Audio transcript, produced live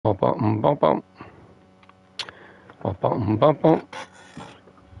Bum, bum, bum, bum. Bum, bum, bum, bum.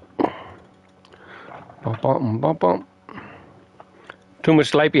 Bum, bum, bum, bum. Too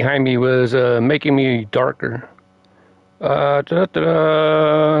much light behind me was making me darker.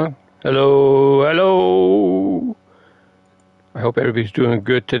 Hello, hello. I hope everybody's doing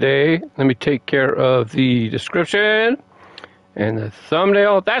good today. Let me take care of the description and the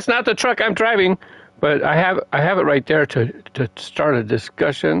thumbnail. That's not the truck I'm driving, but I have it right there to start a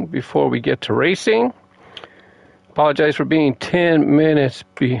discussion before we get to racing. Apologize for being 10 minutes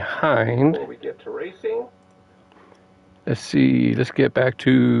behind. Before we get to racing. Let's see. Let's get back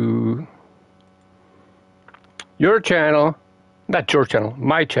to your channel. Not your channel,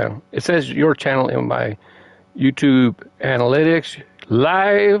 my channel. It says your channel in my YouTube analytics.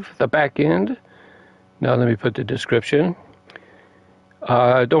 Live, the back end. Now let me put the description.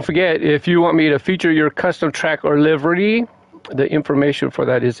 Don't forget, if you want me to feature your custom track or livery, the information for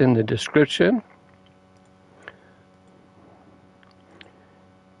that is in the description.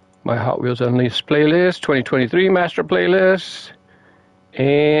 My Hot Wheels Unleashed playlist, 2023 master playlist,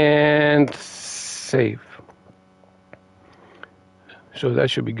 and save. So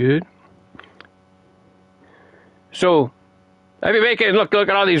that should be good. So I've been making, look at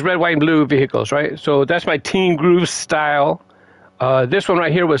all these red, white, and blue vehicles, right? So that's my Team Grooves style. This one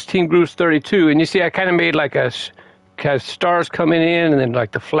right here was Team Grooves 32, and you see I kind of made like has stars coming in, and then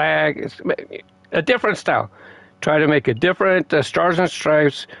like the flag. It's a different style. Try to make a different stars and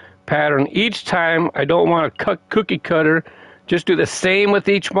stripes pattern each time. I don't want a cookie cutter. Just do the same with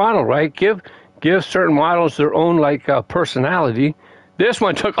each model, right? Give certain models their own like personality. This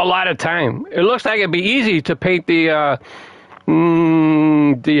one took a lot of time. It looks like it'd be easy to paint the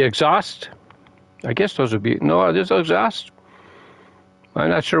exhaust. I guess those would be there's exhaust. I'm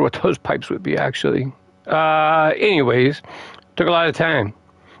not sure what those pipes would be actually. Anyways, took a lot of time.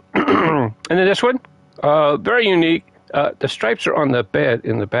 And then this one, very unique. The stripes are on the bed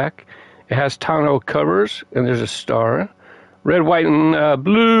in the back. It has tonneau covers, and there's a star. Red, white, and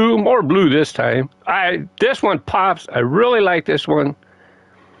blue. More blue this time. This one pops. I really like this one.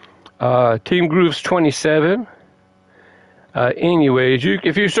 Team Grooves 27. Anyways,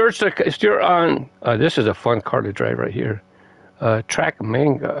 if you search if you're on, this is a fun car to drive right here. Track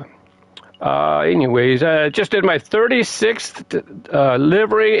Manga. Anyways, just did my 36th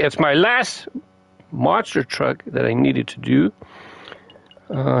livery. It's my last monster truck that I needed to do.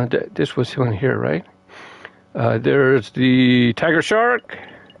 This was one here, right? There's the Tiger Shark.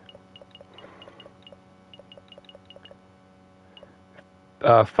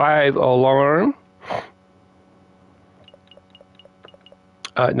 Five alarm.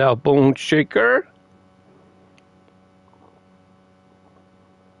 Now Bone Shaker.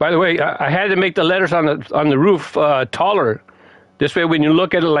 By the way, I had to make the letters on the roof taller. This way, when you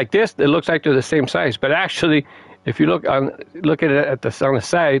look at it like this, it looks like they're the same size. But actually, if you look at it on the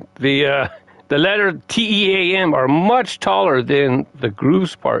side, the letter TEAM are much taller than the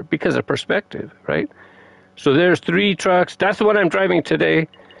grooves part because of perspective, right? So there's 3 trucks. That's the one I'm driving today.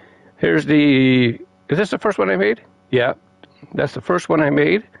 Here's is this the first one I made? Yeah, that's the first one I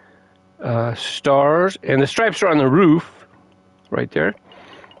made. Stars, and the stripes are on the roof, right there.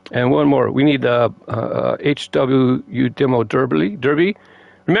 And one more. We need the HWU Demo Derby.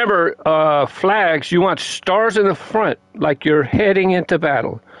 Remember, flags, you want stars in the front, like you're heading into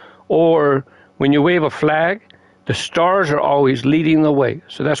battle. Or when you wave a flag, the stars are always leading the way.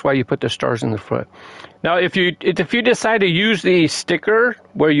 So that's why you put the stars in the front. Now, if you decide to use the sticker,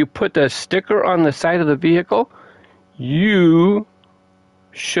 where you put the sticker on the side of the vehicle, you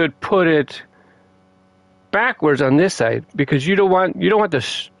should put it backwards on this side, because you don't want the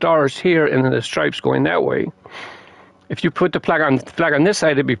stars here and then the stripes going that way. If you put the flag on this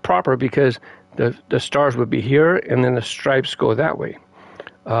side, it'd be proper, because the stars would be here and then the stripes go that way.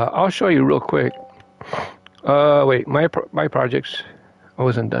 I'll show you real quick. Wait, my projects, I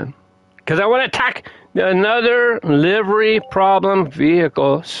wasn't done, because I want to attack another livery problem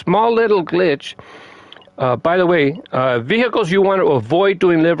vehicle. Small little glitch. By the way, vehicles you want to avoid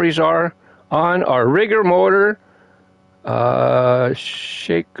doing liveries are rigger motor,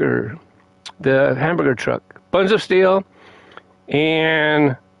 shaker, the hamburger truck, buns of steel,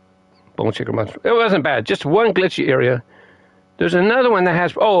 and bone shaker monster. It wasn't bad, just one glitchy area. There's another one that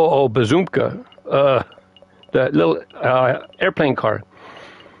has Bazooka, the little airplane car.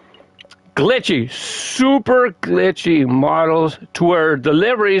 Glitchy, super glitchy models, to where the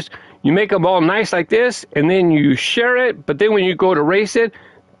liveries, you make them all nice like this, and then you share it, but then when you go to race it,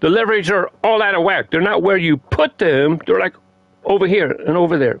 the liveries are all out of whack. They're not where you put them. They're like over here and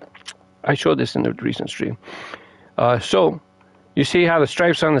over there. I showed this in the recent stream. So You see how the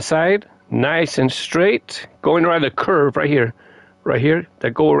stripes on the side, nice and straight, going around the curve right here,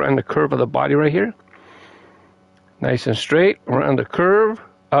 that go around the curve of the body right here. Nice and straight around the curve.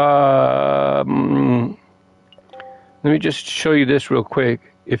 Let me just show you this real quick.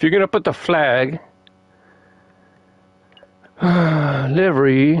 If you're going to put the flag,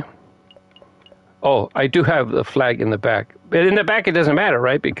 livery, oh, I do have the flag in the back. But in the back it doesn't matter,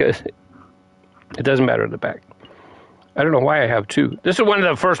 right? Because it doesn't matter in the back. I don't know why I have two. This is one of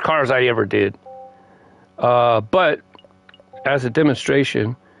the first cars I ever did. But as a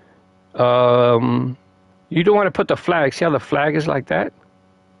demonstration, you don't want to put the flag. See how the flag is like that?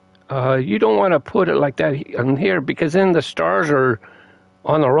 You don't want to put it like that on here because then the stars are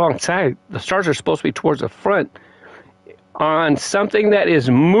on the wrong side. The stars are supposed to be towards the front. On something that is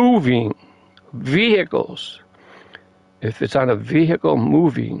moving, vehicles, if it's on a vehicle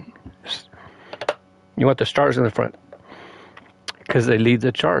moving, you want the stars in the front because they lead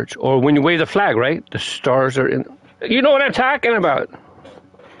the charge. Or when you wave the flag, right? The stars are in. You know what I'm talking about.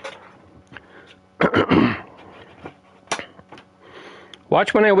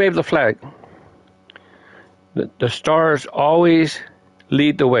 Watch when I wave the flag. The stars always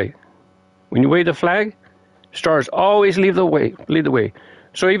lead the way. When you wave the flag, stars always lead the way.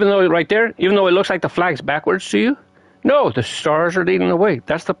 So even though right there, even though it looks like the flag's backwards to you, no, the stars are leading the way.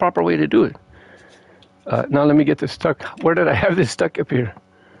 That's the proper way to do it. Now let me get this stuck. Where did I have this stuck up here?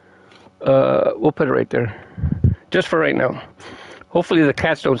 We'll put it right there. Just for right now. Hopefully the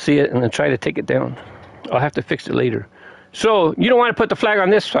cats don't see it and then try to take it down. I'll have to fix it later. So you don't want to put the flag on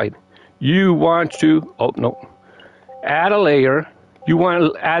this side. You want to, oh no, add a layer. You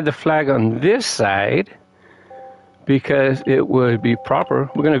want to add the flag on this side because it would be proper.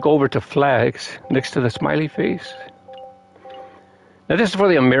 We're going to go over to flags next to the smiley face. Now this is for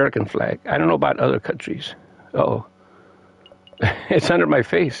the American flag. I don't know about other countries. Uh-oh. It's under my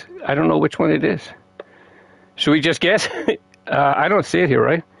face. I don't know which one it is. Should we just guess? I don't see it here,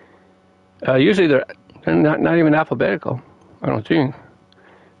 right? Usually they're not even alphabetical. I don't think.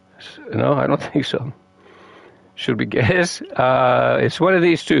 No, I don't think so. Should we guess? It's one of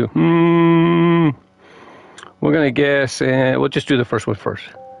these two. We're going to guess, and we'll just do the first one first.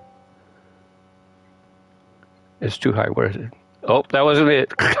 It's too high. Where is it? Oh, that wasn't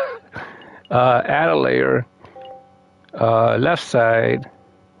it. Add a layer. Left side.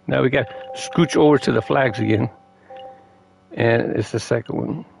 Now we got to scooch over to the flags again. And it's the second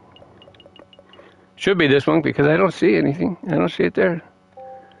one. Should be this one because I don't see anything. I don't see it there.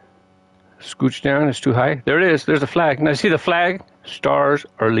 Scooch down. It's too high. There it is. There's the flag. Now see the flag? Stars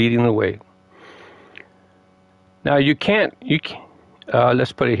are leading the way. Now you can't.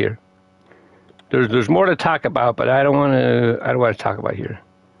 Let's put it here. There's more to talk about, but I don't want to talk about here.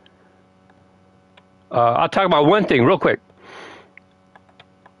 I'll talk about one thing real quick.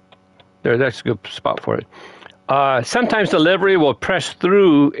 That's a good spot for it. Sometimes the livery will press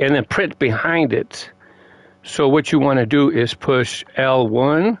through and then print behind it. So what you want to do is push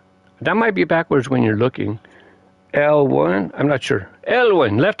L1. That might be backwards when you're looking. L1, I'm not sure.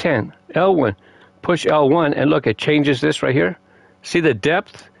 L1, left hand, L1. Push L1 and look, it changes this right here. See the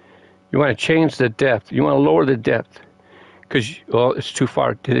depth? You want to change the depth. You want to lower the depth. Because, well, it's too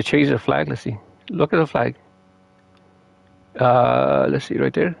far. Did it change the flag? Let's see. Look at the flag. Let's see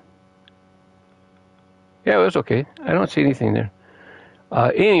right there. Yeah, it was okay. I don't see anything there.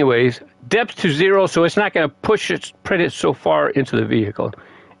 Anyways, depth to 0, so it's not going to print it so far into the vehicle.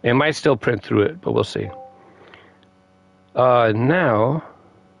 It might still print through it, but we'll see. Now,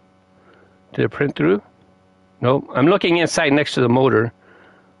 did it print through? Nope. I'm looking inside next to the motor.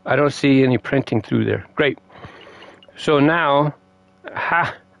 I don't see any printing through there. Great. So now,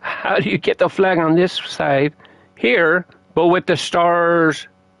 how do you get the flag on this side here, but with the stars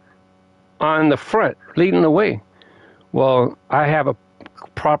on the front, leading the way? Well, I have a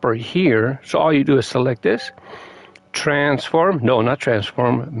proper here, so all you do is select this. Transform. No, not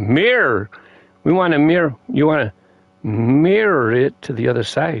transform. Mirror. We want to mirror. You want to mirror it to the other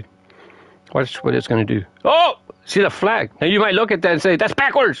side. Watch what it's going to do. Oh! See the flag. Now you might look at that and say, that's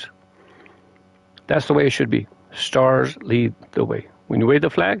backwards. That's the way it should be. Stars lead the way. When you wave the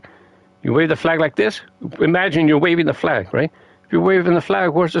flag like this. Imagine you're waving the flag, right? If you're waving the flag,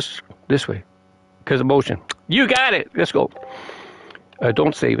 where's this way? Because of motion. You got it. Let's go.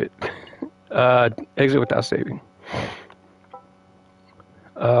 Don't save it. Exit without saving.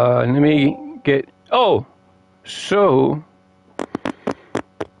 Let me get... Oh! So...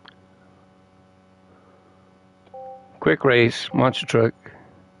 Quick race, monster truck,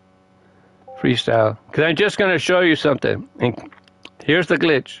 freestyle. Because I'm just going to show you something. And here's the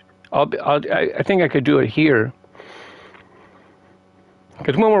glitch. I think I could do it here.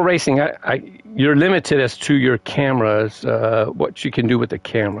 Because when we're racing, you're limited as to your cameras, what you can do with the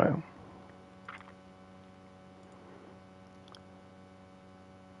camera.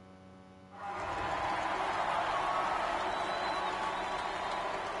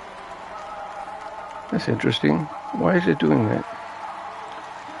 That's interesting. Why is it doing that?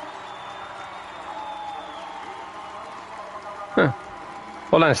 Huh.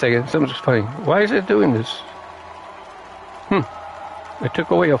 Hold on a second. Something's funny. Why is it doing this? It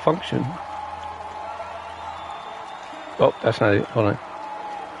took away a function. Oh, that's not it. Hold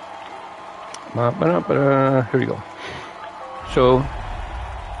on. Here we go. So,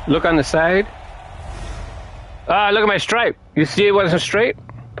 look on the side. Look at my stripe. You see it wasn't straight?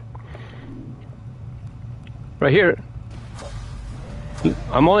 Right here.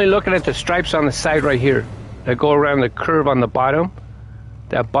 I'm only looking at the stripes on the side right here that go around the curve on the bottom.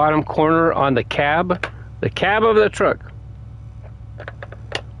 That bottom corner on the cab of the truck.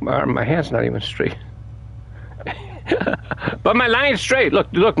 My hand's not even straight. But my line's straight.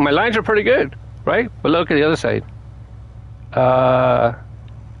 Look, my lines are pretty good, right? But look at the other side. I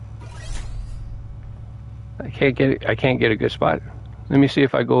can't get a good spot. Let me see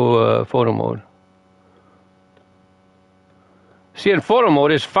if I go photo mode. See, in photo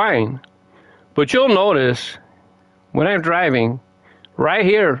mode is fine, but you'll notice when I'm driving right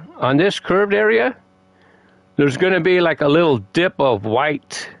here on this curved area, there's going to be like a little dip of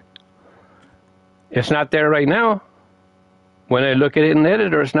white. It's not there right now. When I look at it in the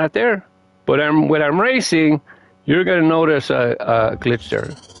editor, it's not there. But when I'm racing, you're going to notice a glitch there.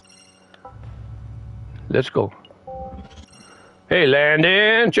 Let's go. Hey,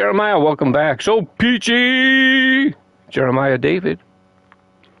 Landon, Jeremiah, welcome back. So peachy. Jeremiah David.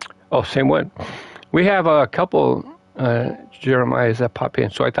 Oh, same one. We have a couple Jeremiahs that pop in,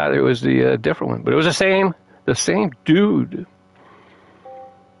 so I thought it was the different one. But it was the same dude.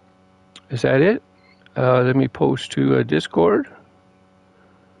 Is that it? Let me post to Discord.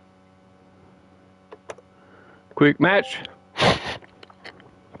 Quick match.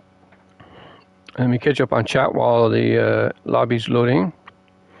 Let me catch up on chat while the lobby's loading.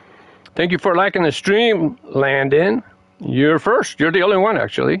 Thank you for liking the stream, Landon. You're first. You're the only one,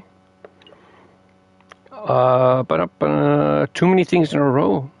 actually. Too many things in a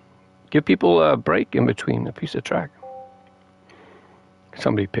row. Give people a break in between a piece of track.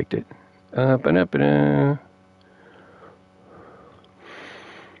 Somebody picked it.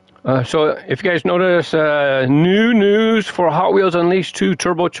 So if you guys notice, new news for Hot Wheels Unleashed 2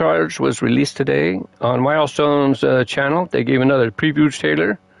 Turbocharged was released today on Milestone's channel. They gave another preview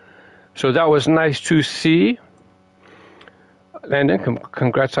trailer. So that was nice to see. Landon,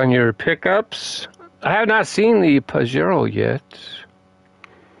 congrats on your pickups. I have not seen the Pajero yet.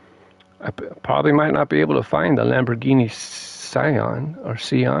 I probably might not be able to find the Lamborghini Scion.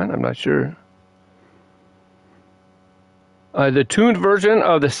 I'm not sure. The tuned version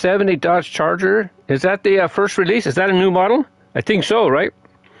of the 70 Dodge Charger, is that the first release? Is that a new model? I think so, right?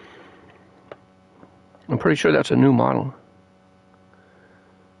 I'm pretty sure that's a new model.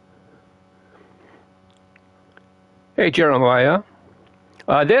 Hey, Jeremiah.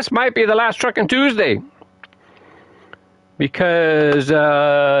 This might be the last Truckin' Tuesday. Because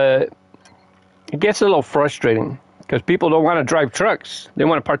it gets a little frustrating. Because people don't want to drive trucks. They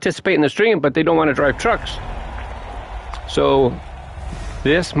want to participate in the stream, but they don't want to drive trucks. So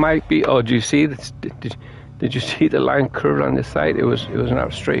this might be. Oh, did you see this? Did you see the line curved on this side? It was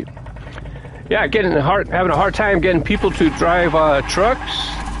not straight. Yeah, having a hard time getting people to drive trucks.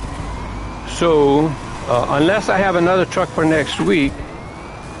 So unless I have another truck for next week,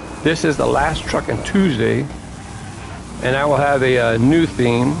 this is the last Truckin' Tuesday, and I will have a new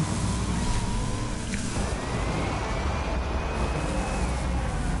theme.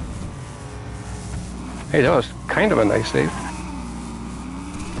 Hey, that was kind of a nice save.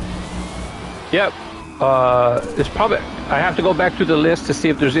 Yep. It's probably. I have to go back to the list to see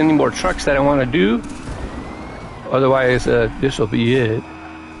if there's any more trucks that I want to do. Otherwise, this will be it.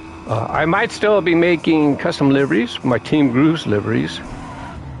 I might still be making custom liveries, my Team Grooves liveries.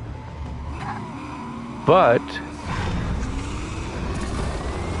 But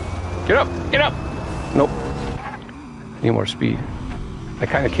get up! Nope. Need more speed. I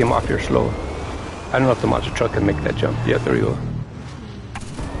kind of came off here slow. I don't know if the monster truck can make that jump. Yeah, there you go.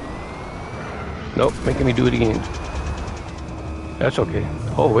 Nope, making me do it again. That's okay.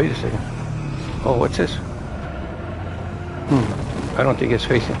 Oh, wait a second. Oh, what's this? I don't think it's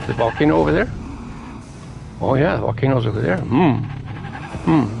facing the volcano over there. Oh yeah, the volcano's over there.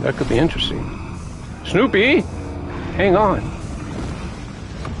 That could be interesting. Snoopy, hang on.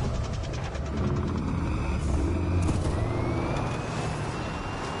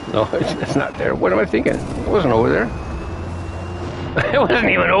 No, it's not there. What am I thinking? It wasn't over there. It wasn't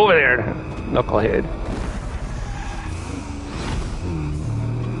even over there. Knucklehead.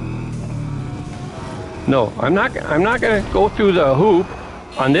 No, I'm not gonna go through the hoop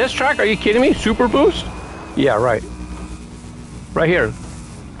on this track. Are you kidding me? Super boost? Yeah, right. Right here.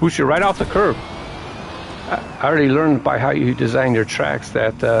 Boost you right off the curb. I already learned by how you design your tracks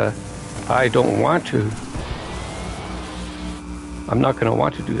that I don't want to. I'm not gonna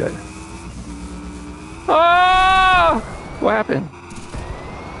want to do that. Ah! What happened?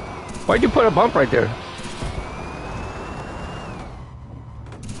 Why'd you put a bump right there?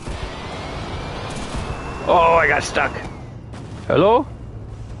 Oh, I got stuck. Hello?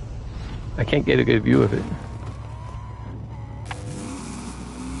 I can't get a good view of it.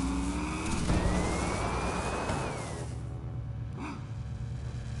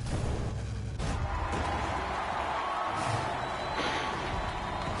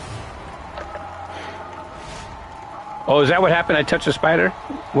 Oh, is that what happened? I touched the spider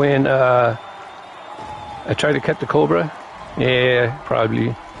when I tried to cut the cobra? Yeah,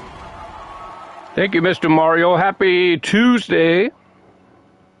 probably. Thank you, Mr. Mario. Happy Tuesday.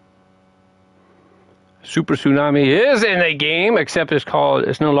 Super Tsunami is in the game, except it's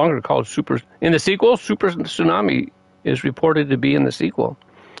no longer called Super. In the sequel, Super Tsunami is reported to be in the sequel.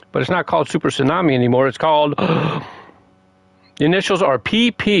 But it's not called Super Tsunami anymore. It's called, the initials are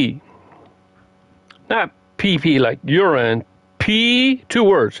PP. Not PP like urine. P, 2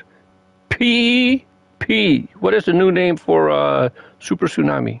 words. PP. What is the new name for Super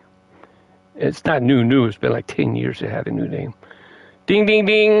Tsunami? It's not new. It's been like 10 years it had a new name. Ding, ding,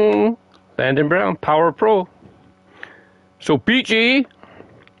 ding. Landon Brown, Power Pro. So, PG.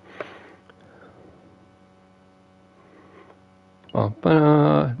 There's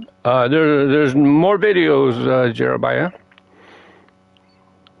more videos, Jeremiah.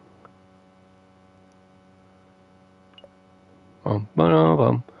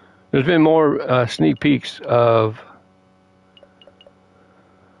 There's been more sneak peeks of.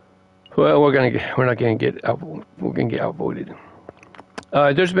 Well, we're not gonna get outvoted.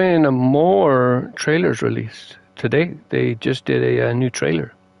 There's been more trailers released today. They just did a new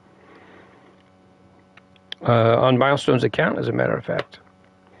trailer on Milestone's account, as a matter of fact.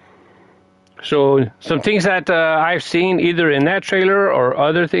 So some things that I've seen either in that trailer or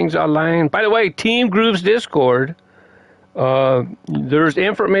other things online. By the way, Team Grooves Discord. There's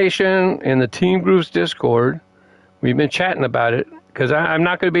information in the Team Grooves Discord. We've been chatting about it because I'm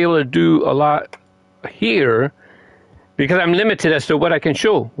not going to be able to do a lot here because I'm limited as to what I can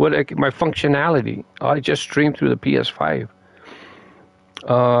show, my functionality. I just stream through the PS5.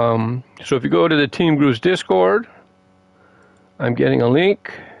 So if you go to the Team Grooves Discord, I'm getting a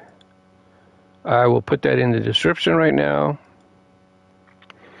link. I will put that in the description right now.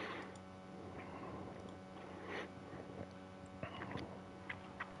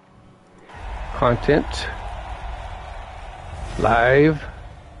 Content. Live.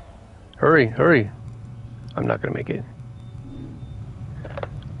 Hurry. I'm not going to make it.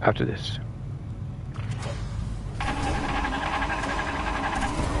 After this.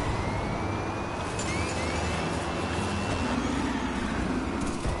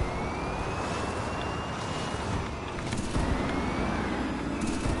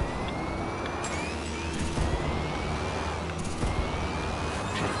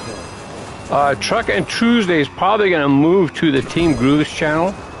 Truckin Tuesday is probably going to move to the Team Grooves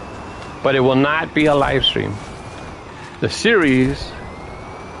channel, but it will not be a live stream. The series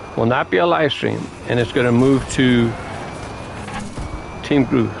will not be a live stream, and it's going to move to Team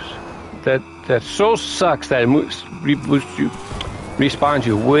Grooves. That so sucks that it respawns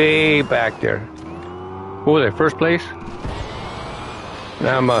you way back there. What was I, first place?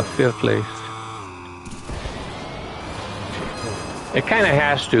 Now I'm 5th place. It kind of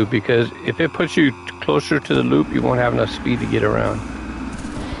has to, because if it puts you closer to the loop, you won't have enough speed to get around.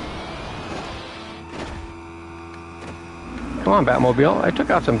 Come on, Batmobile. I took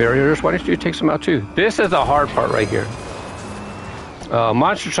out some barriers. Why don't you take some out too? This is the hard part right here.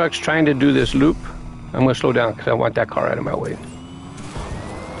 Monster Truck's trying to do this loop. I'm going to slow down because I want that car out of my way.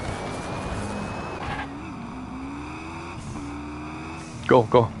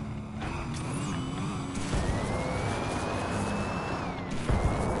 Go.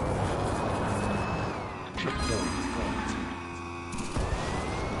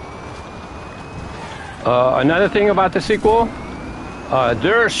 Another thing about the sequel,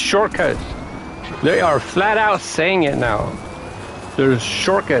 there's shortcuts. They are flat out saying it now. There's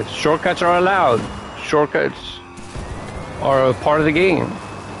shortcuts. Shortcuts are allowed. Shortcuts are a part of the game.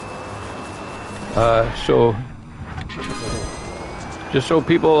 So Just so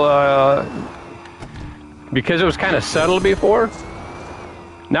people, because it was kind of subtle before,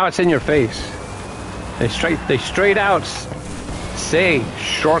 now it's in your face. They straight out say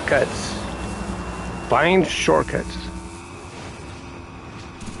shortcuts. Find shortcuts.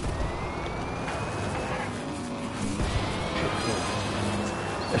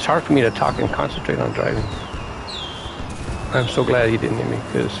 It's hard for me to talk and concentrate on driving. I'm so glad he didn't hit me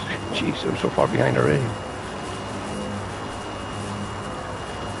because, jeez, I'm so far behind already.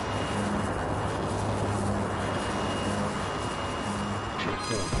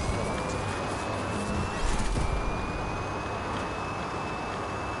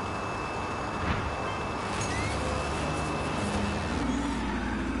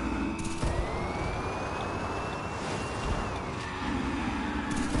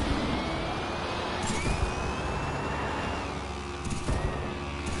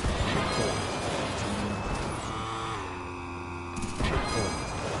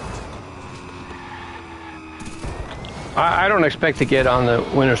 I don't expect to get on the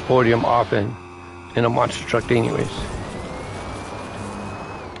winner's podium often in a monster truck anyways.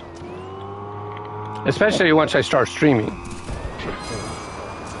 Especially once I start streaming.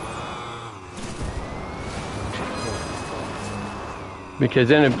 Because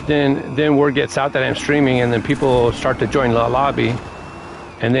then word gets out that I'm streaming and then people start to join the lobby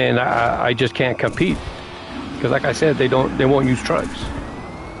and then I just can't compete. Because like I said, they won't use trucks.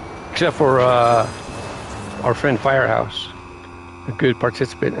 Except for our friend Firehouse, a good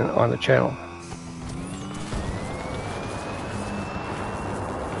participant on the channel.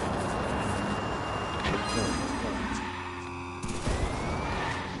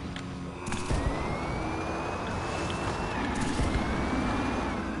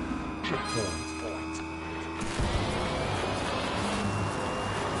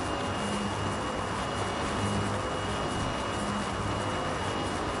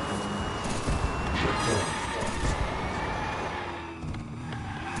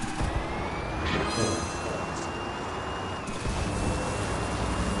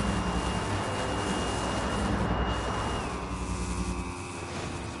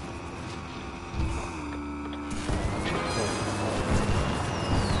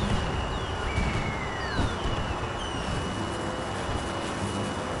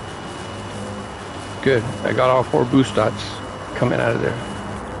 Good. I got all 4 boost dots coming out of there.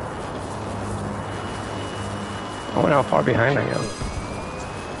 I wonder how far behind I am.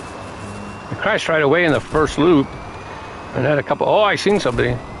 I crashed right away in the first loop and had a couple. Oh, I seen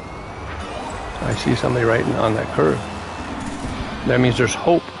somebody. I see somebody right on that curve. That means there's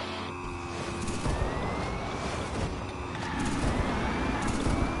hope.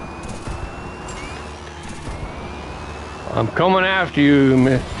 I'm coming after you,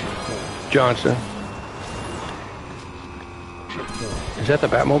 Miss Johnson. Is that the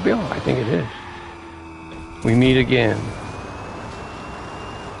Batmobile? I think it is. We meet again.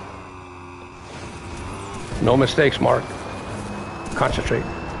 No mistakes, Mark. Concentrate.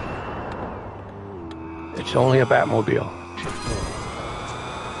 It's only a Batmobile.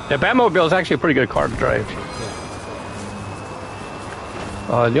 The Batmobile is actually a pretty good car to drive.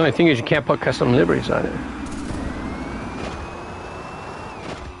 The only thing is you can't put custom liveries on it.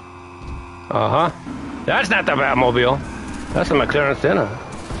 Uh-huh. That's not the Batmobile. That's a McLaren Senna.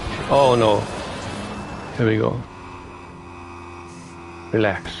 Oh, no. Here we go.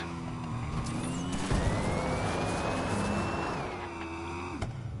 Relax.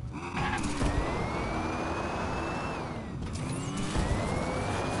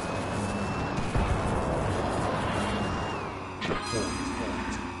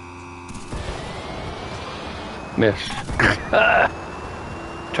 Miss.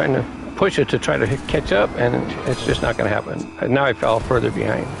 Trying to push it to try to catch up, and it's just not going to happen. Now I fell further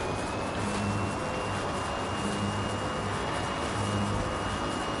behind.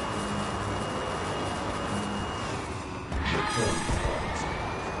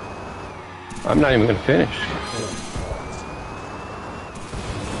 I'm not even going to finish.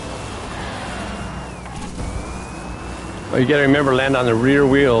 Well, you got to remember, land on the rear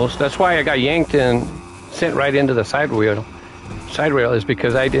wheels. That's why I got yanked and sent right into the side wheel. Side rail is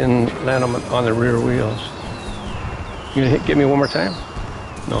because I didn't land on the rear wheels. You gonna get me one more time?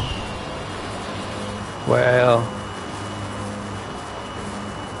 No. Well,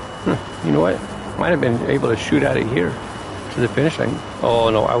 you know what? Might have been able to shoot out of here to the finish line. Oh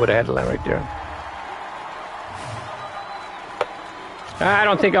no, I would have had to land right there. I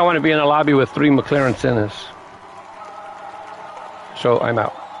don't think I want to be in a lobby with 3 McLaren Sennas. So I'm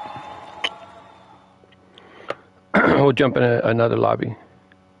out. We'll jump in another lobby.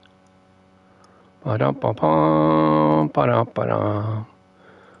 Ba-dum-bum-bum. ba-dum.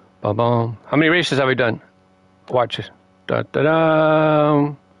 Ba-bum. How many races have we done? Watch it.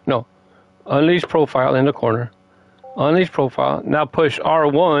 Da-da-da. No. Unleash profile in the corner. Unleash profile. Now push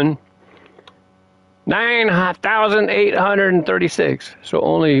R1. 9,836. So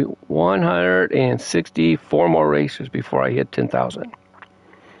only 164 more races before I hit 10,000.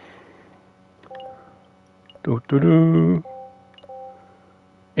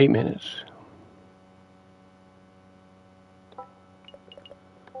 8 minutes.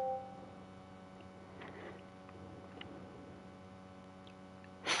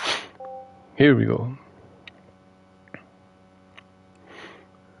 Here we go.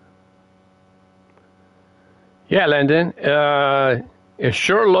 Yeah, Landon. It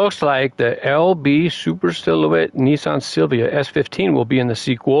sure looks like the LB Super Silhouette Nissan Silvia S15 will be in the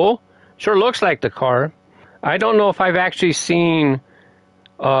sequel. Sure looks like the car. I don't know if I've actually seen,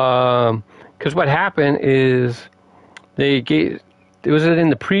 because what happened is they gave, was it in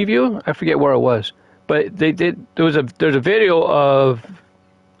the preview? I forget where it was, but they did. There's a video of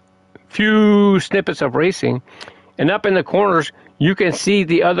few snippets of racing, and up in the corners you can see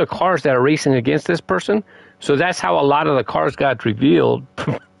the other cars that are racing against this person. So that's how a lot of the cars got revealed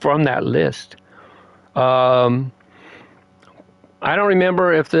from that list. I don't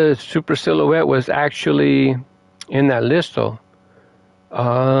remember if the Super Silhouette was actually in that list though.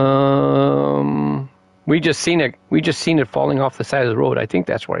 We just seen it falling off the side of the road. I think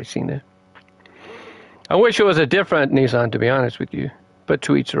that's where I seen it. I wish it was a different Nissan, to be honest with you, but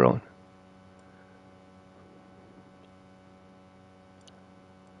to each their own.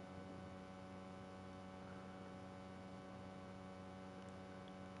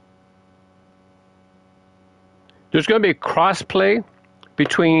 There's going to be cross-play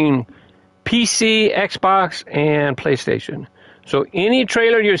between PC, Xbox, and PlayStation. So any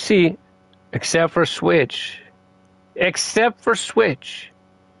trailer you see, except for Switch,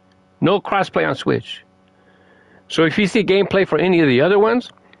 no cross-play on Switch. So if you see gameplay for any of the other ones,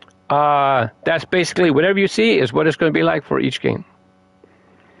 that's basically whatever you see is what it's going to be like for each game.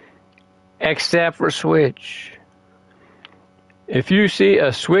 Except for Switch. If you see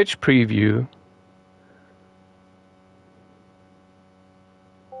a Switch preview,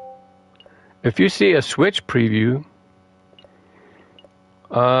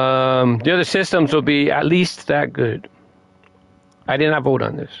 the other systems will be at least that good. I did not vote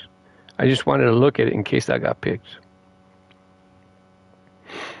on this. I just wanted to look at it in case that got picked.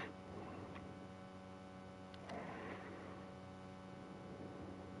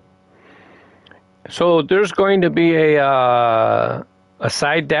 So there's going to be a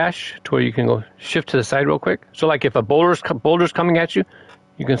side dash to where you can go shift to the side real quick. So like if a boulder's coming at you,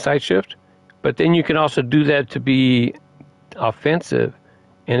 you can side shift. But then you can also do that to be offensive.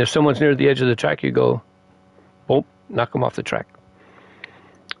 And if someone's near the edge of the track, you go, boom, knock them off the track.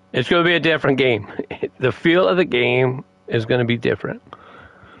 It's going to be a different game. The feel of the game is going to be different.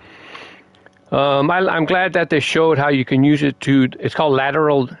 I'm glad that they showed how you can use it to, it's called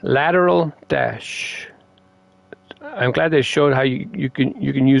lateral dash. I'm glad they showed how you can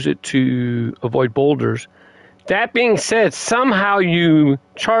use it to avoid boulders. That being said, somehow you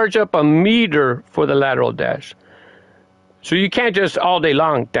charge up a meter for the lateral dash. So you can't just all day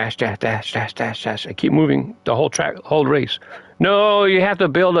long dash, and keep moving the whole track, whole race. No, you have to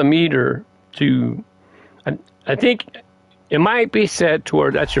build a meter to, I think it might be set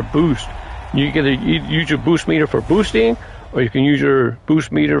toward that's your boost. You can use your boost meter for boosting, or you can use your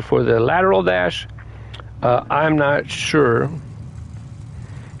boost meter for the lateral dash. I'm not sure.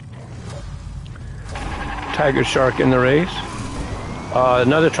 Tiger Shark in the race.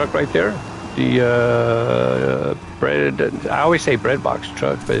 Another truck right there. The bread, I always say bread box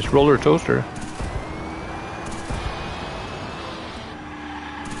truck, but it's roller toaster.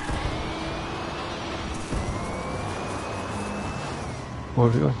 Where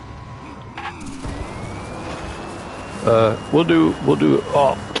are we going? We'll do,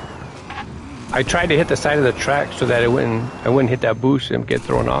 oh, I tried to hit the side of the track so that I wouldn't hit that boost and get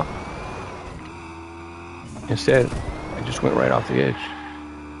thrown off. Instead, I just went right off the edge.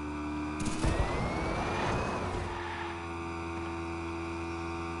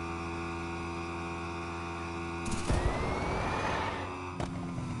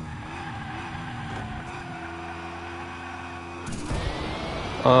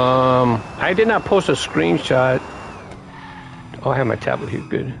 I did not post a screenshot. Oh, I have my tablet here.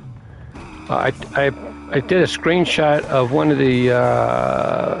 Good. I did a screenshot of one of the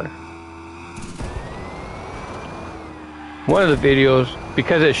videos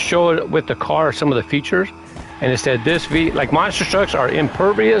because it showed with the car some of the features, and it said like monster trucks are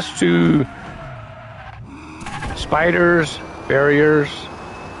impervious to spiders, barriers,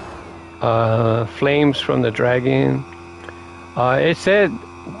 flames from the dragon. It said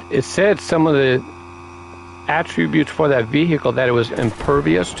some of the attributes for that vehicle that it was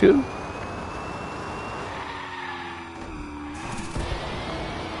impervious to.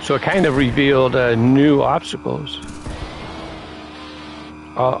 So it kind of revealed new obstacles.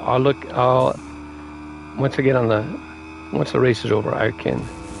 Once the race is over, I can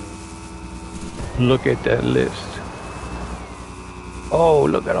look at that list. Oh,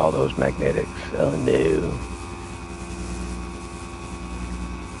 look at all those magnetics. Oh no.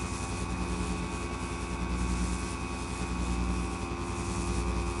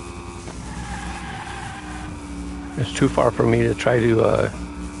 It's too far for me to try to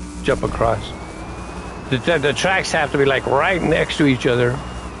jump across. The tracks have to be like right next to each other.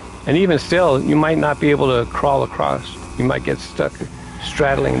 And even still, you might not be able to crawl across. You might get stuck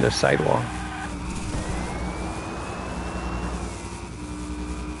straddling the sidewalk.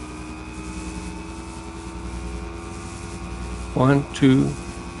 One, two,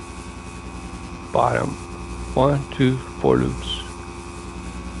 bottom. 1, 2, 4 loops.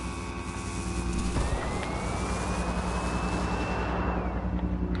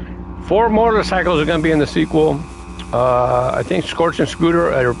 Four motorcycles are going to be in the sequel. I think Scorching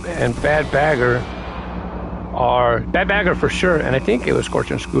Scooter and Bad Bagger for sure, and I think it was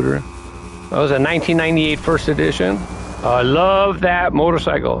Scorching Scooter. That was a 1998 first edition. I love that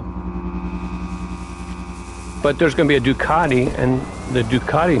motorcycle. But there's going to be a Ducati, and the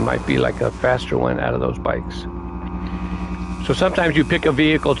Ducati might be like a faster one out of those bikes. So sometimes you pick a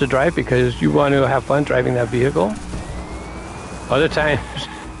vehicle to drive because you want to have fun driving that vehicle. Other times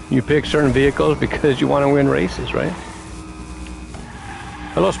you pick certain vehicles because you want to win races, right?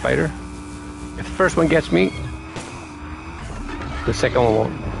 Hello, Spider. If the first one gets me, the second one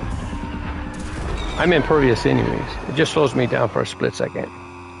won't. I'm impervious anyways. It just slows me down for a split second.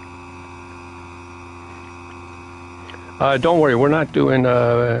 Don't worry, we're not doing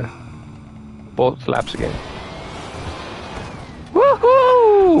both laps again.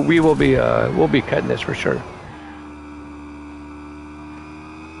 Woohoo! We'll be cutting this for sure.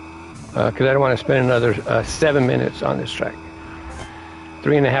 Because I don't want to spend another 7 minutes on this track.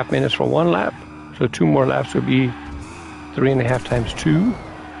 3.5 minutes for one lap. So 2 more laps would be 3.5 times 2.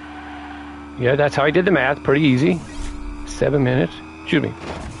 Yeah, that's how I did the math. Pretty easy. 7 minutes. Excuse me.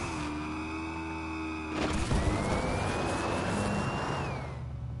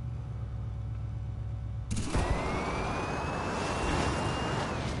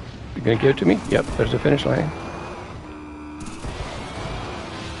 You gonna give it to me? Yep, there's the finish line.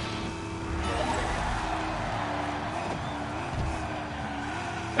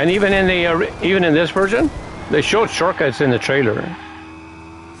 And even in this version, they showed shortcuts in the trailer.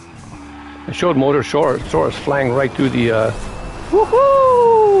 They showed motor source flying right through the.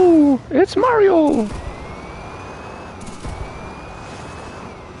 Woohoo! It's Mario.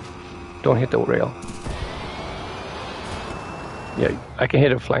 Don't hit the rail. Yeah, I can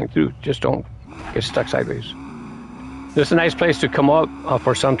hit it flying through. Just don't get stuck sideways. This is a nice place to come up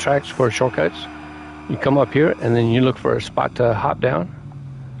for some tracks for shortcuts. You come up here and then you look for a spot to hop down.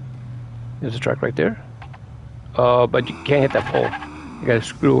 There's a track right there. But you can't hit that pole. You got to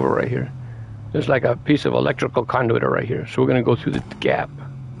screw over right here. There's like a piece of electrical conduit right here. So we're going to go through the gap.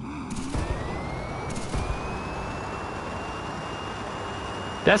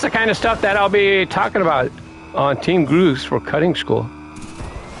 That's the kind of stuff that I'll be talking about on Team Grooves for cutting school.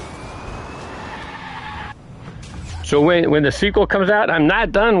 So when the sequel comes out, I'm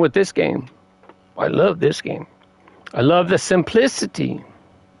not done with this game. I love this game. I love the simplicity.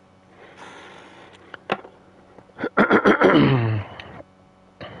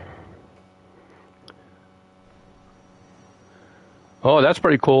 Oh, that's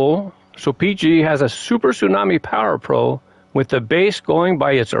pretty cool. So PG has a Super Tsunami Power Pro with the base going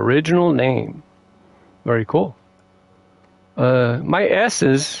by its original name. Very cool. My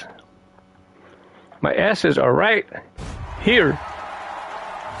S's are right here.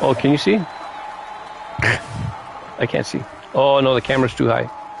 Oh, can you see? I can't see. Oh no, the camera's too high.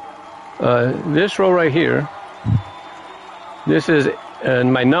 This row right here. This is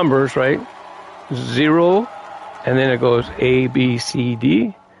my numbers, right? 0, and then it goes A, B, C,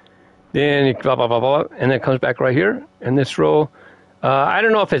 D. Then it blah, blah, blah, blah, and then it comes back right here. And this row, I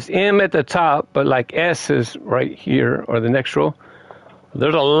don't know if it's M at the top, but like S is right here, or the next row.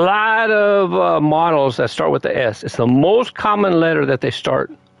 There's a lot of models that start with the S. It's the most common letter that they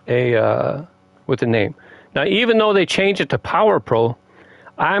start with the name. Now, even though they changed it to Power Pro,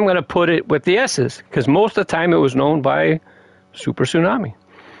 I'm going to put it with the S's, because most of the time it was known by Super Tsunami.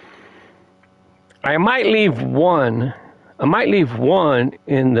 I might leave one. I might leave one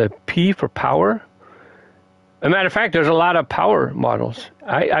in the P for power. As a matter of fact, there's a lot of power models.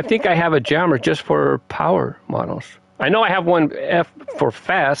 I think I have a jammer just for power models. I know I have one F for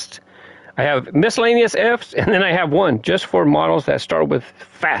fast. I have miscellaneous Fs, and then I have one just for models that start with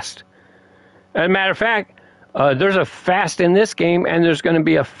fast. As a matter of fact, there's a fast in this game, and there's going to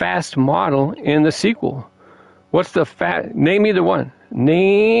be a fast model in the sequel. What's the fast? Name either one.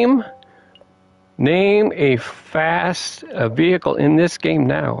 Name a fast vehicle in this game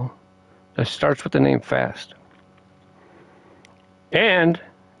now that starts with the name fast. And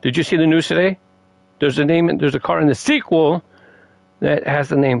did you see the news today? There's a car in the sequel that has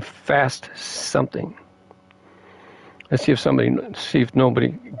the name Fast something. Let's see if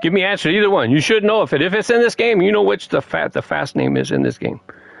nobody give me an answer to either one. You should know if it's in this game. You know which the fast name is in this game.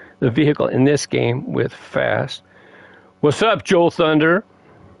 The vehicle in this game with fast. What's up, Joel Thunder?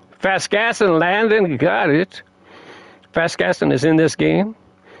 Fast Gaston, Landon, got it. Fast Gaston is in this game.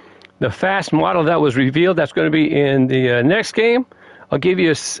 The fast model that was revealed, that's going to be in the next game. I'll give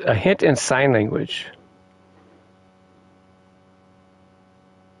you a hint in sign language.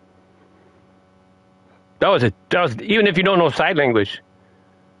 That was even if you don't know sign language.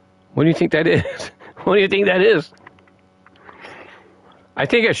 What do you think that is? What do you think that is? I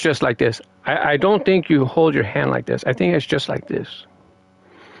think it's just like this. I don't think you hold your hand like this. I think it's just like this.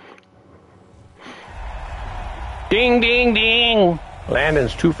 Ding, ding, ding.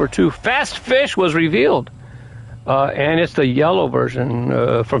 Landon's 2 for 2. Fast Fish was revealed. And it's the yellow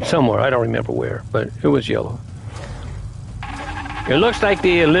version from somewhere. I don't remember where, but it was yellow. It looks like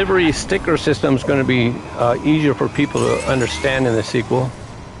the livery sticker system is going to be easier for people to understand in the sequel.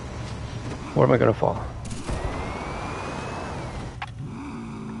 Where am I going to fall?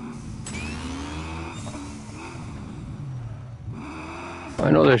 I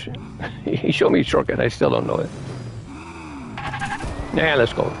know there's... He showed me a shortcut. I still don't know it. Yeah,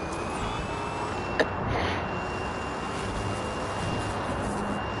 let's go.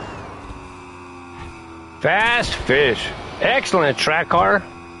 Fast Fish. Excellent track car.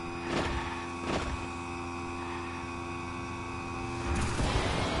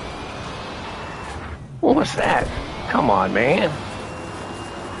 What was that? Come on, man.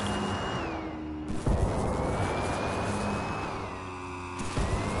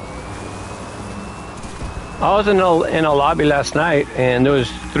 I was in a lobby last night, and there was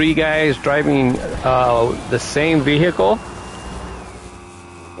 3 guys driving the same vehicle,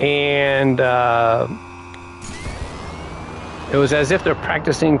 and it was as if they're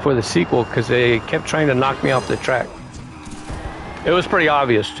practicing for the sequel because they kept trying to knock me off the track. It was pretty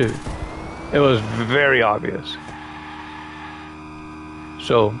obvious too. It was very obvious.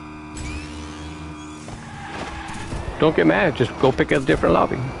 So don't get mad. Just go pick a different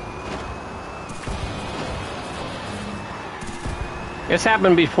lobby. It's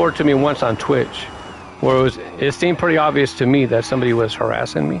happened before to me once on Twitch, where it seemed pretty obvious to me that somebody was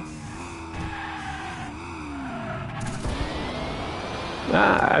harassing me.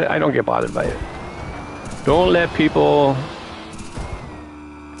 I don't get bothered by it. Don't let people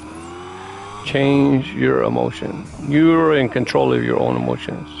change your emotion. You're in control of your own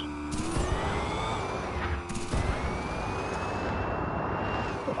emotions.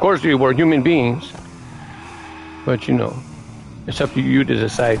 Of course, we're human beings, but you know, it's up to you to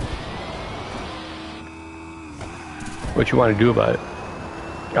decide what you want to do about it.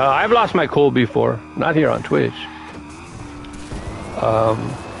 I've lost my cool before, not here on Twitch.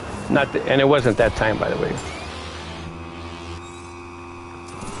 And it wasn't that time, by the way.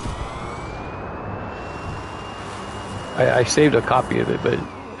 I saved a copy of it, but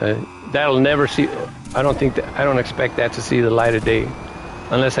that'll never see. I don't expect that to see the light of day,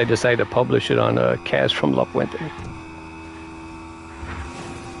 unless I decide to publish it on KAZfromLaPuente.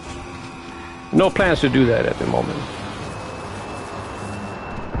 No plans to do that at the moment.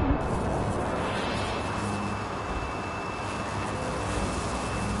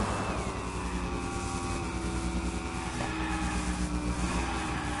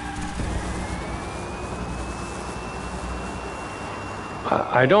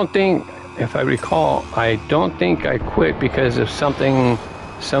 I don't think, if I recall, I don't think I quit because of something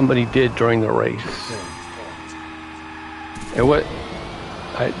somebody did during the race.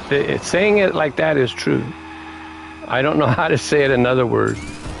 Saying it like that is true. I don't know how to say it another way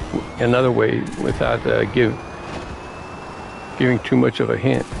without giving too much of a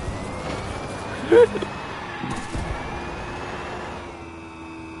hint.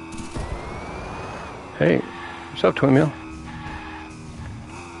 Hey, what's up, Twin Mill?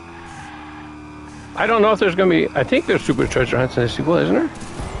 I don't know if there's going to be... I think there's super treasure hunts in this sequel, isn't there?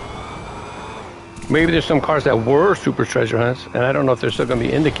 Maybe there's some cars that were super treasure hunts, and I don't know if they're still going to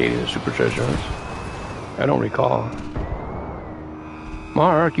be indicated as super treasure hunts. I don't recall.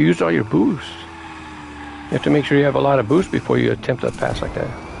 Mark, you used all your boost. You have to make sure you have a lot of boost before you attempt a pass like that.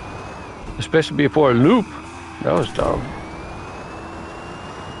 Especially before a loop. That was dumb.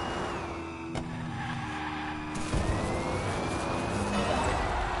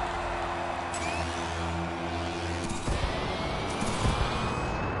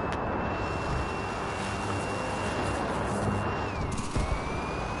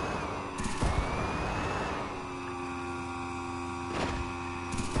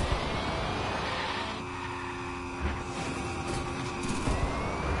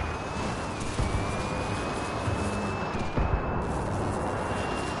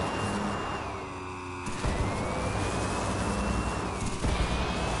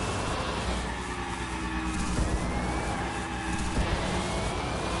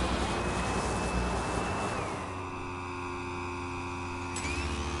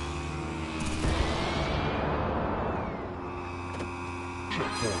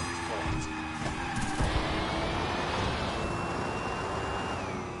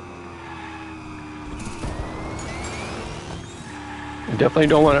 You definitely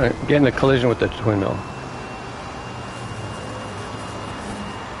don't want to get in a collision with the twin mill.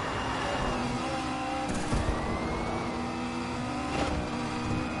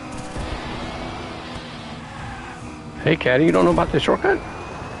 Hey, Caddy, you don't know about this shortcut?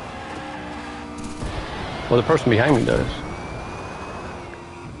 Well, the person behind me does.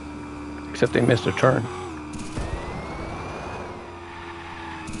 Except they missed a turn.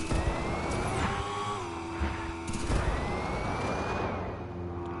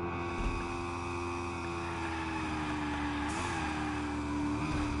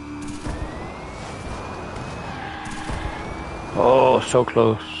 Oh, so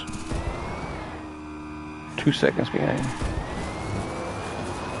close. 2 seconds behind.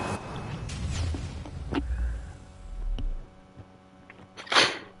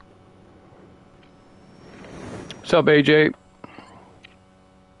 What's up, AJ?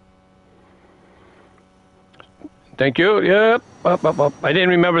 Thank you. Yep. Up. I didn't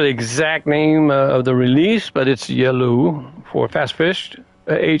remember the exact name of the release, but it's yellow for Fast Fish.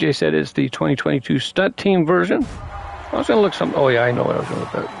 AJ said it's the 2022 Stunt Team version. I was going to look some. Oh, yeah, I know what I was going to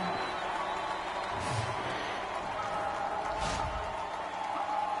look at.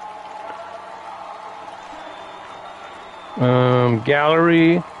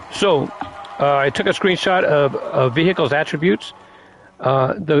 Gallery. So, I took a screenshot of a vehicle's attributes.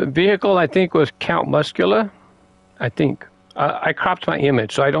 The vehicle, I think, was Count Muscula. I think. I cropped my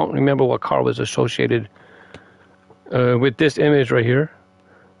image, so I don't remember what car was associated with this image right here.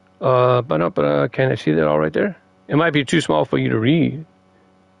 But can I see that all right there? It might be too small for you to read.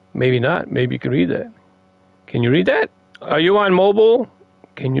 Maybe not. Maybe you can read that. Can you read that? Are you on mobile?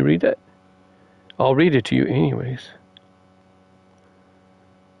 Can you read that? I'll read it to you anyways.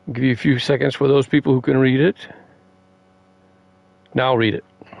 I'll give you a few seconds for those people who can read it. Now I'll read it.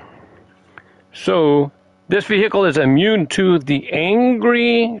 So, this vehicle is immune to the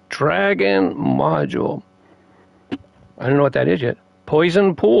Angry Dragon module. I don't know what that is yet.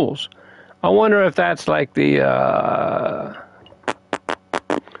 Poison pools. I wonder if that's like the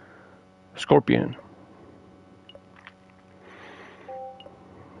Scorpion.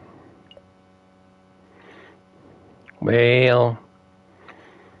 Well,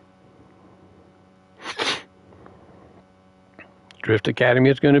 Drift Academy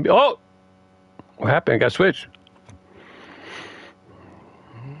is going to be... Oh! What happened? I got switched.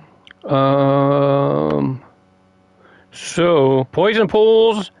 So, poison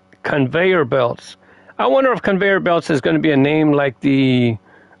pools, conveyor belts. I wonder if conveyor belts is going to be a name like the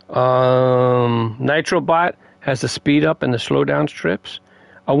Nitrobot has the speed up and the slow down strips.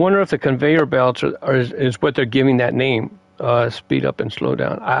 I wonder if the conveyor belts is what they're giving that name, speed up and slow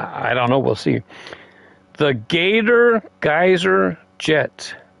down. I don't know. We'll see. The Gator Geyser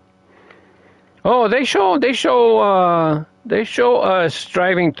Jet. Oh, they show us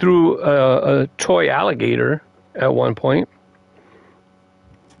driving through a toy alligator at one point.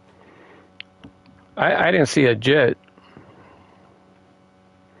 I didn't see a jet.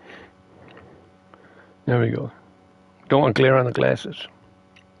 There we go. Don't want glare on the glasses.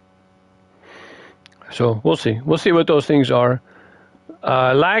 So we'll see. We'll see what those things are.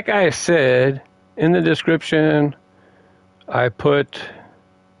 Like I said in the description, I put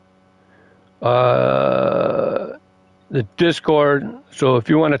the Discord. So if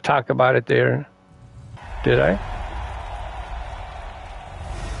you want to talk about it there, did I?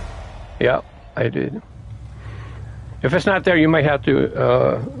 Yeah, I did. If it's not there, you might have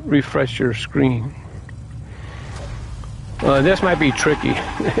to refresh your screen. This might be tricky.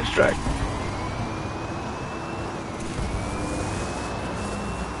 This track.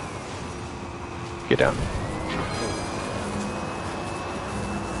 Get down.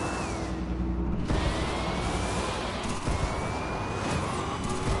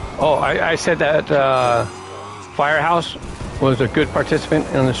 Oh, I said that Firehouse was a good participant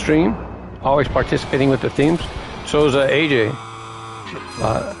in the stream, always participating with the themes. So is AJ.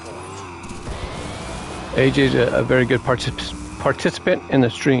 AJ's a very good participant in the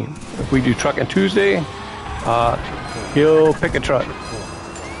stream. If we do Truckin' Tuesday, he'll pick a truck.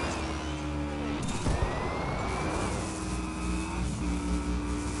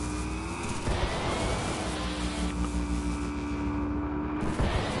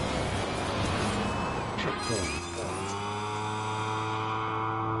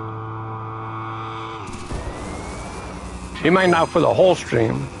 He might not for the whole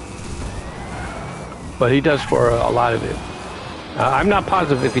stream, but he does for a lot of it. I'm not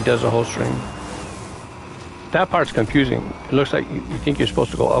positive if he does the whole stream. That part's confusing. It looks like you think you're supposed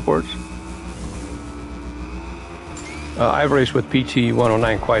to go upwards. I've raced with PT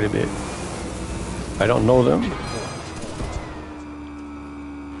 109 quite a bit. I don't know them.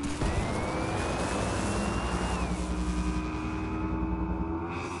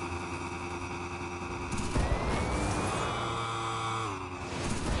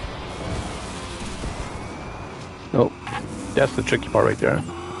 Nope, that's the tricky part right there.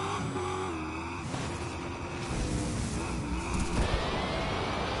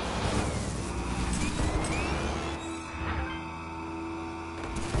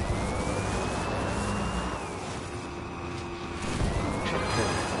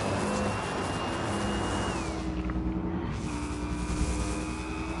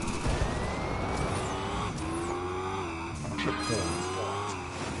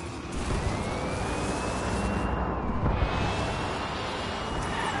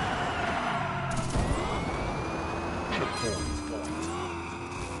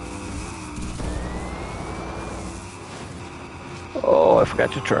 Oh, I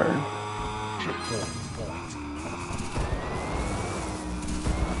forgot to turn.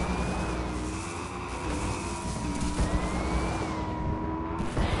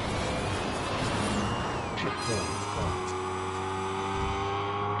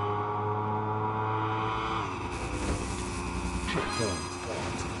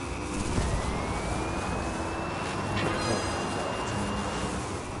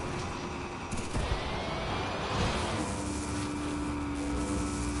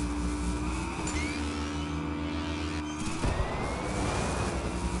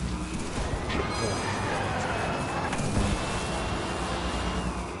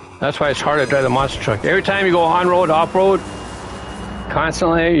 That's why it's hard to drive the monster truck. Every time you go on-road, off-road,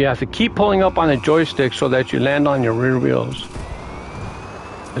 constantly, you have to keep pulling up on the joystick so that you land on your rear wheels.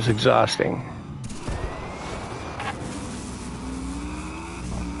 It's exhausting.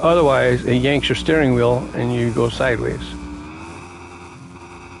 Otherwise, it yanks your steering wheel and you go sideways.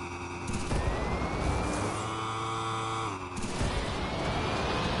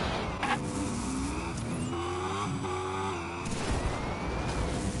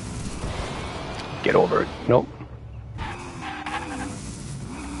 Get over it. Nope.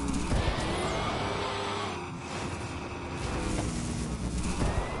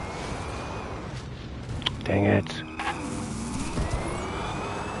 Dang it.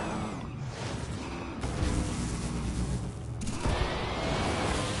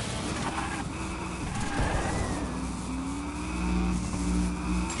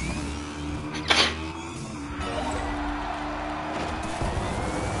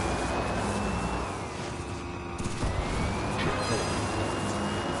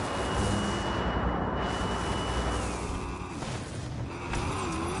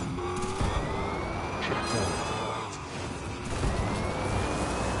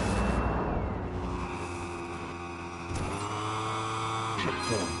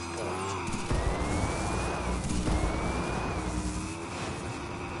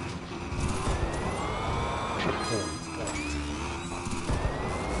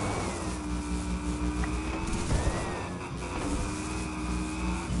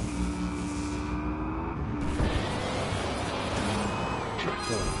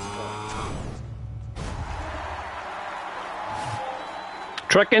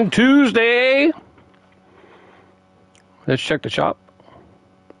 Truckin' Tuesday. Let's check the shop.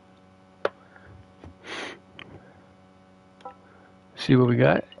 See what we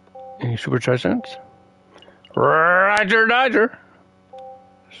got. Any supercharged cents? Roger, Dodger.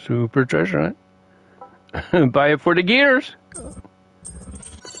 Supercharged. Buy it for the gears.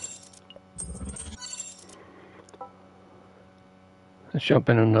 Let's jump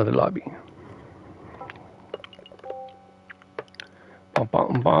in another lobby.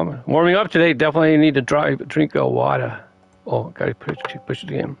 Warming up today, definitely need to drink water. Oh, gotta push it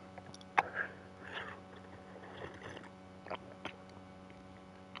again.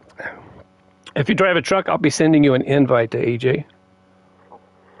 If you drive a truck, I'll be sending you an invite to AJ.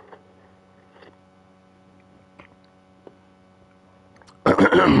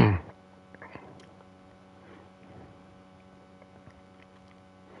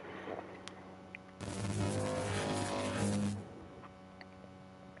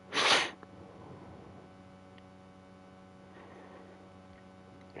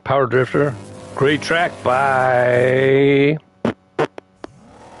 Power Drifter, great track by,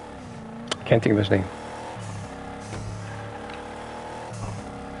 can't think of his name.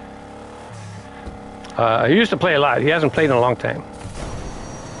 He used to play a lot. He hasn't played in a long time.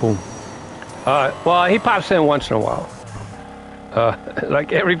 Boom. Well, he pops in once in a while.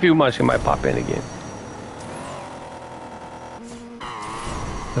 Like every few months he might pop in again.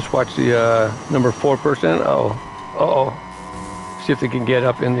 Let's watch the number 4 person. Uh-oh. See if they can get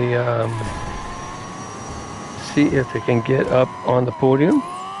up in the, see if they can get up on the podium.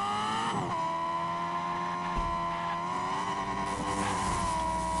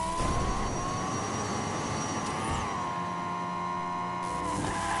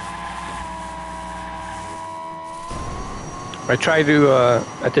 I tried to,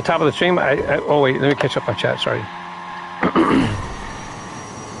 at the top of the stream, oh wait, let me catch up on chat, sorry.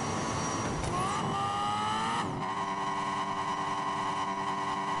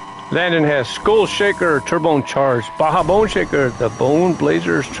 Landon has Skull Shaker Turbo Charged, Baja Bone Shaker, the Bone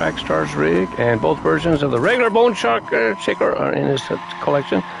Blazers Track Stars rig, and both versions of the regular Bone Shaker are in his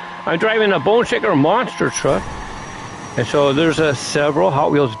collection. I'm driving a Bone Shaker monster truck, and so there's several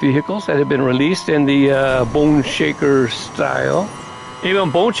Hot Wheels vehicles that have been released in the Bone Shaker style. Even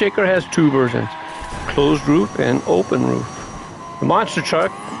Bone Shaker has 2 versions, closed roof and open roof. The monster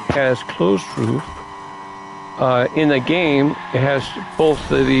truck has closed roof. In the game, it has both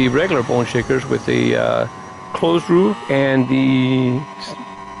the regular Bone Shakers with the closed roof and the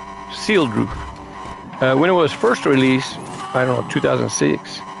sealed roof. When it was first released, I don't know,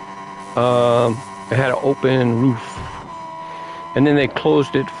 2006, it had an open roof, and then they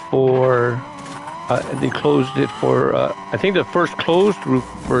closed it for. I think the first closed roof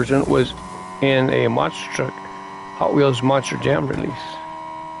version was in a monster truck, Hot Wheels Monster Jam release.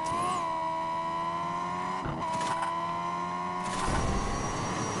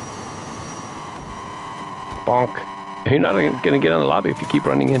 Bonk. You're not going to get on the lobby if you keep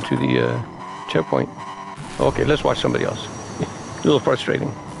running into the checkpoint. Okay, let's watch somebody else. A little frustrating.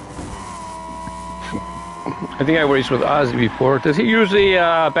 I think I raced with Ozzy before. Does he use the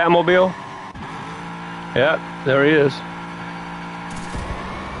Batmobile? Yeah, there he is.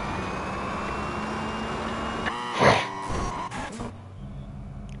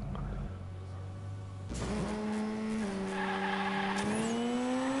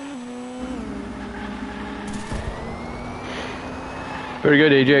 Very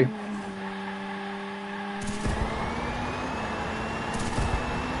good, AJ.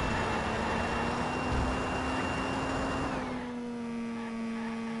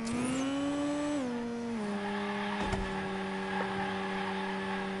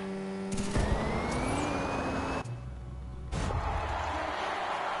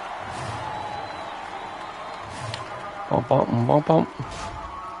 Bump, bump, bump, bump.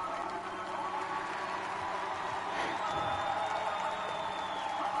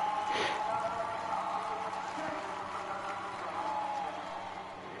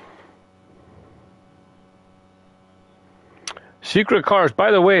 Secret cars.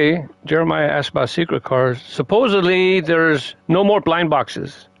 By the way, Jeremiah asked about secret cars. Supposedly, there's no more blind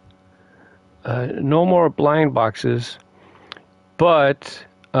boxes. No more blind boxes. But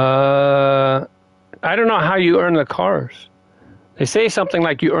I don't know how you earn the cars. They say something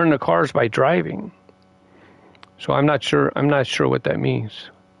like you earn the cars by driving. So I'm not sure. I'm not sure what that means.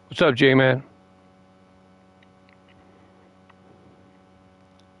 What's up, J-Man?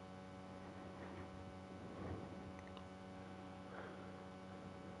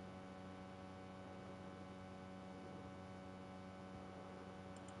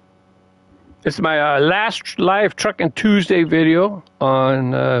 It's my last live Truckin' Tuesday video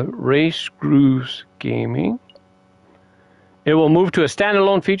on Race Grooves Gaming. It will move to a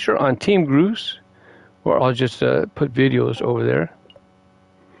standalone feature on Team Grooves, where I'll just put videos over there.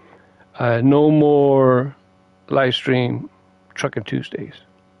 No more live stream Truckin' Tuesdays.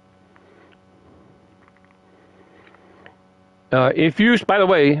 If you, by the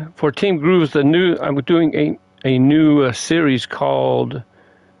way, for Team Grooves, I'm doing a new series called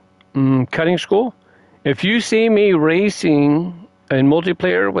Cutting School. If you see me racing in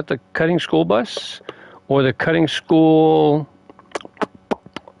multiplayer with the Cutting School bus or the Cutting School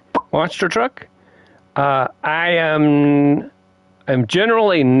monster truck, I am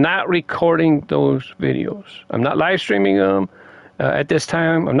generally not recording those videos. I'm not live streaming them at this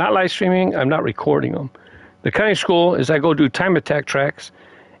time. I'm not live streaming. I'm not recording them. The Cutting School is I go do time attack tracks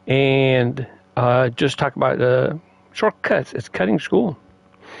and just talk about the shortcuts. It's Cutting School.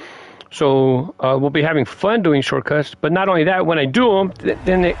 So we'll be having fun doing shortcuts. But not only that, when I do them,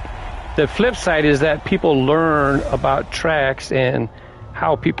 then the flip side is that people learn about tracks and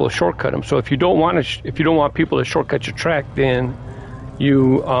how people shortcut them. So if you don't want people to shortcut your track, then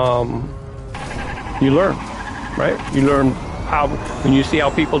you learn, right? You learn how, when you see how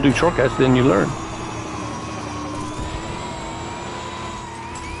people do shortcuts, then you learn.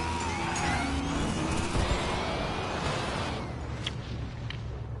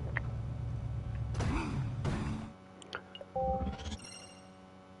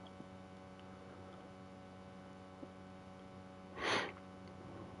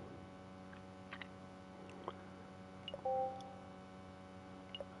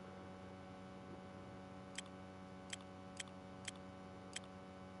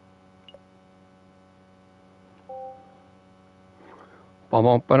 Bum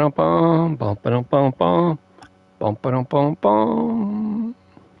bum bum bum bum bum bum bum bum bum bum.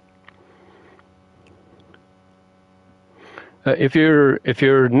 If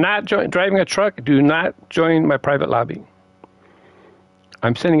you're not driving a truck, do not join my private lobby.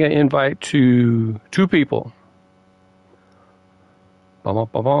 I'm sending an invite to 2 people. Bum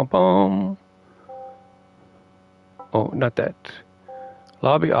bum bum bum. Oh, not that.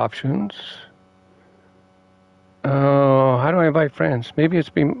 Lobby options. How do I invite friends? Maybe it's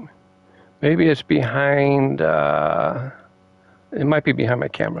behind. It might be behind my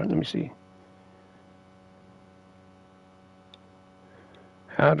camera. Let me see.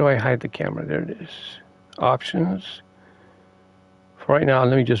 How do I hide the camera? There it is. Options. For right now,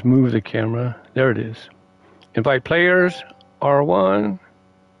 let me just move the camera. There it is. Invite players. R1.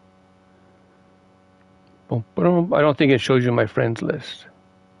 Boom, boom. I don't think it shows you my friends list.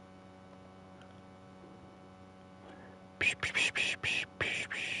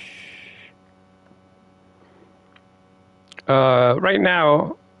 Right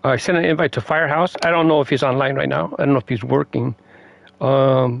now, I sent an invite to Firehouse. I don't know if he's online right now. I don't know if he's working.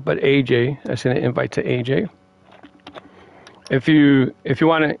 But AJ, I sent an invite to AJ. If you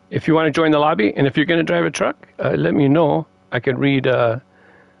want to join the lobby, and if you're going to drive a truck, let me know. I can read the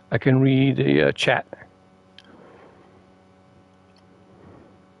chat.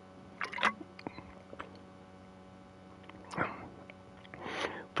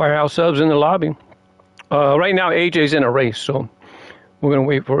 Firehouse subs in the lobby. Right now, AJ's in a race, so we're going to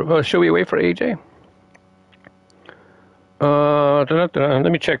wait for... should we wait for AJ?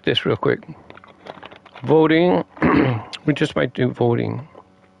 Let me check this real quick. Voting. We just might do voting.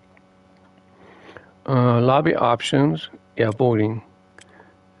 Lobby options. Yeah, voting.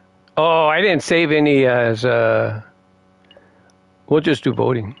 Oh, I didn't save any as... we'll just do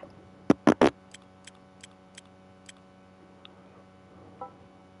voting.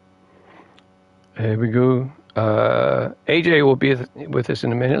 There we go. AJ will be with us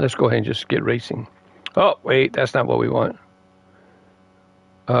in a minute. Let's go ahead and just get racing. Oh, wait, that's not what we want.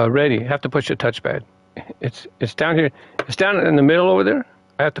 Ready. Have to push the touchpad. It's down here. It's down in the middle over there.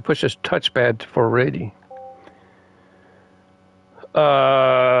 I have to push this touchpad for ready.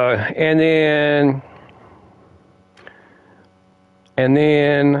 And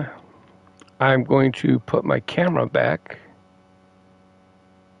then I'm going to put my camera back.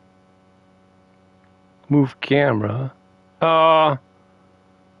 Move camera.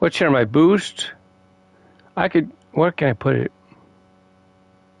 What's here? My boost. Where can I put it?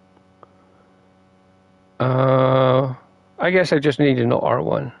 I guess I just need to know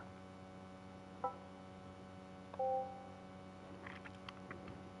R1.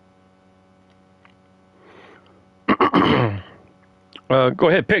 Go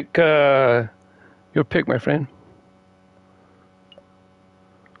ahead, pick your pick, my friend.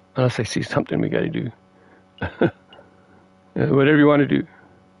 Unless I see something we got to do. Whatever you want to do.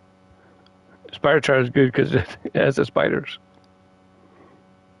 Spider chart is good because it has the spiders.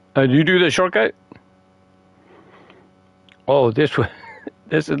 Do you do the shortcut? Oh, this one.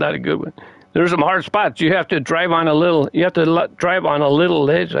 This is not a good one. There's some hard spots. You have to drive on a little. You have to drive on a little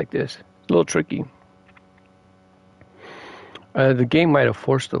ledge like this. It's a little tricky. The game might have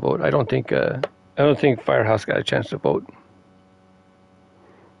forced the vote. I don't think Firehouse got a chance to vote.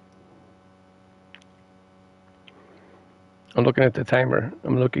 I'm looking at the timer.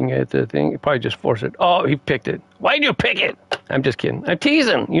 I'm looking at the thing. He probably just forced it. Oh, he picked it. Why'd you pick it? I'm just kidding. I'm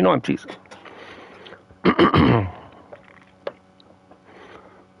teasing. You know I'm teasing.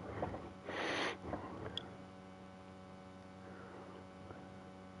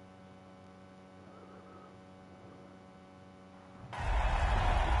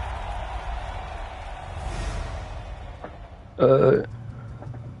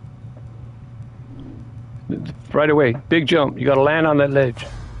 Right away. Big jump. You got to land on that ledge.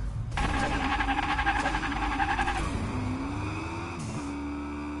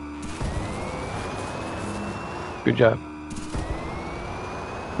 Good job.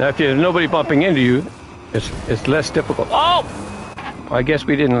 Now, if there's nobody bumping into you, it's less difficult. Oh! I guess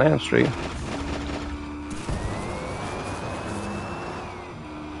we didn't land straight.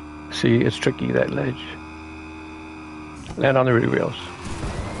 See, it's tricky, that ledge. Land on the rear wheels.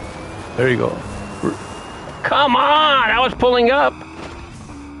 There you go. Come on! I was pulling up.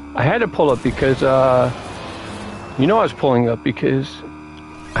 I had to pull up because, you know I was pulling up because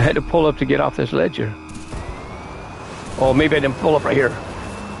I had to pull up to get off this ledge here. Oh, maybe I didn't pull up right here.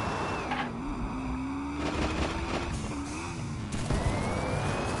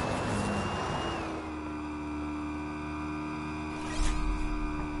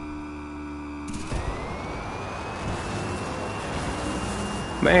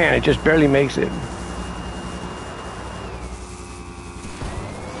 Man, it just barely makes it.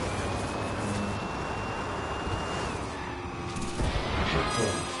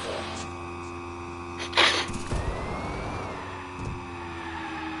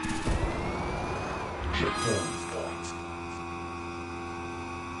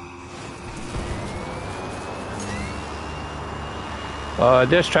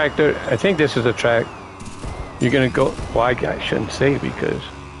 This tractor, I think this is a track. You're gonna go. Well, I shouldn't say because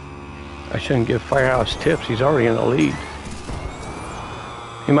I shouldn't give Firehouse tips. He's already in the lead.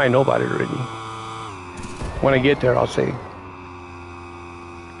 He might know about it already. When I get there, I'll say.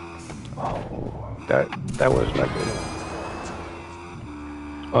 Oh, that was not good.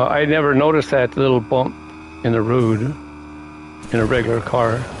 I never noticed that little bump in the road in a regular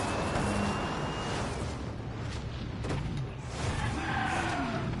car.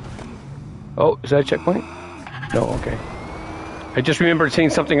 Oh, is that a checkpoint? No, okay. I just remembered seeing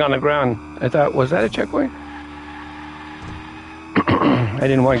something on the ground. I thought, was that a checkpoint? I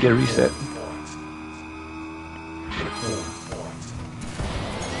didn't want to get a reset.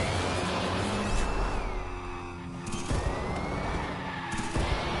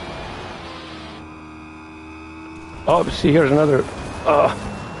 Oh, see, here's another.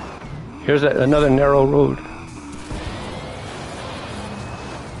 Here's another narrow road.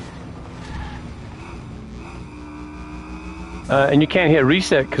 And you can't hit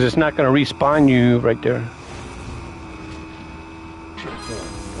reset because it's not going to respawn you right there.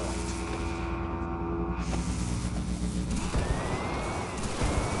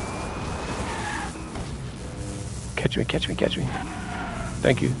 Catch me, catch me, catch me.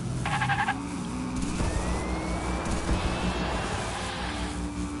 Thank you.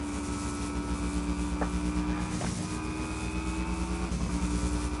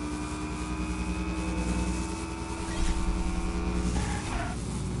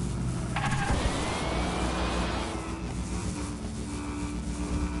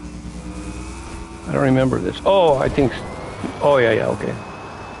 I don't remember this. Oh, I think. Oh, yeah, okay.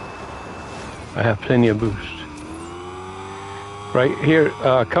 I have plenty of boost. Right here,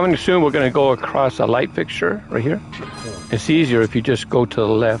 coming soon, we're going to go across a light fixture right here. It's easier if you just go to the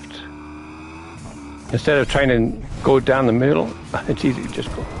left. Instead of trying to go down the middle, it's easy to just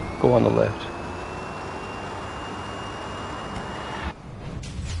go on the left.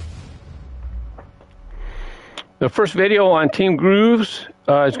 The first video on Team Grooves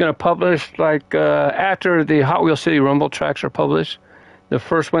is going to publish like after the Hot Wheel City Rumble tracks are published. The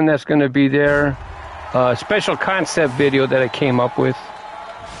first one that's going to be there, special concept video that I came up with.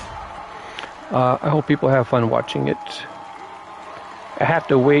 I hope people have fun watching it. I have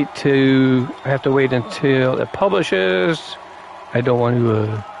to wait until it publishes. I don't want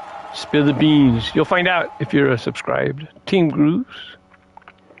to spill the beans. You'll find out if you're subscribed. Team Grooves.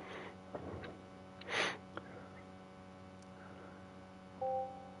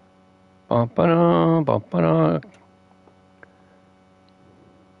 Ba-ba-da, ba-ba-da.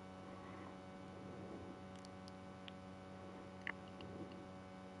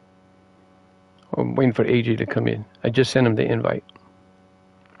 I'm waiting for AJ to come in. I just sent him the invite.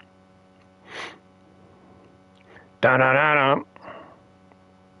 Da-da-da-da.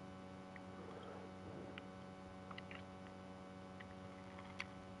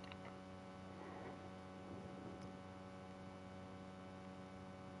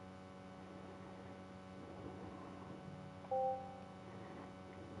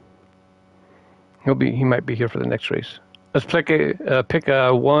 He might be here for the next race. Let's pick a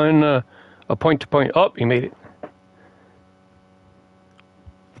point to point. Oh, he made it.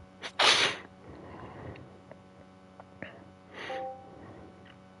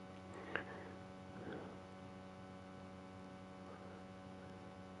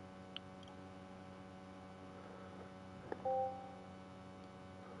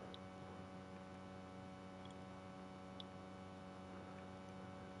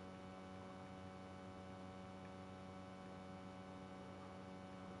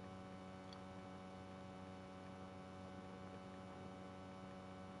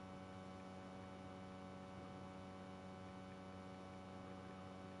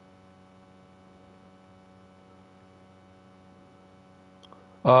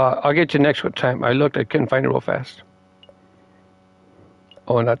 I'll get you next time. I looked, I couldn't find it real fast.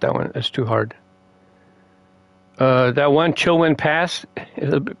 Oh, not that one. It's too hard. That one Chillwind Pass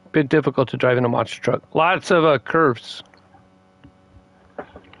is a bit difficult to drive in a monster truck. Lots of curves.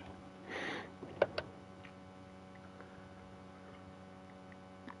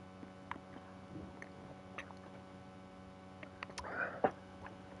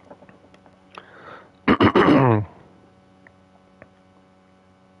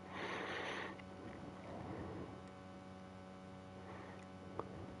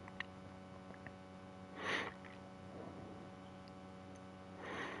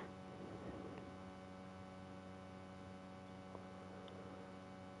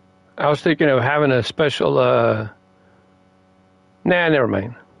 I was thinking of having a special, nah, never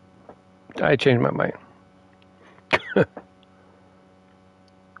mind. I changed my mind.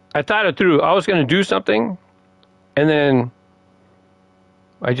 I thought it through. I was going to do something, and then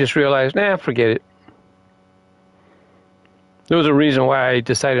I just realized, nah, forget it. There was a reason why I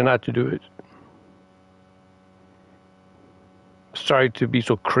decided not to do it. Sorry to be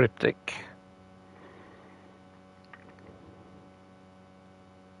so cryptic.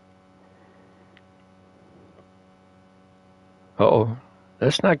 Uh-oh.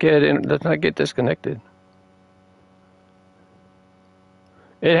 Let's not get disconnected.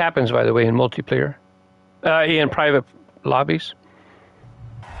 It happens, by the way, in multiplayer. In private lobbies.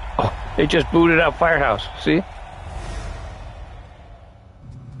 Oh, it just booted up Firehouse. See?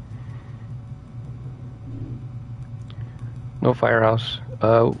 No Firehouse.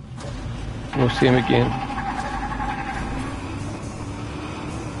 We'll see him again.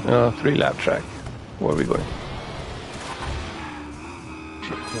 3-lap track. Where are we going?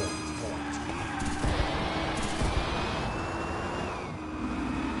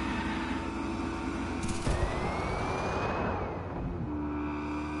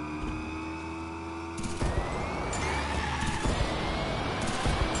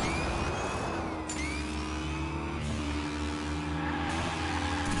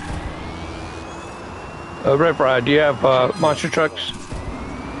 Red, do you have monster trucks?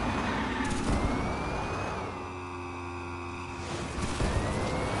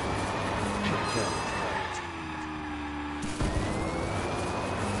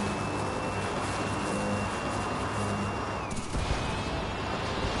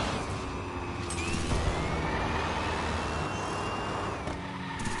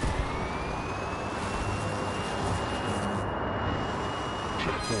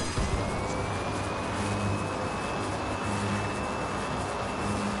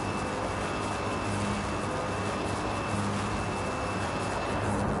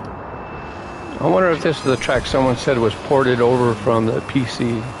 I wonder if this is the track someone said was ported over from the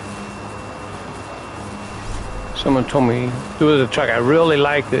PC. Someone told me there was a track, I really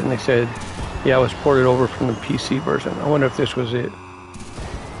liked it, and they said, yeah, it was ported over from the PC version. I wonder if this was it.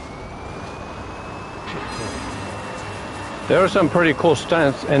 There are some pretty cool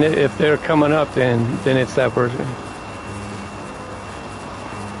stunts, and if they're coming up, then it's that version.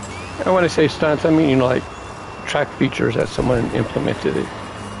 And when I say stunts, I mean, you know, like track features that someone implemented it.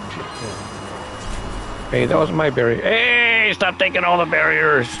 Hey, that was my barrier. Hey, stop taking all the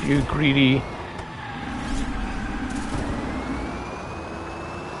barriers, you greedy.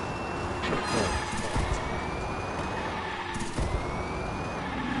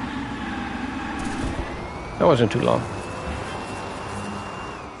 That wasn't too long.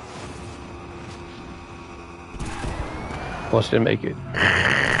 Almost didn't make it.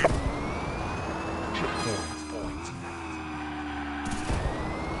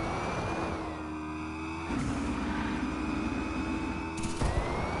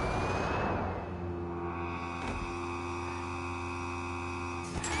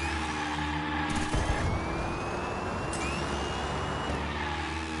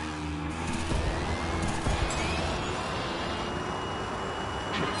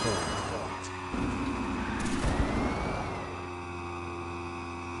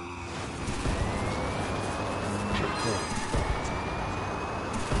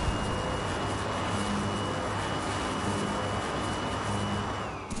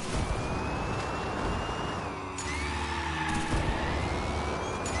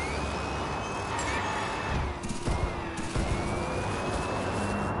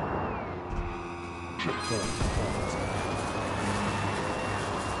 You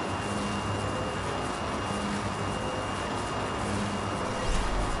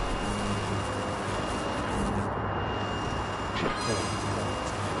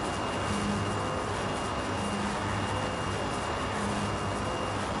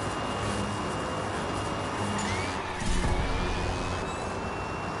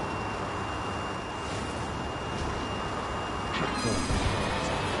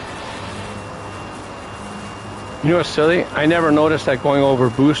know what's silly? I never noticed that going over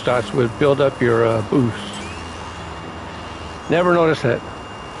boost dots would build up your boost. Never noticed that.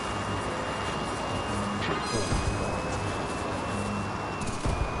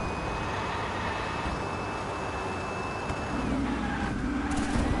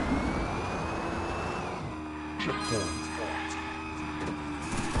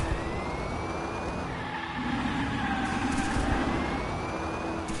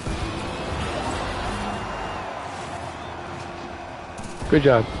 Good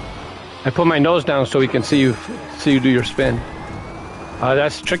job. I put my nose down so we can see you do your spin.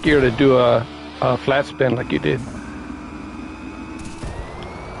 That's trickier to do a flat spin like you did.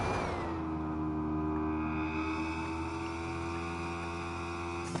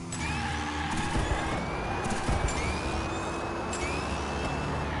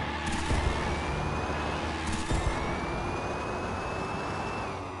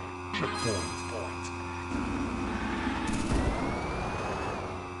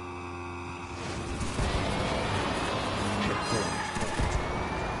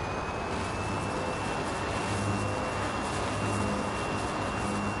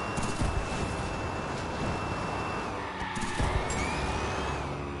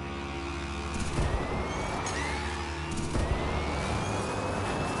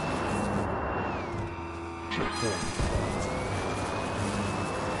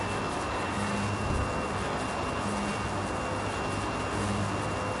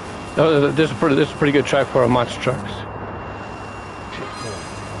 Oh, this is a pretty good track for monster trucks.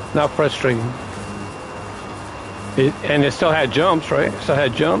 Not frustrating. And it still had jumps, right? It still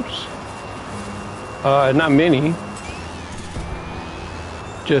had jumps. Not many.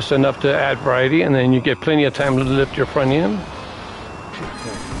 Just enough to add variety, and then you get plenty of time to lift your front end.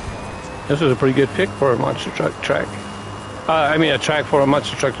 This was a pretty good pick for a monster truck track. I mean, a track for a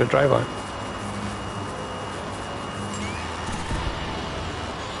monster truck to drive on.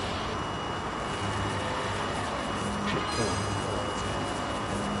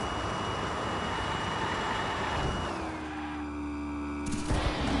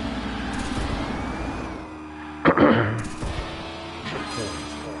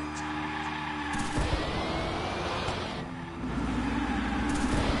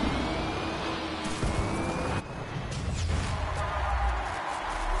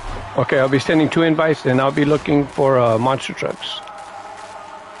 Okay, I'll be sending 2 invites, and I'll be looking for monster trucks.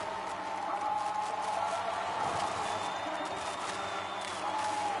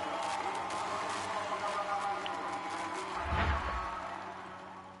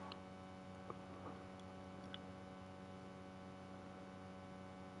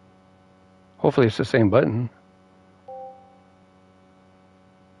 Hopefully it's the same button.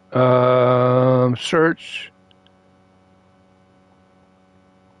 Search.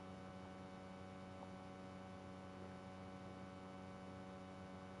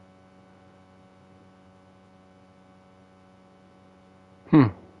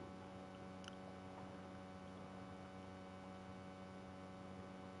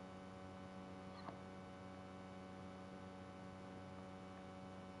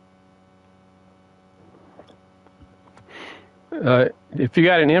 If you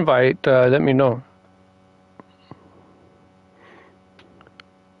got an invite, let me know.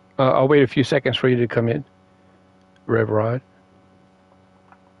 I'll wait a few seconds for you to come in, Rev Rod.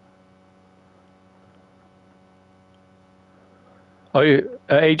 Oh,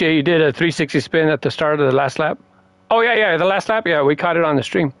 AJ, you did a 360 spin at the start of the last lap? Oh, yeah, the last lap, yeah, we caught it on the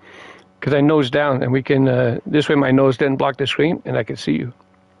stream. Because I nosed down, and we can, this way my nose didn't block the screen, and I could see you.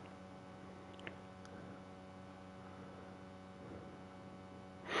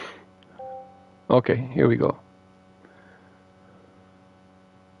 Okay, here we go.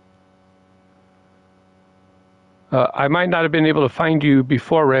 I might not have been able to find you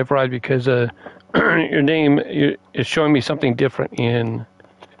before, Rev Rod, because your name is showing me something different in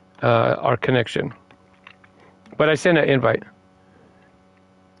our connection. But I sent an invite.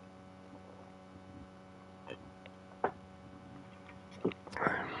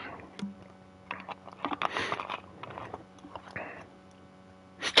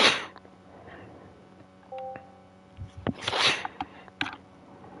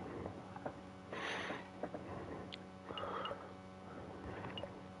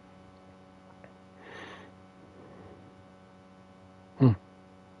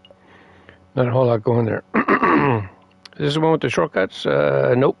 Not a whole lot going there. This is the one with the shortcuts?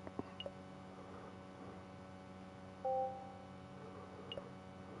 Nope.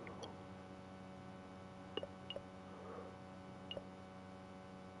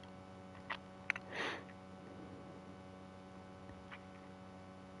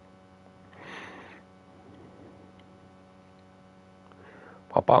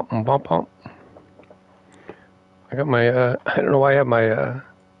 Pop, pop, pop, pop. I got my, I don't know why I have my,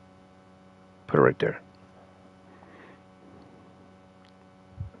 put it right there.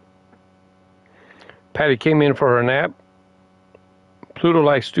 Patty came in for her nap. Pluto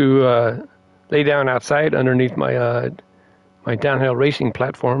likes to lay down outside underneath my my downhill racing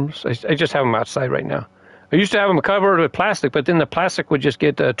platforms. I just have them outside right now. I used to have them covered with plastic, but then the plastic would just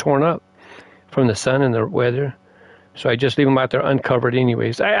get torn up from the sun and the weather. So I just leave them out there uncovered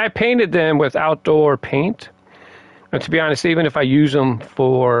anyways. I painted them with outdoor paint. And to be honest, even if I use them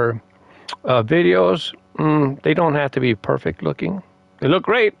for videos, they don't have to be perfect looking. They look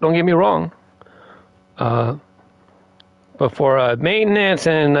great, don't get me wrong. But for maintenance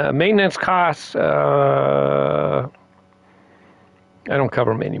and maintenance costs, I don't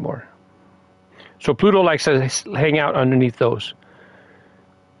cover them anymore. So Pluto likes to hang out underneath those.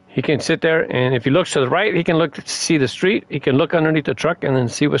 He can sit there, and if he looks to the right, he can look to see the street. He can look underneath the truck and then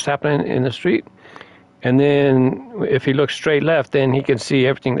see what's happening in the street. And then if he looks straight left, then he can see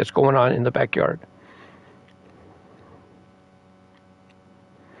everything that's going on in the backyard.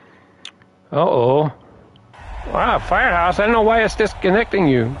 Uh-oh. Wow, Firehouse, I don't know why it's disconnecting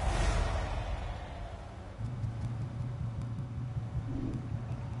you.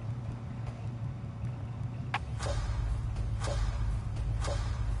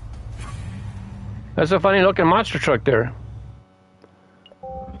 That's a funny looking monster truck there.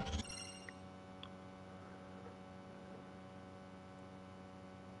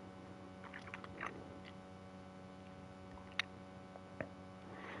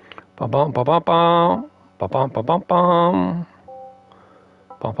 Ba-bum, ba-bum-bum. Ba-bum, ba-bum-bum.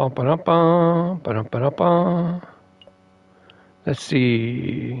 Ba-bum, ba-dum-bum. Ba-dum, ba-dum-bum. Let's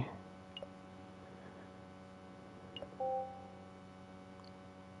see.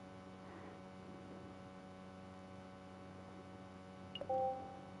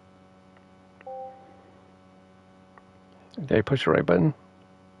 Did I push the right button?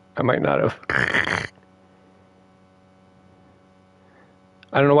 I might not have.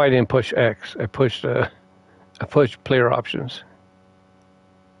 I don't know why I didn't push X. I pushed player options.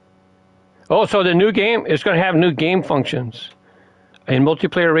 Oh, so the new game is going to have new game functions. In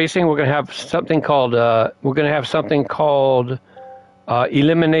multiplayer racing, we're going to have something called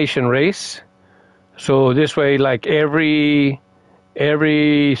elimination race. So this way, like every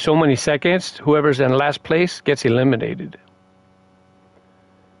so many seconds, whoever's in last place gets eliminated.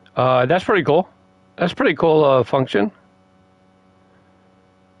 That's pretty cool. That's a pretty cool function.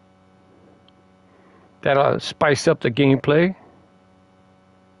 That'll spice up the gameplay.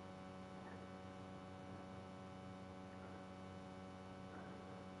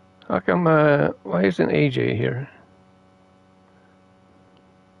 How come, why isn't AJ here?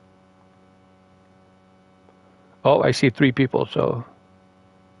 Oh, I see 3 people, so.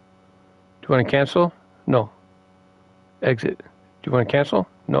 Do you want to cancel? No. Exit. Do you want to cancel?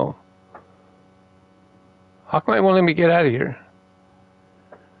 No. How come it won't let me get out of here?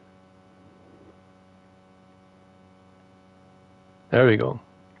 There we go.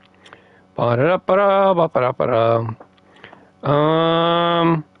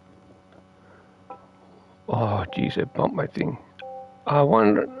 Oh, geez, it bumped my thing. I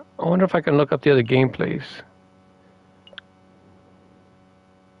wonder if I can look up the other gameplays.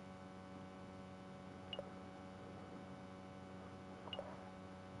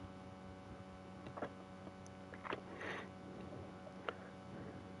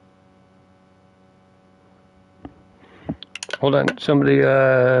 Hold on, somebody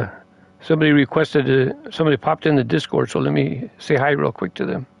requested somebody popped in the Discord, so let me say hi real quick to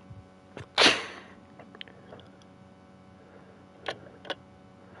them.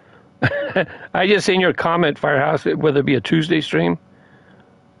 I just seen your comment, Firehouse, whether it be a Tuesday stream.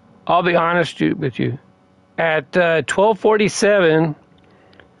 I'll be honest with you. At 12:47,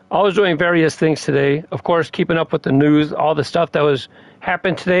 I was doing various things today. Of course, keeping up with the news, all the stuff that was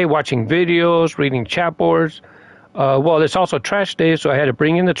happened today, watching videos, reading chat boards. Well, it's also trash day, so I had to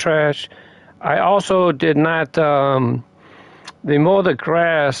bring in the trash. I also did not, they mow the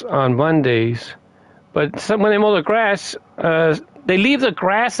grass on Mondays, but when they mow the grass, they leave the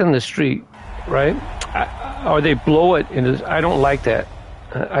grass in the street, right? Or they blow it. I don't like that.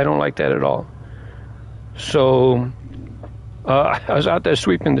 I don't like that at all. So I was out there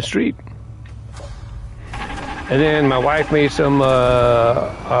sweeping the street. And then my wife made some,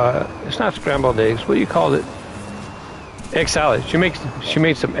 it's not scrambled eggs. What do you call it? Egg salad. She made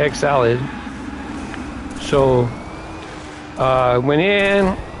some egg salad. So, went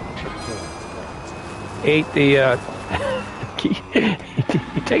in, ate the,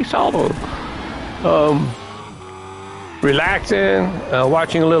 he takes all those. Relaxing,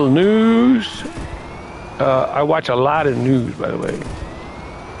 watching a little news. I watch a lot of news, by the way.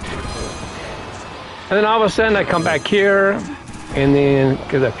 And then all of a sudden I come back here, and then,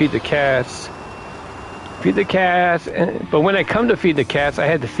 because I feed the cats, but when I come to feed the cats, I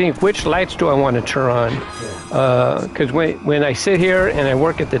had to think, which lights do I want to turn on? Because when I sit here and I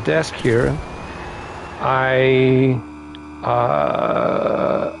work at the desk here, I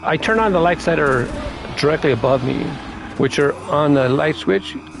turn on the lights that are directly above me, which are on the light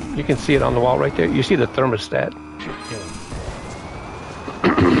switch. You can see it on the wall right there. You see the thermostat.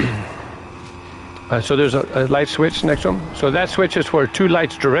 So there's a light switch next to them. So that switch is for 2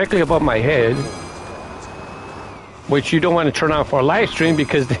 lights directly above my head, which you don't want to turn on for a live stream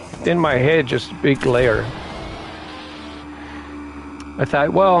because then my head just big glare. I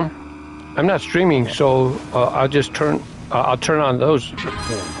thought, well, I'm not streaming, so I'll turn on those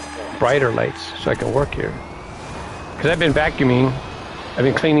brighter lights so I can work here. Because I've been vacuuming, I've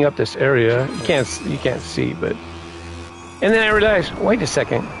been cleaning up this area. You can't see, but. And then I realized, wait a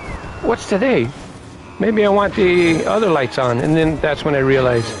second, what's today? Maybe I want the other lights on. And then that's when I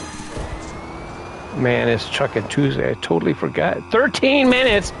realized, man, it's Truckin' Tuesday. I totally forgot. 13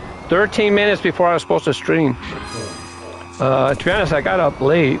 minutes before I was supposed to stream. To be honest, I got up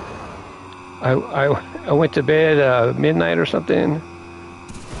late. I went to bed midnight or something.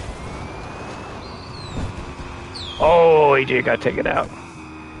 Oh, AJ got taken out.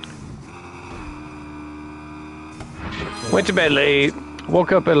 Went to bed late.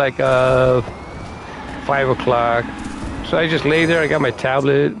 Woke up at like 5 o'clock. So I just lay there. I got my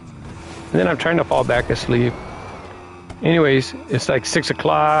tablet. And then I'm trying to fall back asleep. Anyways, it's like 6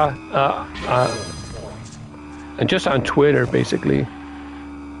 o'clock. And just on Twitter, basically.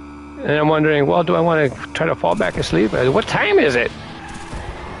 And I'm wondering, well, do I want to try to fall back asleep? What time is it?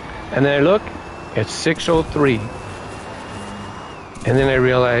 And then I look, it's 6:03. And then I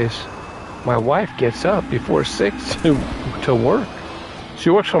realize my wife gets up before 6 to work.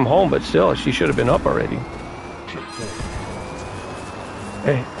 She works from home, but still, she should have been up already.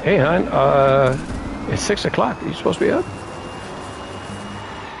 Hey, hon, it's 6 o'clock. Are you supposed to be up?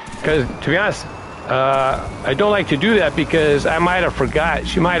 Because, to be honest, I don't like to do that because I might have forgot.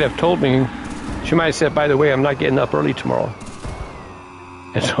 She might have told me. She might have said, by the way, I'm not getting up early tomorrow.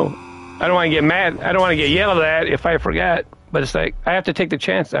 And so I don't want to get mad. I don't want to get yelled at if I forgot. But it's like, I have to take the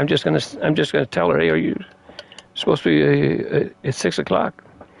chance. I'm just gonna tell her, hey, are you supposed to be, it's 6 o'clock.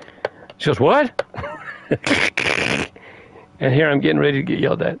 She goes, what? And here I'm getting ready to get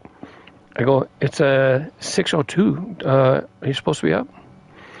yelled at. I go, it's 6:02. Are you supposed to be up?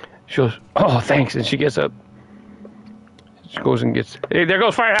 She goes, oh, thanks. And she gets up. She goes and gets, hey, there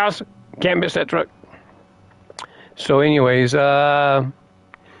goes Firehouse. Can't miss that truck. So anyways, so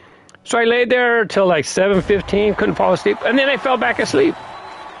I laid there till like 7:15, couldn't fall asleep. And then I fell back asleep.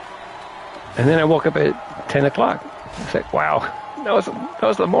 And then I woke up at 10 o'clock. It's like, wow, that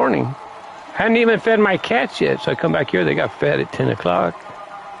was the morning. I hadn't even fed my cats yet. So I come back here, they got fed at 10 o'clock.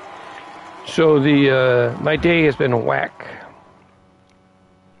 So my day has been whack.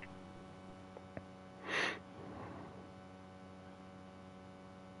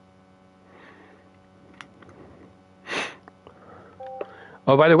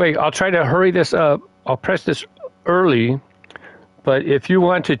 Oh, by the way, I'll try to hurry this up. I'll press this early. But if you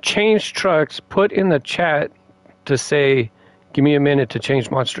want to change trucks, put in the chat to say, give me a minute to change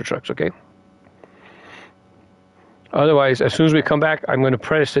monster trucks, okay? Otherwise, as soon as we come back, I'm going to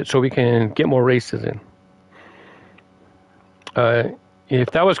press it so we can get more races in.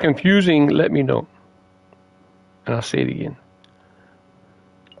 If that was confusing, let me know. And I'll say it again.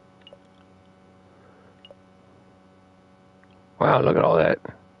 Wow, look at all that.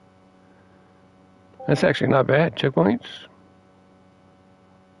 That's actually not bad. Checkpoints.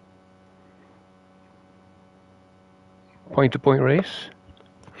 Point-to-point race.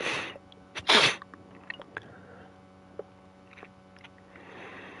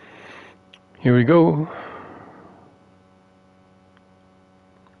 Here we go.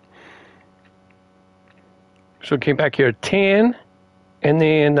 So came back here at 10, and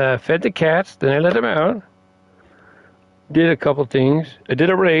then fed the cats. Then I let them out. Did a couple things. I did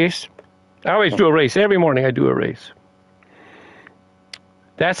a race. I always do a race. Every morning I do a race.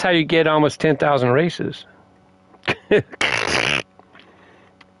 That's how you get almost 10,000 races.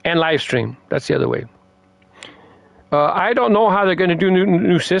 And live stream. That's the other way. I don't know how they're going to do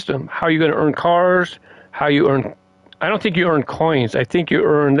new system. How are you going to earn cars? How you earn? I don't think you earn coins. I think you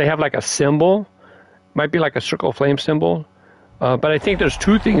earn. They have like a symbol, might be like a circle flame symbol, but I think there's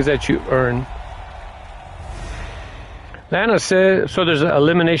two things that you earn. Lana said so. There's an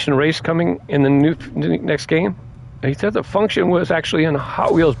elimination race coming in the next game. He said the function was actually in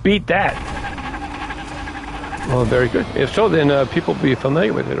Hot Wheels. Beat that. Well, very good. If so, then people will be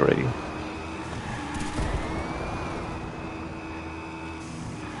familiar with it already.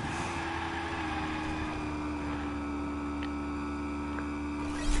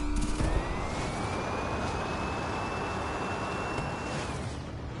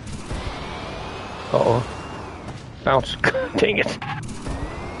 Uh-oh. Bounce. Dang it.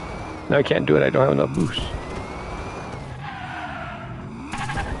 No, I can't do it. I don't have enough boost.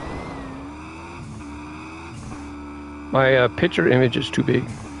 My picture image is too big.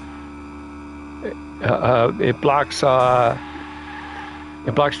 It blocks too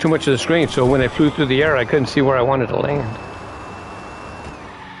much of the screen, so when I flew through the air, I couldn't see where I wanted to land.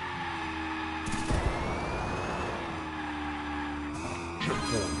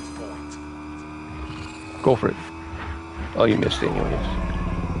 Go for it. Oh, you missed anyways.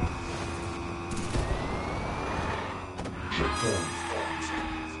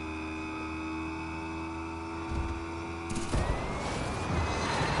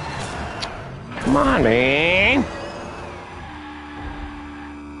 Come on, man.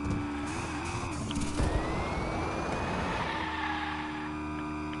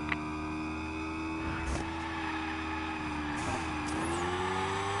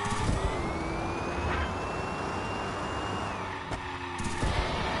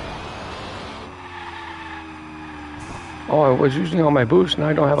 Oh, I was using all my boost, and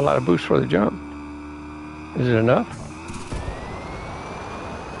I don't have a lot of boost for the jump. Is it enough?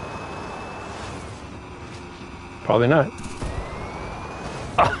 Probably not.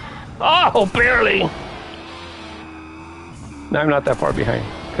 Oh, barely! No, I'm not that far behind,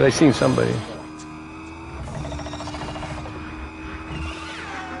 because I seen somebody.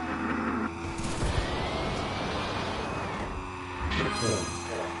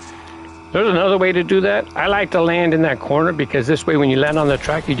 There's another way to do that. I like to land in that corner because this way when you land on the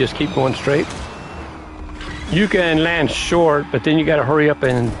track, you just keep going straight. You can land short, but then you got to hurry up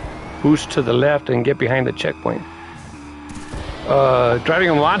and boost to the left and get behind the checkpoint. Driving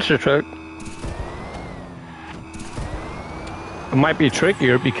a monster truck might be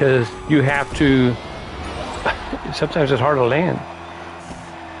trickier because you have to, sometimes it's hard to land.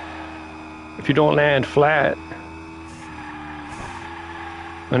 If you don't land flat,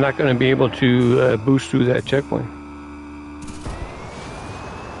 I'm not going to be able to boost through that checkpoint.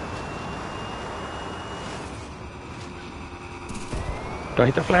 Don't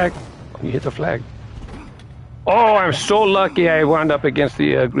hit the flag. You hit the flag. Oh, I'm so lucky I wound up against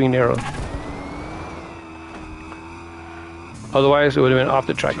the green arrow. Otherwise, it would have been off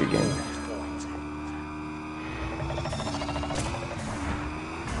the track again.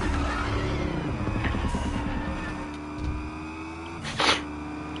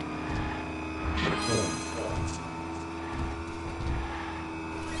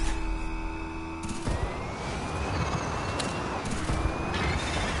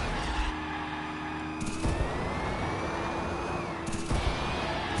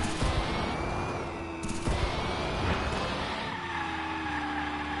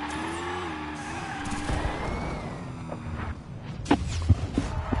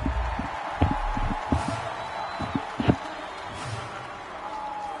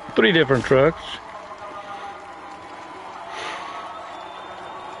 Three different trucks.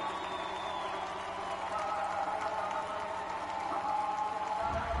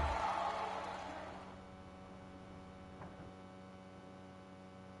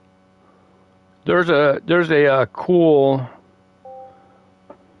 There's a cool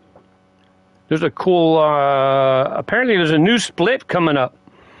apparently there's a new split coming up.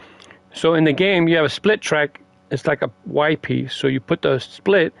 So in the game you have a split track. It's like a Y piece. So you put the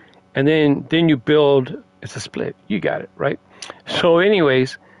split and then you build, it's a split. You got it, right? So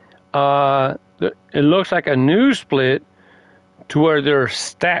anyways, it looks like a new split to where they're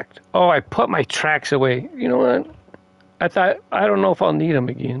stacked. Oh, I put my tracks away. You know what? I don't know if I'll need them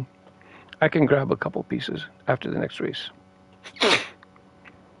again. I can grab a couple pieces after the next race.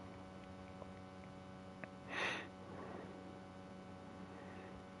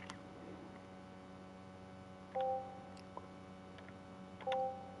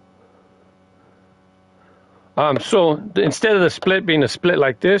 So instead of the split being a split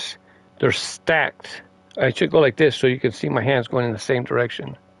like this, they're stacked. I should go like this so you can see my hands going in the same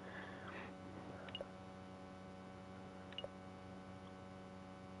direction.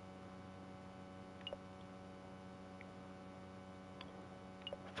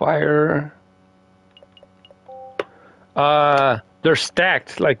 fire. They're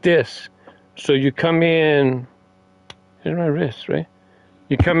stacked like this. So you come in, here's my wrist, right?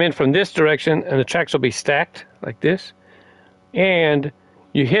 You come in from this direction and the tracks will be stacked like this. And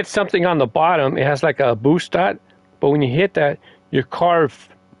you hit something on the bottom, it has like a boost dot. But when you hit that, your car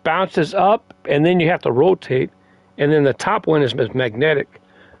bounces up and then you have to rotate. And then the top one is magnetic.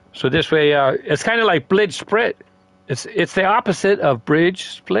 So this way, it's kind of like bridge split. It's the opposite of bridge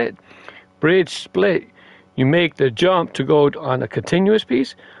split. Bridge split, you make the jump to go on a continuous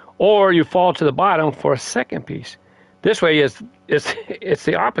piece, or you fall to the bottom for a second piece. This way, it's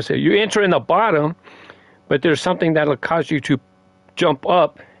the opposite. You enter in the bottom, but there's something that'll cause you to jump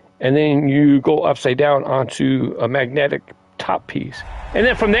up, and then you go upside down onto a magnetic top piece. And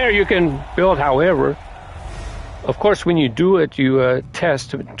then from there, you can build however. Of course, when you do it, you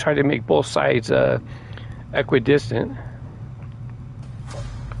test to try to make both sides equidistant.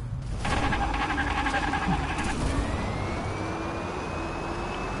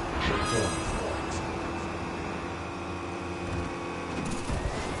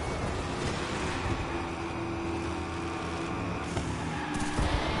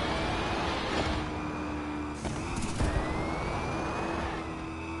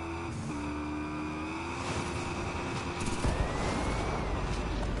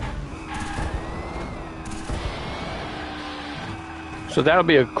 So that'll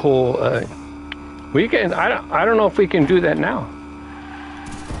be a cool. We can. I don't know if we can do that now.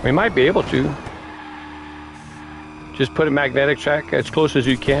 We might be able to. Just put a magnetic track as close as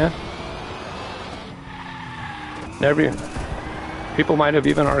you can. People might have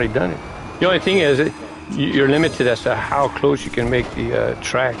even already done it. The only thing is, you're limited as to how close you can make the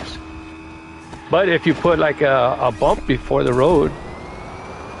tracks. But if you put like a bump before the road,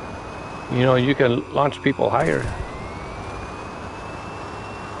 you know, you can launch people higher.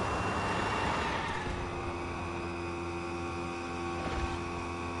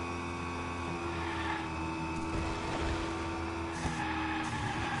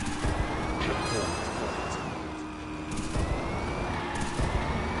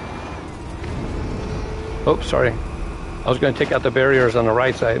 Oh, sorry. I was going to take out the barriers on the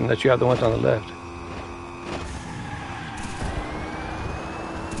right side and let you have the ones on the left.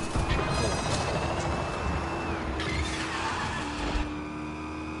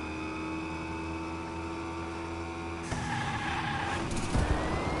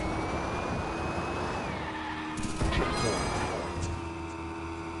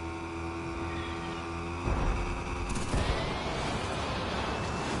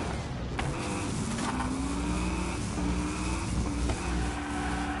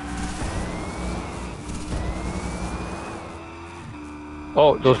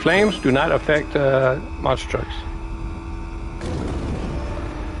 Oh, those flames do not affect monster trucks.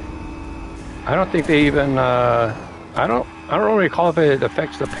 I don't think they even. I don't recall if it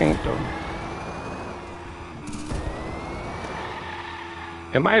affects the paint though.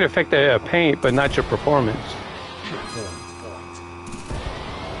 It might affect the paint, but not your performance.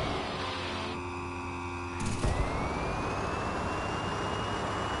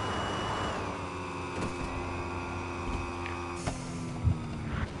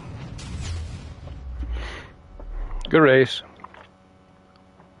 Good race.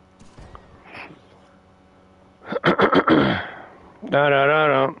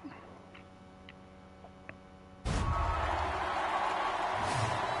 Da.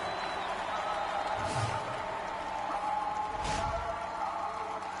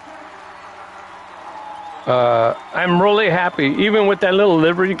 I'm really happy, even with that little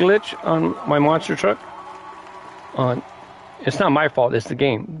livery glitch on my monster truck. It's not my fault, it's the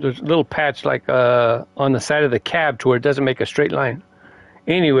game. There's a little patch like on the side of the cab to where it doesn't make a straight line.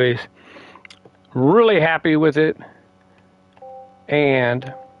 Anyways, really happy with it.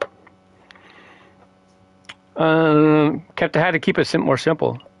 And had to keep it more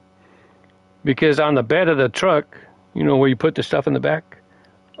simple. Because on the bed of the truck, you know, where you put the stuff in the back,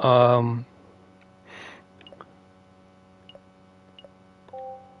 on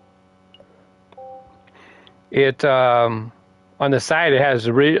the side, it has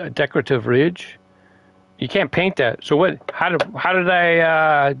a decorative ridge. You can't paint that. So how did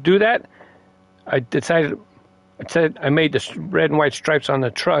I do that? I made the red and white stripes on the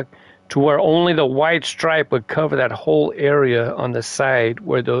truck to where only the white stripe would cover that whole area on the side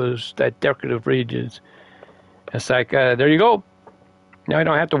where that decorative ridge is. It's like, there you go. Now I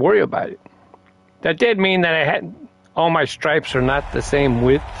don't have to worry about it. That did mean that all my stripes are not the same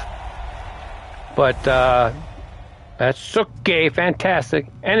width. But that's okay, fantastic.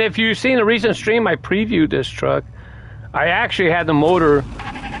 And if you've seen the recent stream, I previewed this truck. I actually had the motor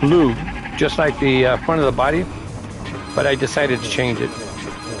blue, just like the front of the body, but I decided to change it.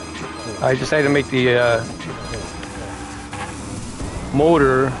 I decided to make the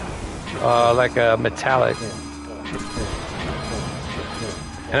motor like a metallic.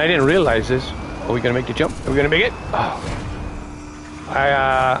 And I didn't realize this. Are we gonna make the jump? Are we gonna make it? Oh.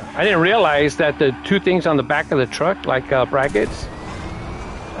 I didn't realize that the two things on the back of the truck, like brackets,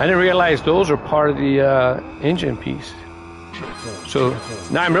 I didn't realize those are part of the engine piece. So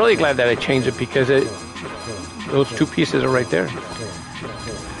now I'm really glad that I changed it, because those two pieces are right there.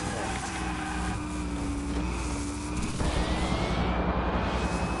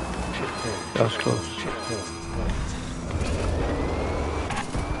 That was close.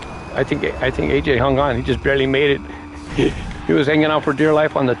 I think AJ hung on. He just barely made it. He was hanging out for dear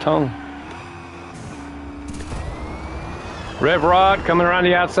life on the tongue. Rev Rod coming around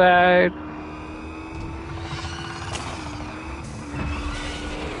the outside.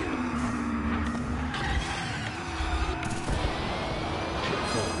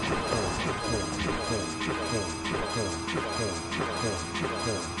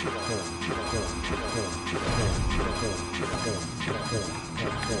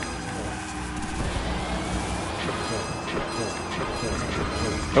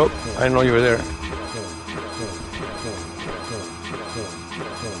 Oh, I didn't know you were there.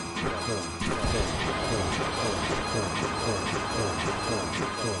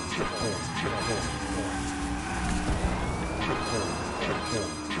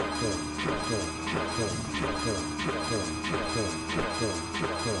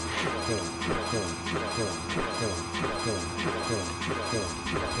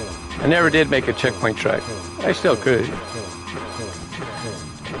 I never did make a checkpoint track. I still could.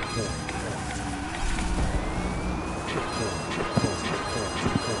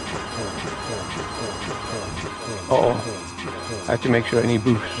 Uh-oh. I have to make sure I need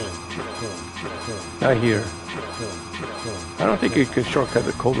boost. Not here. I don't think you could shortcut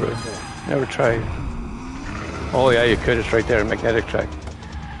the Cobra. Never tried. Oh yeah, you could. It's right there, magnetic track.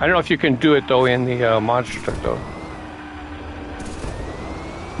 I don't know if you can do it though in the monster truck though.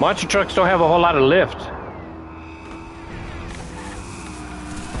 Monster trucks don't have a whole lot of lift.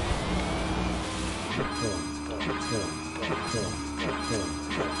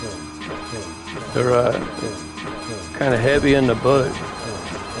 They're kind of heavy in the butt.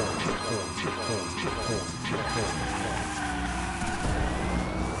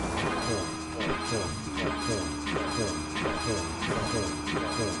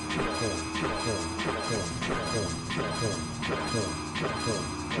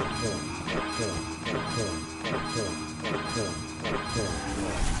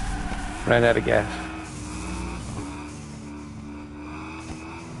 Ran out of gas.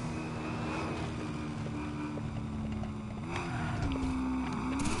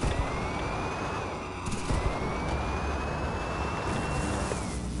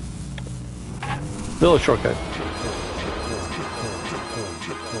 Little shortcut.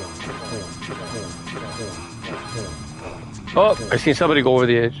 Oh, I seen somebody go over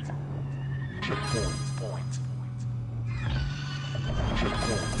the edge.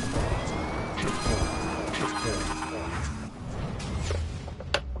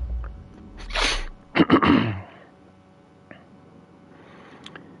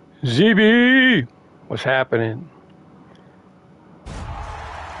 ZB, what's happening?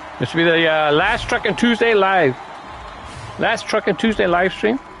 This will be the last Truckin' Tuesday live. Last Truckin' Tuesday live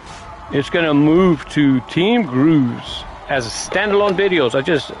stream. It's gonna move to Team Grooves as standalone videos.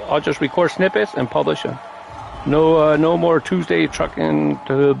 I'll just record snippets and publish them. No more Tuesday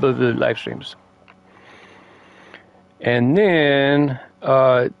Truckin' live streams. And then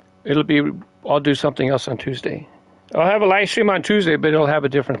I'll do something else on Tuesday. I'll have a live stream on Tuesday, but it'll have a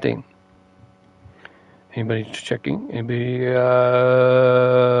different thing. Anybody checking? Anybody, Rev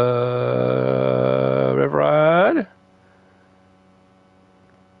Rod?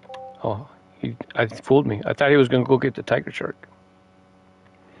 Oh, I fooled me. I thought he was going to go get the tiger shark.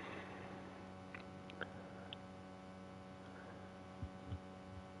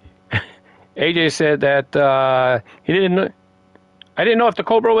 AJ said that he didn't know. I didn't know if the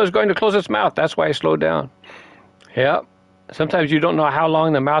Cobra was going to close its mouth. That's why I slowed down. Yeah. Sometimes you don't know how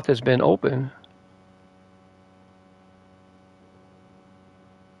long the mouth has been open.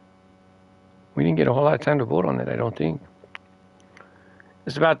 We didn't get a whole lot of time to vote on it, I don't think.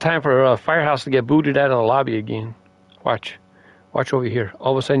 It's about time for Firehouse to get booted out of the lobby again. Watch over here.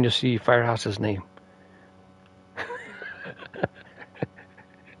 All of a sudden you'll see Firehouse's name.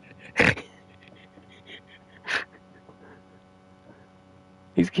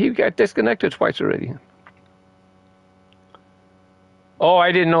 He got disconnected twice already. Oh,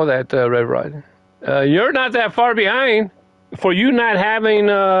 I didn't know that, Red Rod. You're not that far behind. For you not having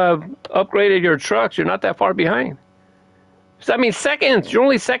upgraded your trucks, you're not that far behind. So, I mean, seconds. You're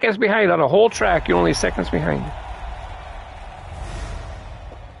only seconds behind. On a whole track, you're only seconds behind.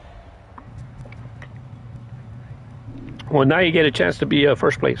 Well, now you get a chance to be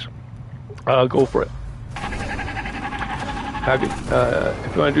first place. Go for it.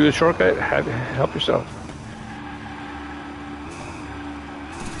 If you want to do a shortcut, help yourself.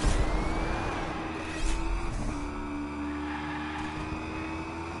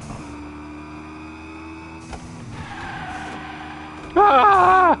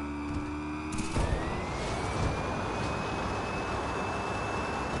 Ah!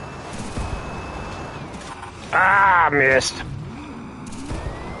 Ah, missed.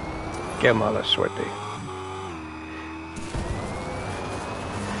 Qué mala suerte.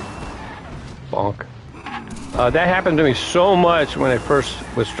 Bonk. That happened to me so much when I first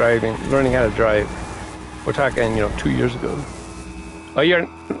was learning how to drive. We're talking, 2 years ago. A year and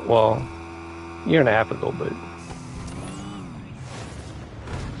a half ago, but.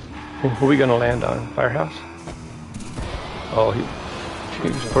 Who are we gonna land on? Firehouse? Oh, he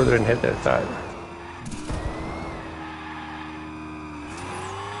was further ahead than I thought.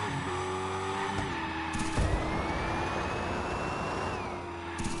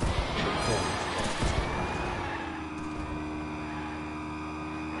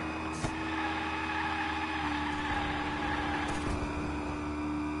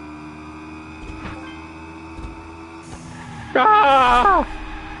 Ah!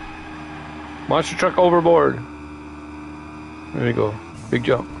 Monster truck overboard. There we go. Big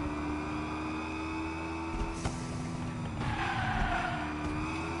jump.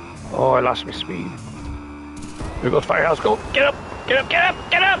 Oh, I lost my speed. There goes Firehouse. Go. Get up. Get up. Get up.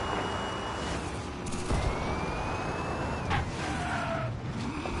 Get up.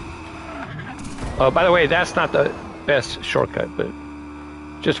 By the way, that's not the best shortcut, but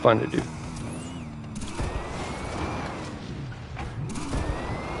just fun to do.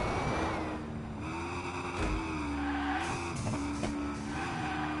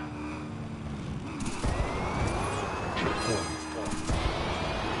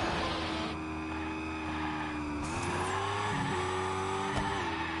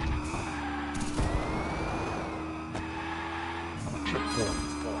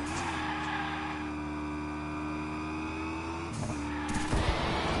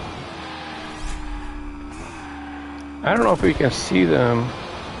 I don't know if we can see them.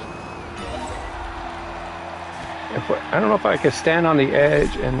 I don't know if I could stand on the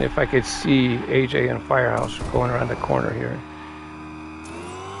edge and if I could see AJ and Firehouse going around the corner here.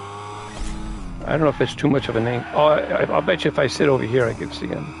 I don't know if it's too much of an angle. Oh, I'll bet you if I sit over here, I can see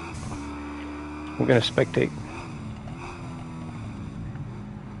him. We're going to spectate.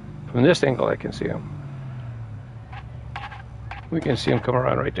 From this angle, I can see him. We can see him come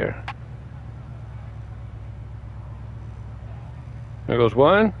around right there. There goes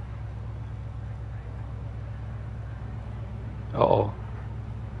one. Uh-oh.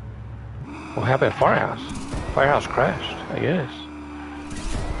 What happened at Firehouse? Firehouse crashed, I guess.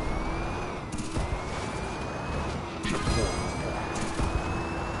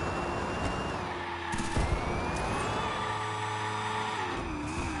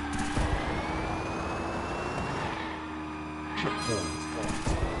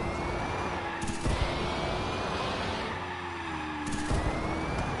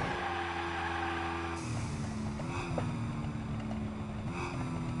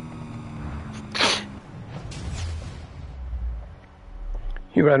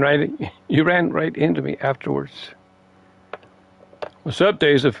 You ran right into me afterwards. What's up,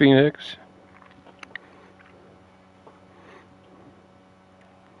 Days of Phoenix?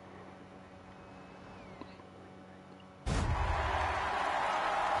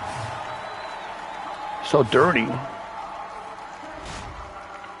 So dirty.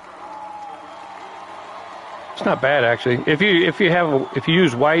 It's not bad actually. If you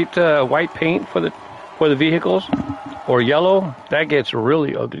use white paint for the vehicles or yellow, that gets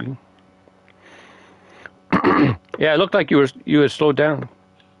really ugly. Yeah, it looked like you had slowed down.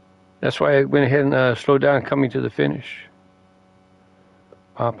 That's why I went ahead and slowed down coming to the finish.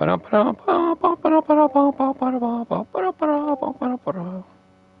 There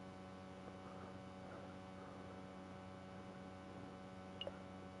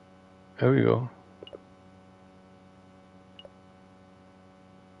we go.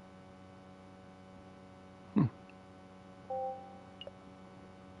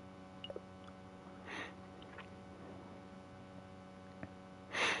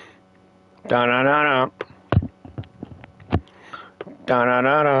 Da da da da.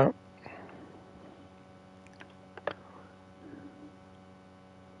 Da-da-da-da.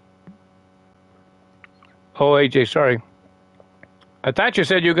 Oh, AJ, sorry. I thought you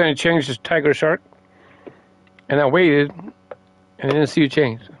said you were going to change this Tiger Shark, and I waited, and I didn't see you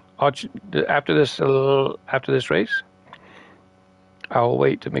change. After this race, I'll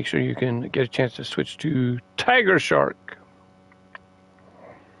wait to make sure you can get a chance to switch to Tiger Shark.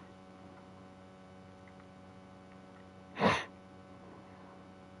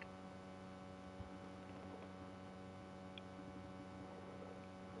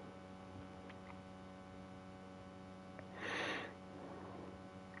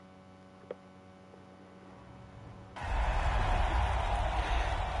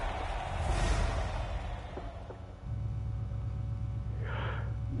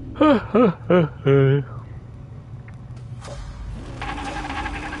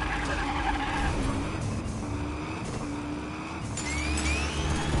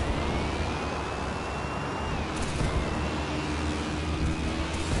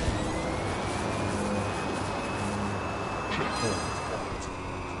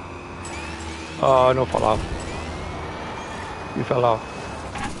 Oh, no, fall off. You fell off.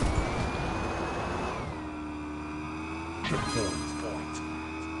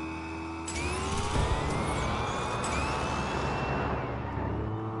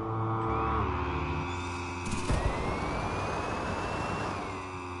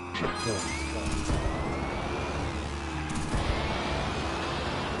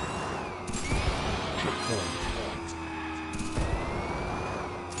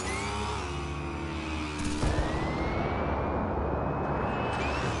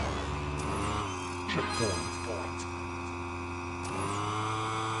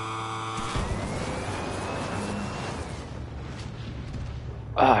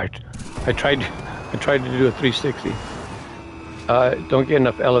 I tried to do a 360. Don't get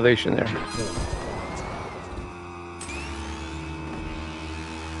enough elevation there.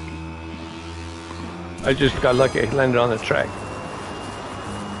 I just got lucky. I landed on the track.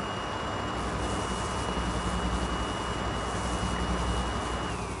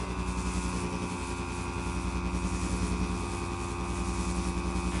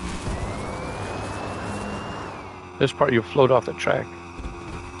 This part you float off the track.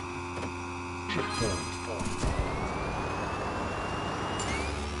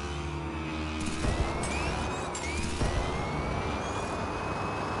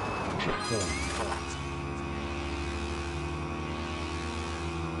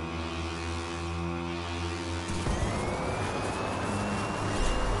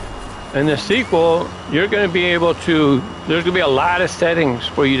 In the sequel, you're going to be able to, there's going to be a lot of settings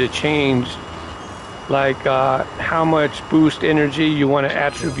for you to change, like how much boost energy you want to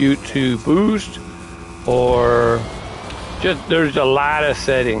attribute to boost, or just, there's a lot of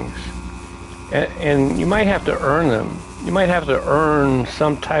settings. And you might have to earn them. You might have to earn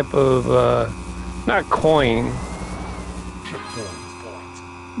some type of, not coin,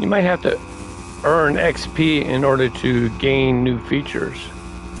 you might have to earn XP in order to gain new features.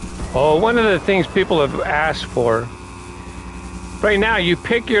 Oh, one of the things people have asked for right now, you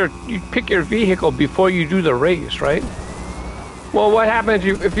pick your vehicle before you do the race, right? Well, what happens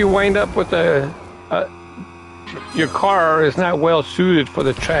if you wind up with your car is not well suited for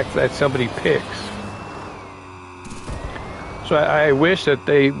the track that somebody picks? So I wish that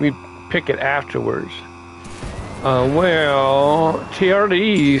we pick it afterwards. Well,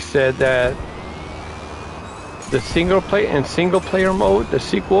 TRD said that the single player mode, the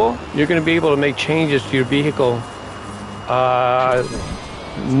sequel, you're going to be able to make changes to your vehicle,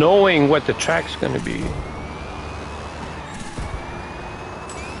 knowing what the track's going to be.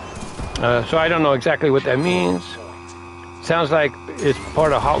 So I don't know exactly what that means. Sounds like it's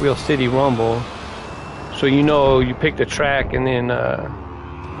part of Hot Wheels City Rumble. So you pick the track, and then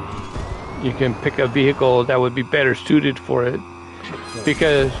you can pick a vehicle that would be better suited for it.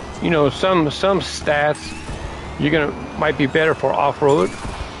 Because some stats might be better for off-road.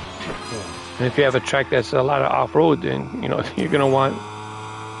 And if you have a track that's a lot of off-road, then you're gonna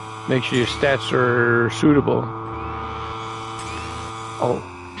make sure your stats are suitable. Oh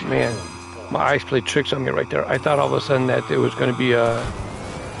man, my eyes played tricks on me right there. I thought all of a sudden that it was going to be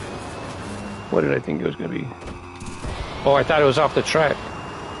what did I think it was going to be? Oh, I thought it was off the track.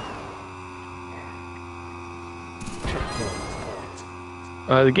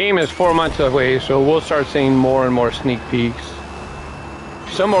 The game is 4 months away, so we'll start seeing more and more sneak peeks.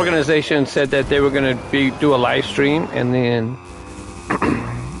 Some organizations said that they were going to do a live stream, and then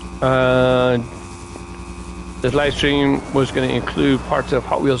this live stream was going to include parts of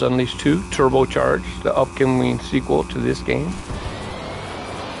Hot Wheels Unleashed 2, Turbocharged, the upcoming sequel to this game.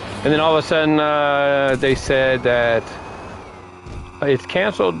 And then all of a sudden, they said that it's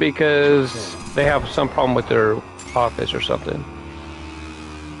canceled because they have some problem with their office or something.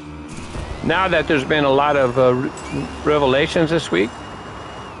 Now that there's been a lot of revelations this week,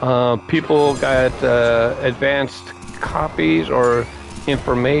 people got advanced copies or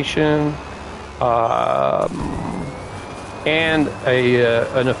information, and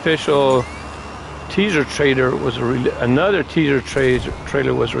an official teaser trailer was another teaser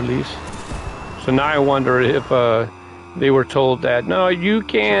trailer was released. So now I wonder if they were told that no, you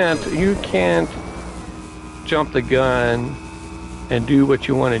can't jump the gun and do what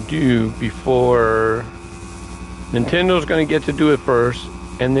you want to do before Nintendo's going to get to do it first,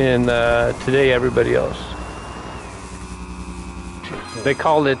 and then today everybody else. They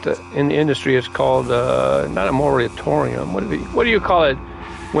called it in the industry. It's called not a moratorium. What do you call it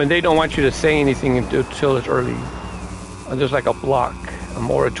when they don't want you to say anything until it's early? There's like a block, a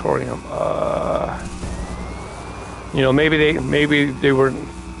moratorium. You know, maybe they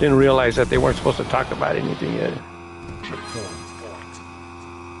didn't realize that they weren't supposed to talk about anything yet.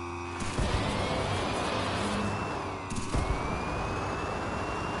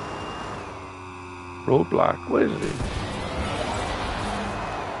 Roadblock. What is it?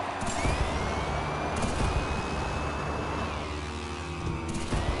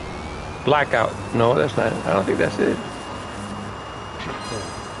 Blackout. No, that's not. I don't think that's it.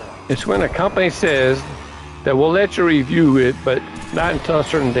 It's when a company says that we'll let you review it, but not until a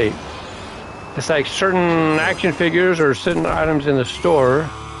certain date. It's like certain action figures or certain items in the store.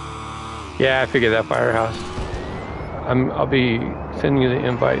 Yeah, I figured that, Firehouse. I'll be sending you the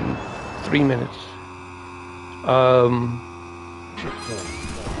invite in 3 minutes.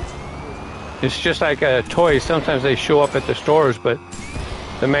 It's just like a toy. Sometimes they show up at the stores, but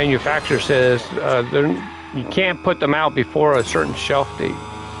the manufacturer says you can't put them out before a certain shelf date.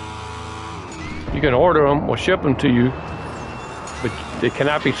 You can order them, we'll ship them to you, but they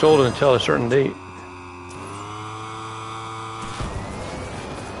cannot be sold until a certain date.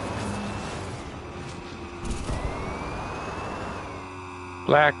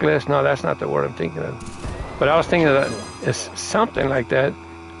 Blacklist, no, that's not the word I'm thinking of. But I was thinking that it's something like that.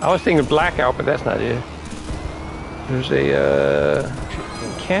 I was thinking blackout, but that's not it. There's a,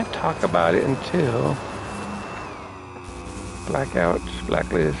 can't talk about it until blackout,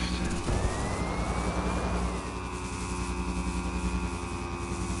 blacklist.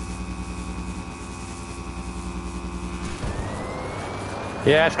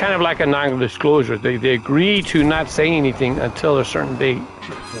 Yeah, it's kind of like a non-disclosure. They agree to not say anything until a certain date.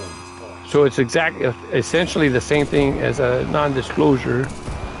 So it's essentially the same thing as a non-disclosure.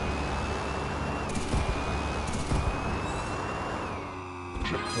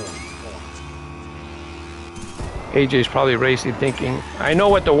 AJ's probably racing, thinking, I know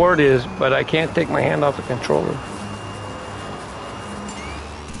what the word is, but I can't take my hand off the controller.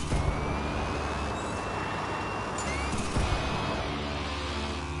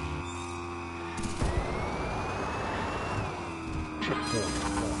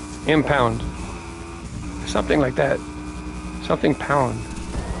 Impound. Something like that. Something pound.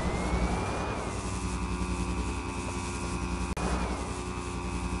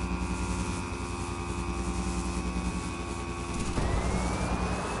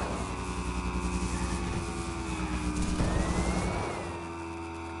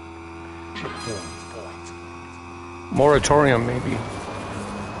 Moratorium, maybe.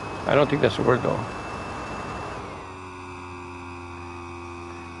 I don't think that's the word, though.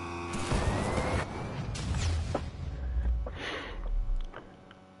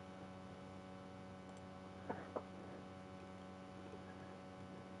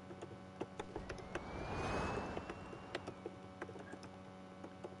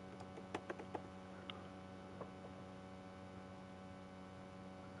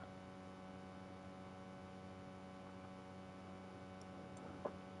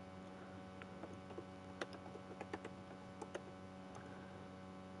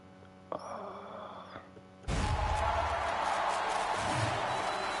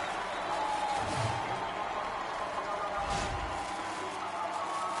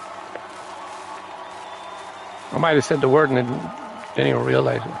 I might have said the word and didn't even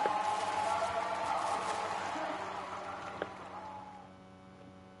realize it.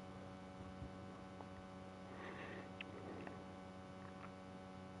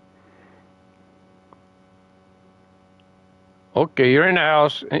 Okay, you're in the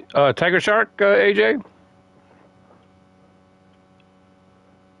house. Tiger Shark, AJ?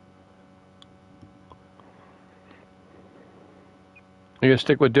 You gonna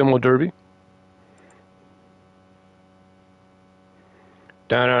stick with Demo Derby?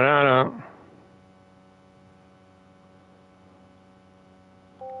 Da da da da.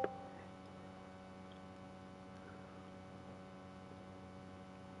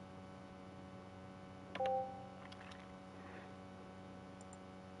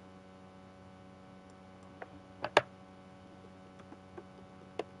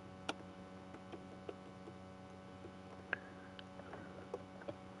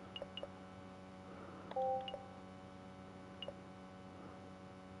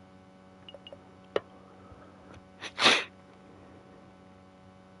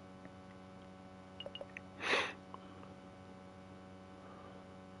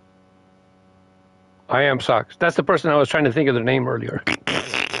 I am Socks. That's the person I was trying to think of their name earlier.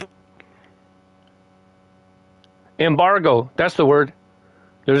 Embargo. That's the word.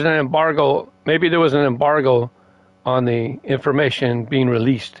 There's an embargo. Maybe there was an embargo on the information being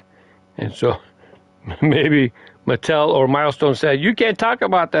released. And so maybe Mattel or Milestone said, you can't talk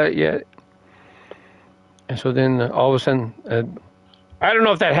about that yet. And so then all of a sudden, I don't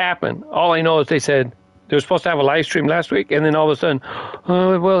know if that happened. All I know is they said they were supposed to have a live stream last week. And then all of a sudden,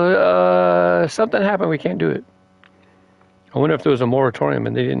 something happened. We can't do it. I wonder if there was a moratorium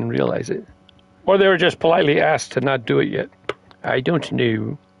and they didn't realize it. Or they were just politely asked to not do it yet. I don't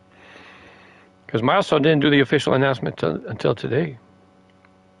know. Because Milestone didn't do the official announcement until today.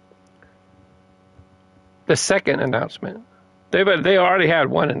 The second announcement. They already had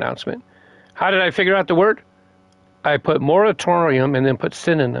one announcement. How did I figure out the word? I put moratorium and then put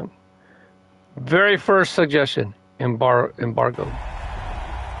synonym. Very first suggestion, embargo.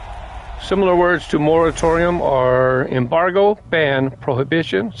 Similar words to moratorium are embargo, ban,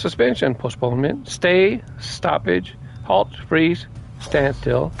 prohibition, suspension, postponement, stay, stoppage, halt, freeze,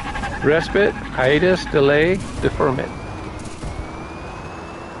 standstill, respite, hiatus, delay, deferment.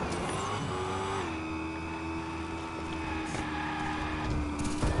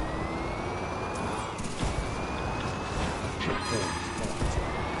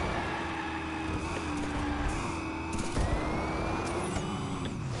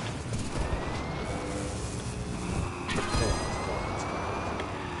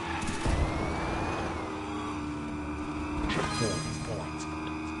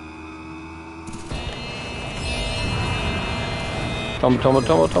 Tumble,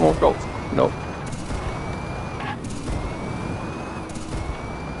 go. No.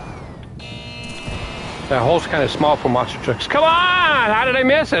 That hole's kind of small for monster trucks. Come on! How did I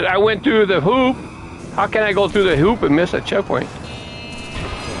miss it? I went through the hoop. How can I go through the hoop and miss a checkpoint?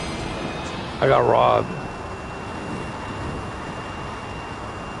 I got robbed.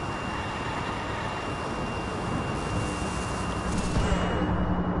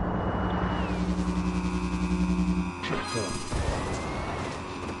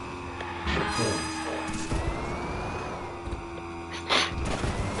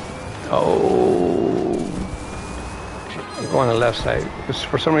 Go on the left side, because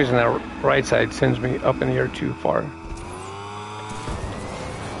for some reason that right side sends me up in the air too far.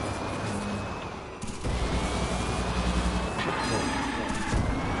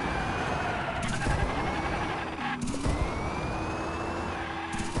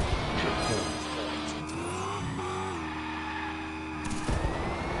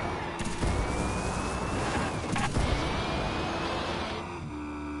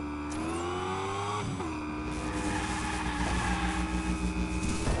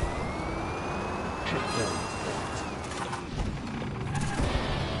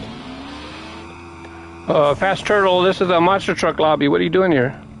 Fast Turtle, this is a monster truck lobby. What are you doing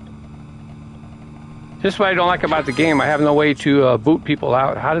here? This is what I don't like about the game. I have no way to boot people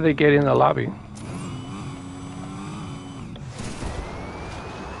out. How do they get in the lobby?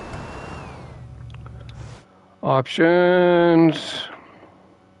 Options.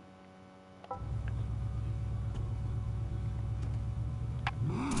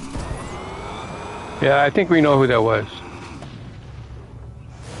 Yeah, I think we know who that was.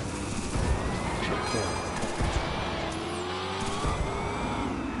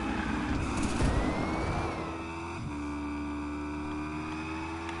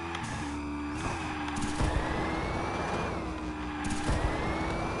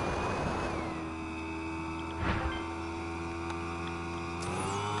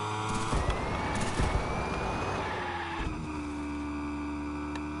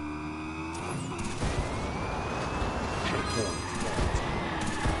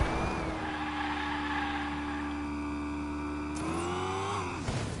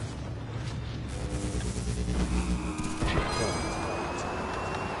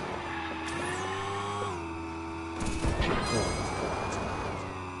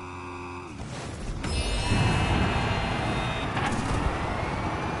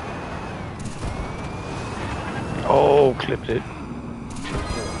 clipped it.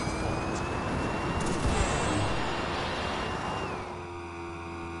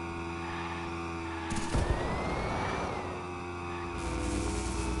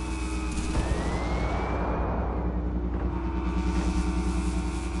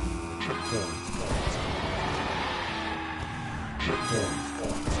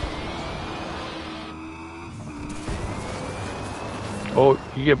 Oh,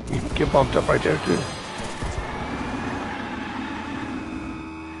 you get bumped up right there too.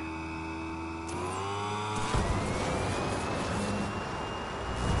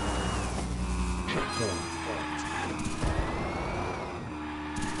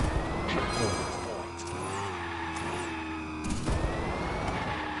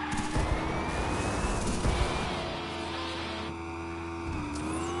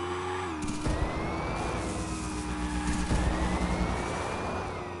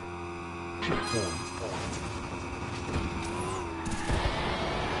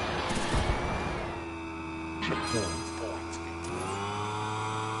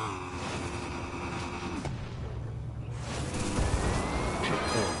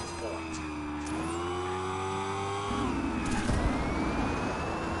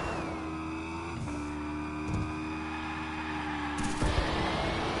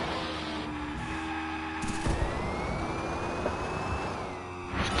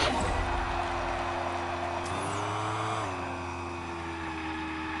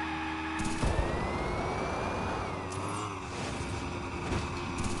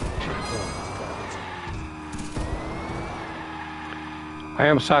 I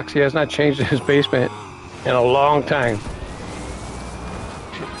am Soxy has not changed his basement in a long time.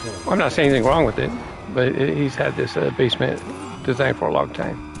 I'm not saying anything wrong with it, but he's had this basement designed for a long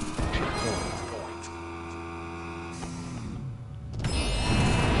time.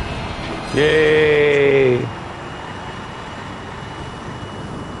 Yay!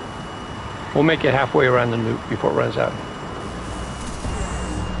 We'll make it halfway around the loop before it runs out.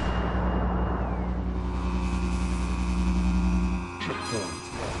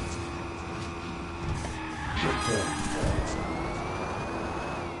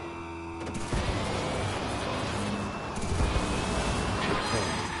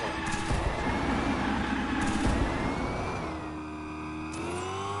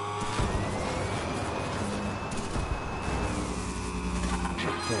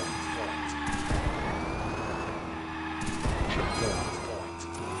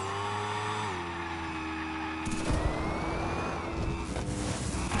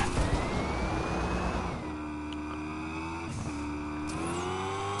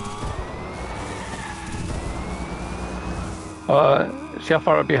 See how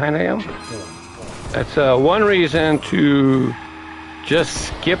far behind I am? That's one reason to just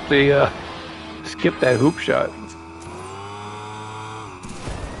skip that hoop shot.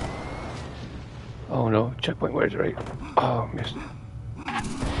 Oh no, checkpoint, where's it right? Oh, missed it.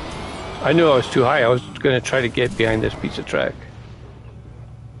 I knew I was too high. I was going to try to get behind this piece of track.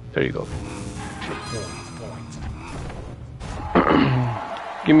 There you go.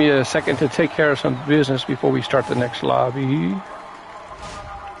 Give me a second to take care of some business before we start the next lobby.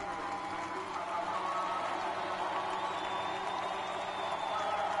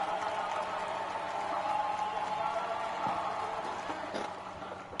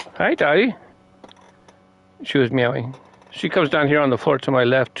 Hi, Dottie. She was meowing. She comes down here on the floor to my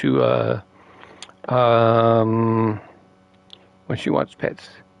left to when she wants pets.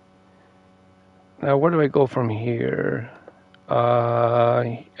 Now, where do I go from here?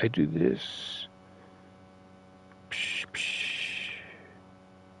 I do this. Psh, psh.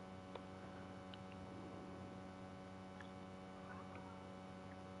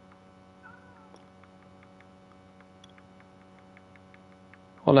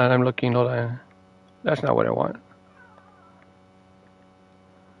 Hold on, I'm looking. Hold on. That's not what I want.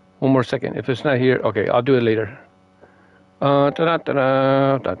 One more second. If it's not here, okay, I'll do it later.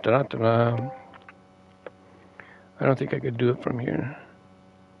 Da-da-da-da, da-da-da-da. I don't think I could do it from here.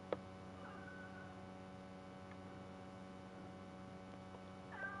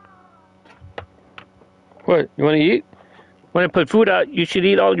 What? You want to eat? When I put food out, you should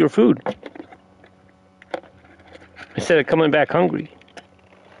eat all your food instead of coming back hungry.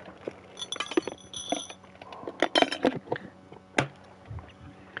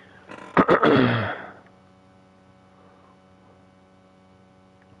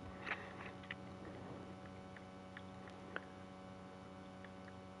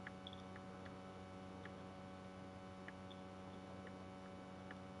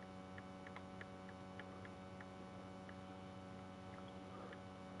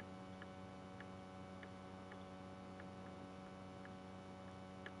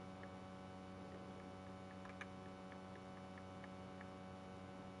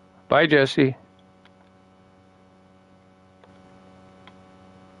 Bye, Jesse.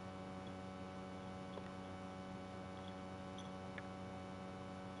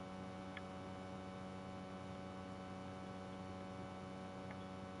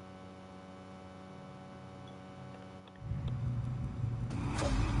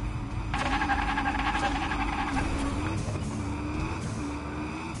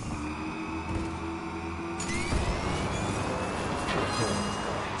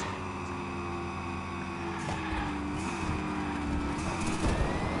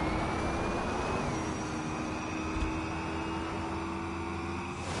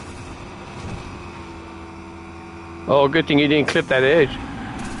 Oh, good thing you didn't clip that edge.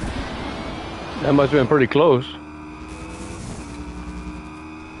 That must have been pretty close.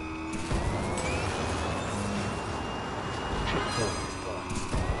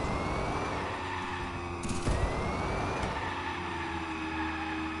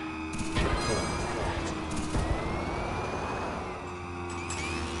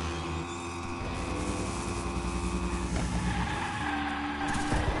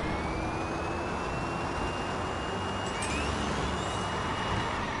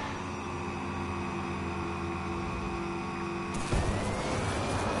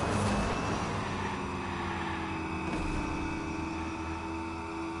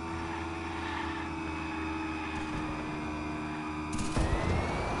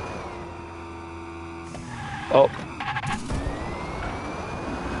 Oh.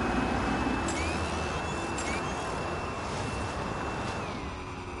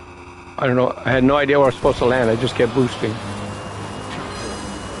 I don't know. I had no idea where I was supposed to land. I just kept boosting.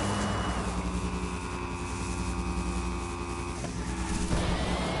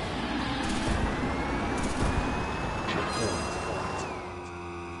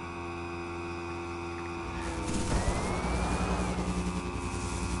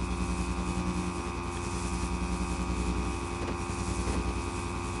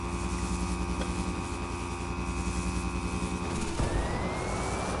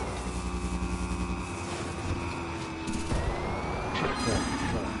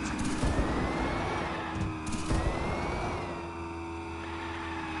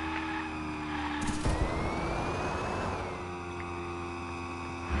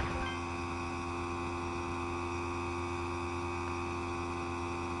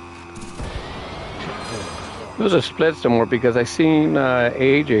 There was a split somewhere because I seen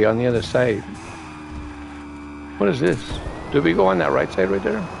AJ on the other side. What is this? Did we go on that right side right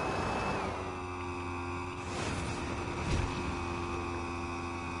there?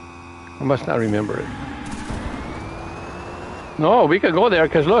 I must not remember it. No, we could go there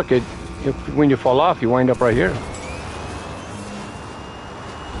because look, when you fall off, you wind up right here.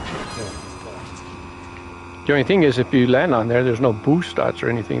 The only thing is if you land on there, there's no boost dots or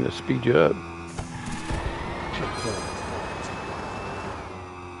anything to speed you up.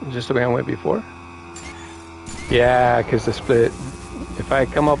 Is this the way I went before? Yeah, because the split. If I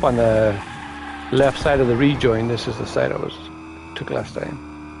come up on the left side of the rejoin, this is the side I took last time.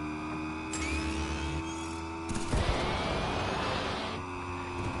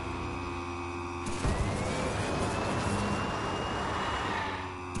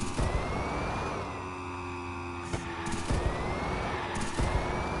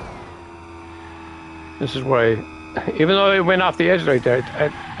 This is where even though it went off the edge right there,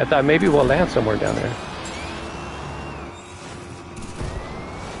 I thought maybe we'll land somewhere down there.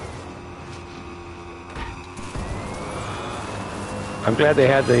 I'm glad they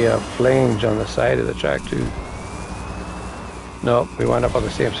had the flames on the side of the track too. No, we wound up on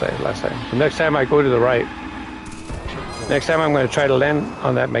the same side last time. So next time I go to the right. Next time I'm going to try to land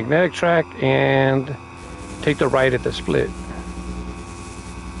on that magnetic track and take the right at the split.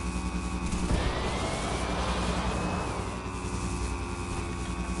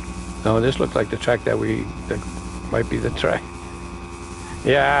 No, this looks like the track that might be the track.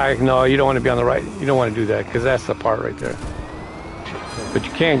 Yeah, no, you don't want to be on the right. You don't want to do that because that's the part right there. But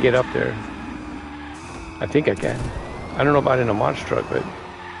you can get up there. I think I can. I don't know about in a monster truck, but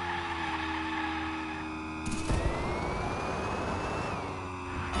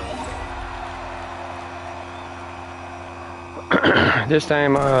this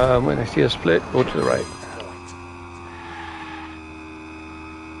time when I see a split, go to the right.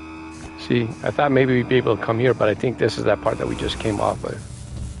 See, I thought maybe we'd be able to come here, but I think this is that part that we just came off of.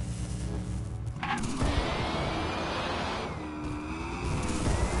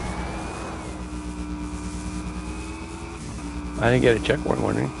 I didn't get a check one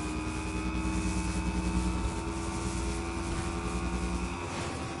morning.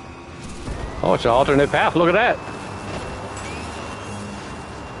 Oh, it's an alternate path. Look at that.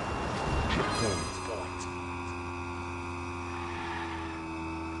 I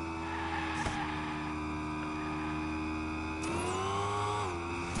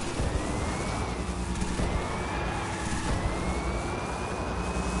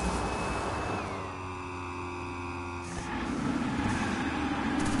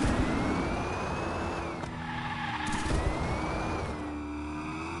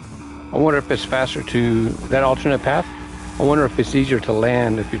wonder if it's faster to that alternate path. I wonder if it's easier to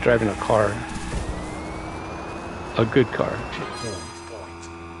land if you're driving a car. A good car.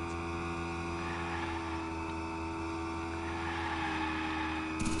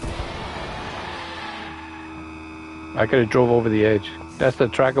 I could have drove over the edge. That's the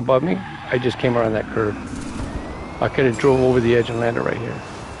track above me. I just came around that curve. I could have drove over the edge and landed right here.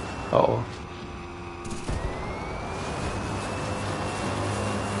 Uh-oh.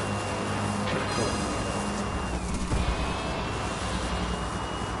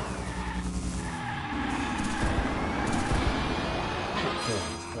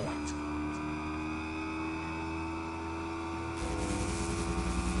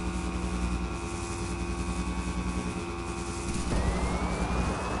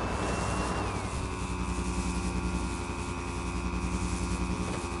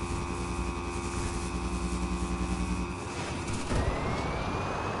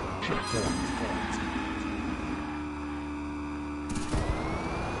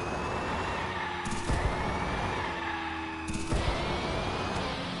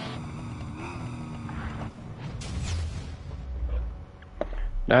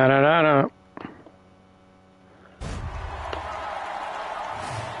 Da da da da.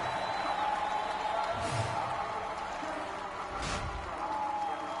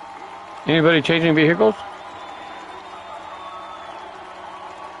 Anybody changing vehicles?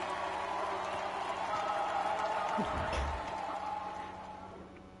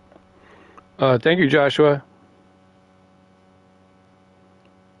 Thank you, Joshua.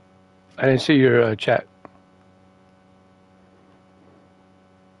 I didn't see your chat.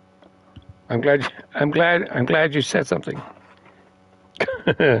 I'm glad you said something.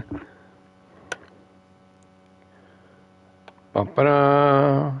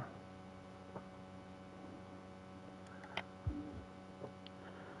 Ba-ba-da.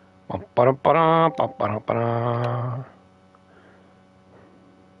 Ba-ba-da-ba-da, ba-ba-da-ba-da.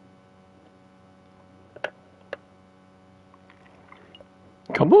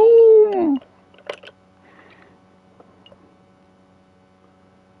 Kaboom!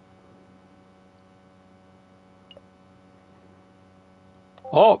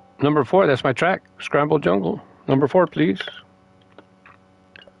 Oh, number 4, that's my track. Scrambled Jungle. Number 4, please.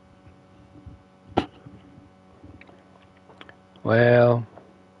 Well,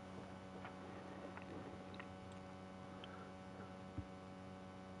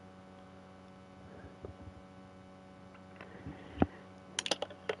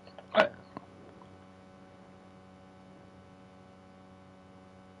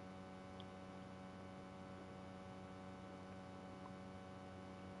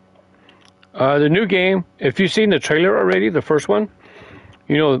 the new game, if you've seen the trailer already, the first one,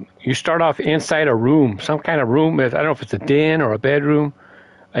 you know, you start off inside a room, some kind of room. I don't know if it's a den or a bedroom,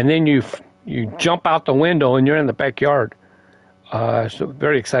 and then you jump out the window and you're in the backyard. So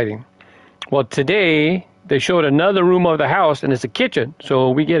very exciting. Well, today they showed another room of the house, and it's a kitchen. So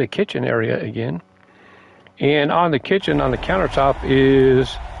we get a kitchen area again. And on the kitchen, on the countertop, is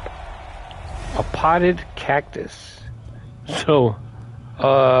a potted cactus. So,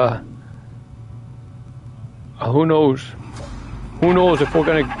 who knows? Who knows if we're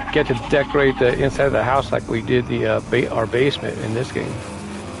going to get to decorate the inside of the house like we did our basement in this game.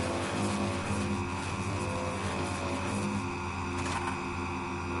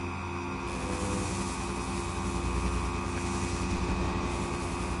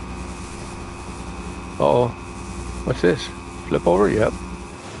 Uh-oh. What's this? Flip over? Yep.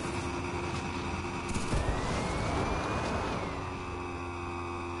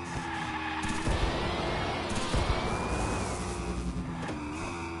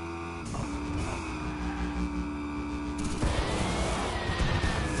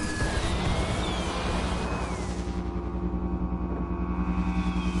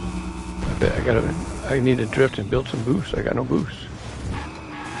 I need to drift and build some boosts. I got no boosts.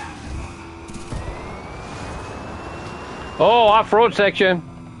 Oh, off-road section.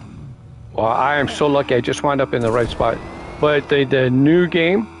 Well, I am so lucky. I just wound up in the right spot. But the new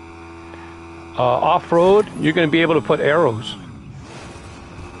game, off-road, you're going to be able to put arrows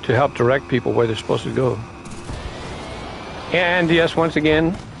to help direct people where they're supposed to go. And yes, once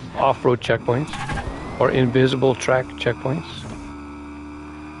again, off-road checkpoints or invisible track checkpoints.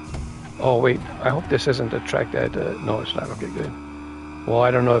 Oh wait, I hope this isn't the track that, no it's not, okay good. Well, I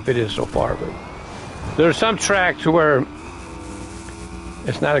don't know if it is so far, but there's some tracks where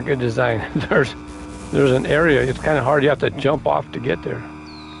it's not a good design. There's an area, it's kind of hard, you have to jump off to get there.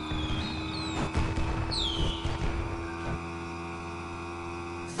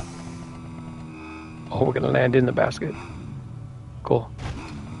 Oh, we're gonna land in the basket. Cool.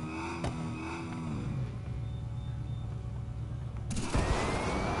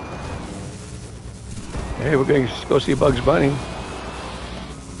 Hey, we're going to go see Bugs Bunny.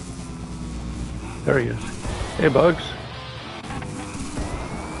 There he is. Hey, Bugs.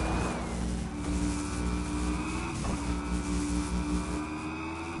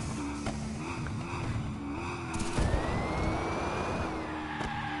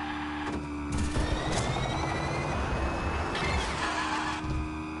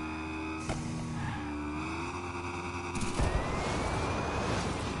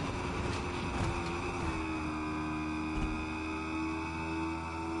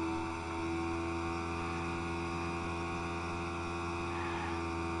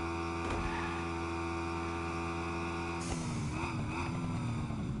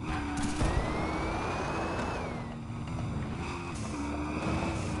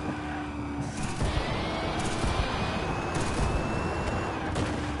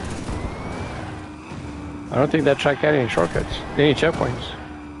 I don't think that track had any shortcuts, any checkpoints.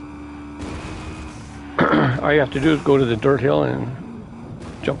 All you have to do is go to the dirt hill and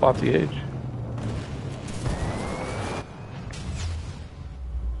jump off the edge.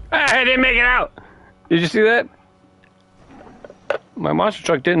 Ah, I didn't make it out! Did you see that? My monster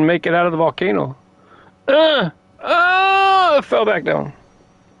truck didn't make it out of the volcano. Oh, it fell back down.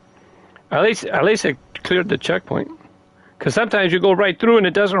 At least it cleared the checkpoint. Because sometimes you go right through and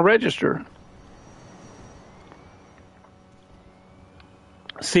it doesn't register.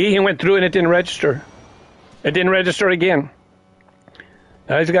 See, he went through and it didn't register. It didn't register again.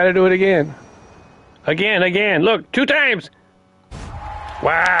 Now he's got to do it again. Again. Look, 2 times.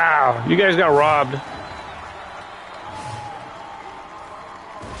 Wow, you guys got robbed.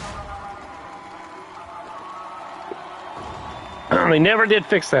 They never did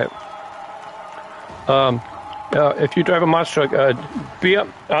fix that. If you drive a monster truck, be up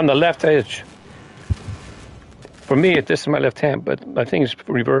on the left edge. For me, this is my left hand, but I think it's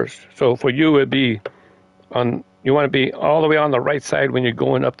reversed. So for you, it'd be on. You want to be all the way on the right side when you're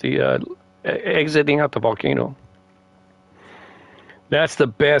going up the, exiting out the volcano. That's the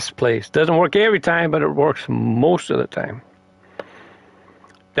best place. Doesn't work every time, but it works most of the time.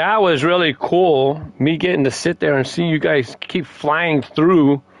 That was really cool. Me getting to sit there and see you guys keep flying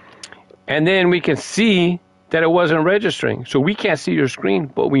through, and then we can see that it wasn't registering. So we can't see your screen,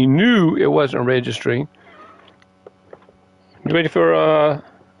 but we knew it wasn't registering. You ready for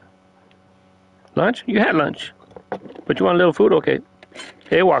lunch? You had lunch. But you want a little food? Okay.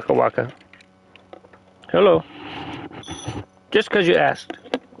 Hey, Waka Waka. Hello. Just because you asked.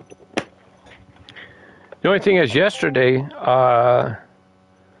 The only thing is yesterday, I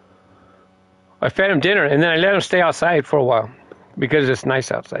fed him dinner and then I let him stay outside for a while because it's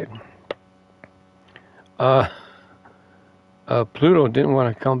nice outside. Pluto didn't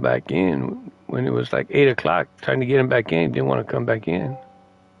want to come back in. When it was like 8 o'clock, trying to get him back in, he didn't want to come back in.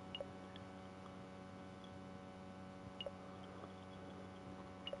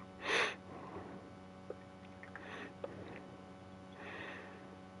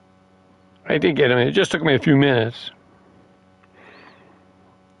 I did get him in. It just took me a few minutes.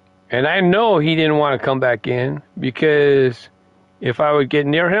 And I know he didn't want to come back in because if I would get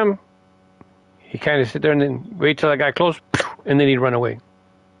near him, he'd kind of sit there and then wait till I got close, and then he'd run away.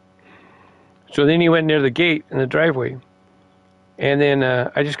 So then he went near the gate in the driveway. And then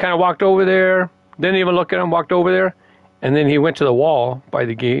I just kind of walked over there, didn't even look at him, walked over there. And then he went to the wall by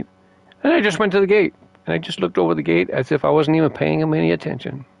the gate. And I just went to the gate. And I just looked over the gate as if I wasn't even paying him any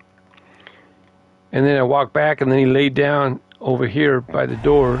attention. And then I walked back, and then he laid down over here by the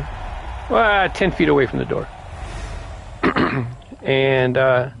door, 10 feet away from the door. And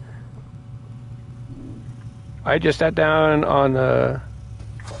I just sat down on the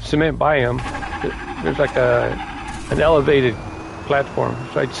cement by him. There's like an elevated platform,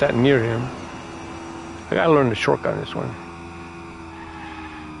 so I sat near him. I gotta learn the shortcut on this one.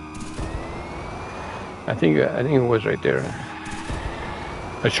 I think it was right there.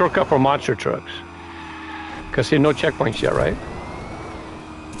 A shortcut for monster trucks. Because see, no checkpoints yet, right?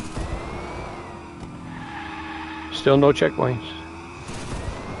 Still no checkpoints.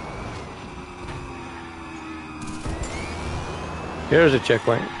 Here's a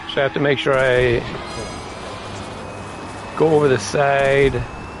checkpoint. So I have to make sure I go over the side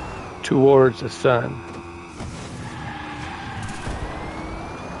towards the sun.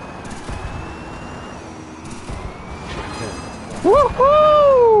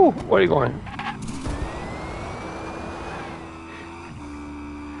 Woohoo! Where are you going?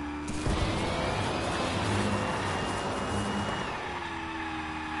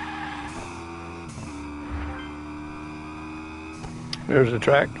 There's the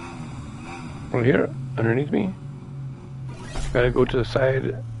track. Right here, underneath me. Gotta go to the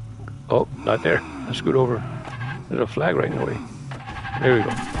side. Oh, not there. Let's scoot over. There's a flag right in the way. There we go.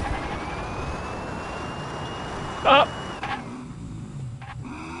 Up!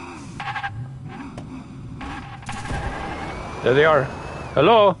 There they are.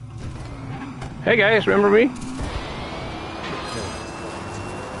 Hello? Hey guys, remember me?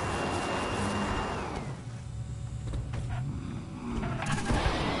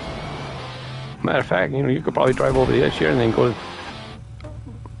 Matter of fact, you know, you could probably drive over the edge here and then go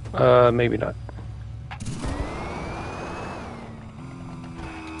to... maybe not.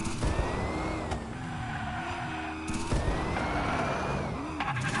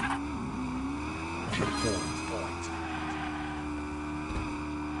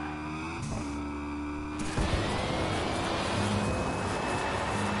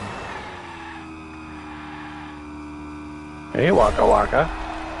 Hey, waka waka.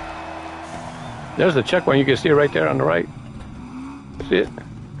 There's the checkpoint. You can see it right there on the right. See it?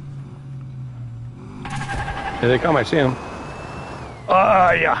 Here they come. I see them.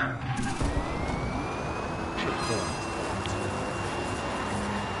 Ah, yeah.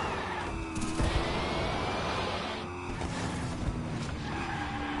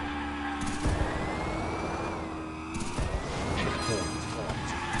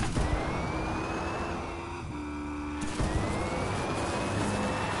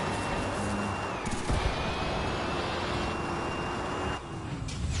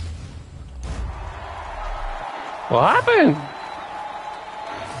 What happened?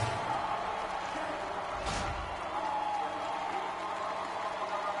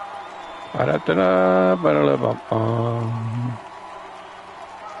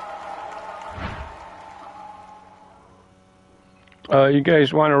 You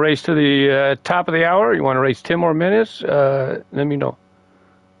guys want to race to the top of the hour? You want to race 10 more minutes? Let me know.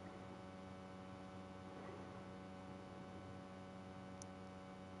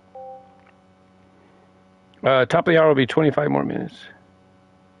 Top of the hour will be 25 more minutes.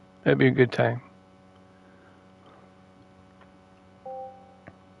 That'd be a good time.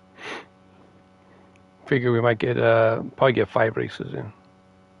 Figure we might get probably get 5 races in.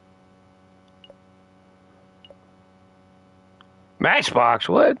 Matchbox,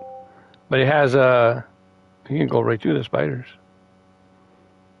 what? But it has you can go right through the spiders.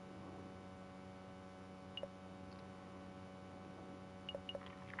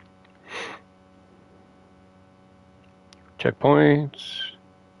 Checkpoints.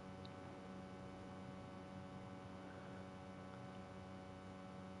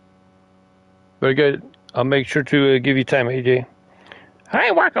 Very good. I'll make sure to give you time, AJ. Hi,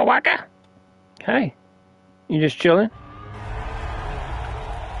 Waka Waka. Hi. You just chilling?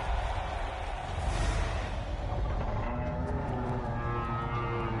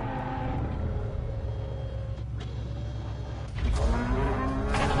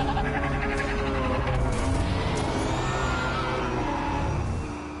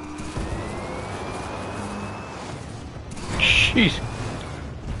 Jeez.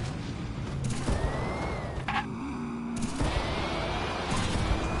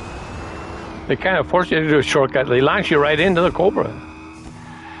 They kind of force you to do a shortcut. They launch you right into the Cobra.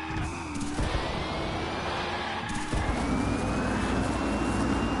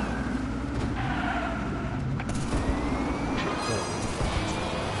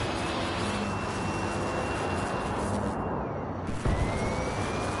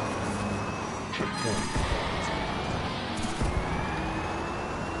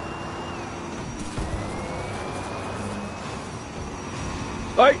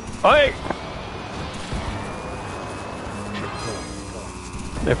 Hey!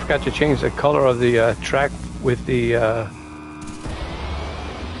 I forgot to change the color of the track with the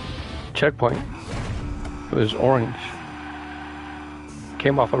checkpoint. It was orange.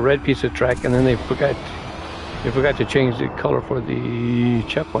 Came off a red piece of track, and then they forgot to change the color for the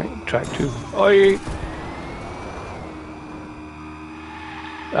checkpoint track too. Oi!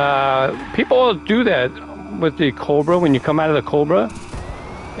 People do that with the Cobra when you come out of the Cobra.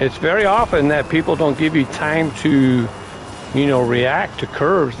 It's very often that people don't give you time to, you know, react to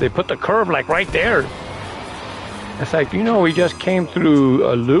curves. They put the curve like right there. It's like, you know, we just came through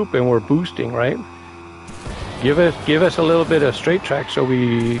a loop and we're boosting, right? Give us a little bit of straight track so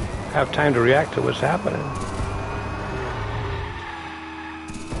we have time to react to what's happening.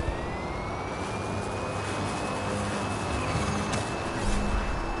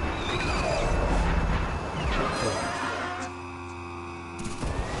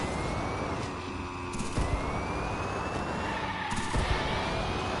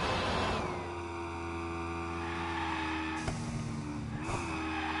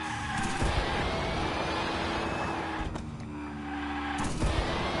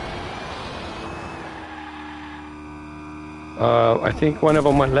 I think one of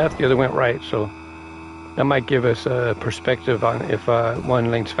them went left, the other went right, so that might give us a perspective on if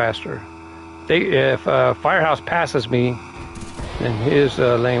one lane's faster. If Firehouse passes me, then his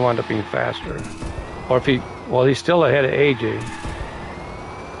lane wound up being faster. Or if he's still ahead of AJ.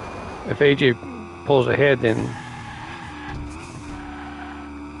 If AJ pulls ahead, then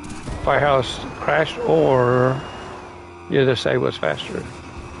Firehouse crashed, or the other side was faster.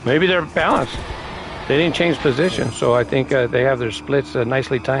 Maybe they're balanced. They didn't change position, so I think they have their splits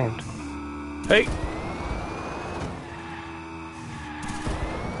nicely timed. Hey!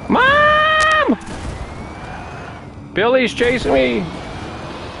 Mom! Billy's chasing me!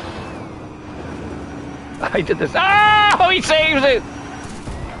 I did this. Oh, he saves it!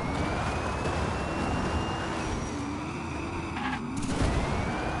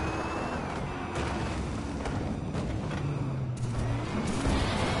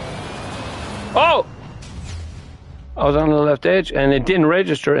 Oh! I was on the left edge, and it didn't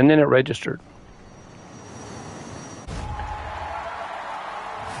register, and then it registered.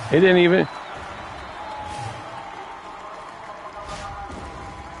 It didn't even...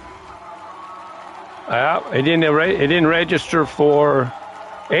 it didn't register for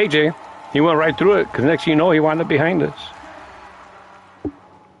AJ. He went right through it, because next thing you know, he wound up behind us.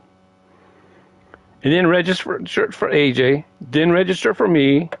 It didn't register for AJ, didn't register for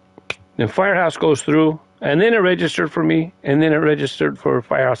me, then Firehouse goes through, and then it registered for me, and then it registered for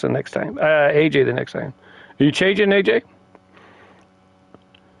Firehouse the next time. AJ the next time. Are you changing, AJ?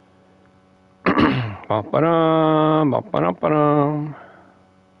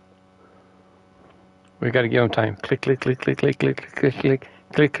 We got to give him time. Click, click, click, click, click, click, click, click,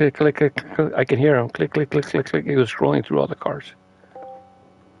 click, click, click, click. I can hear him. Click, click, click, click, click. He was scrolling through all the cars.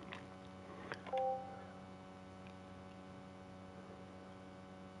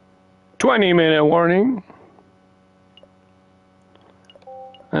 "20-minute warning."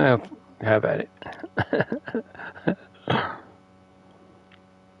 Have at it.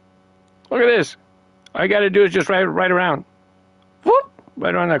 Look at this. All I got to do is just right around. Whoop!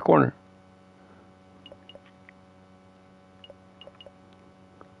 Right around that corner.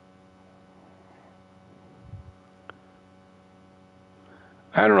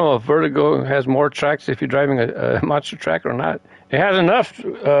 I don't know if Vertigo has more tracks if you're driving a monster track or not. It has enough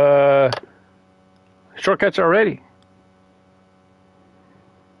shortcuts already.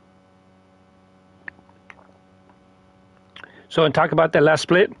 So, and talk about that last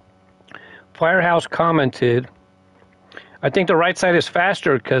split. Firehouse commented, "I think the right side is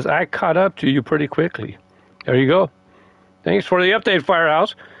faster because I caught up to you pretty quickly." There you go. Thanks for the update,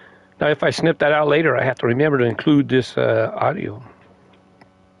 Firehouse. Now, if I snip that out later, I have to remember to include this audio.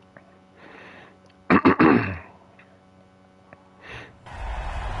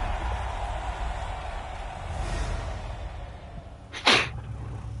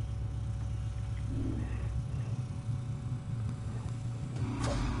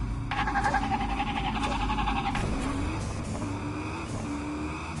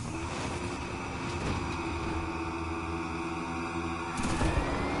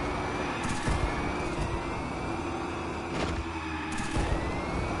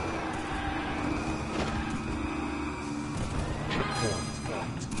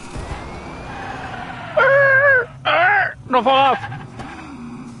 No, fall off.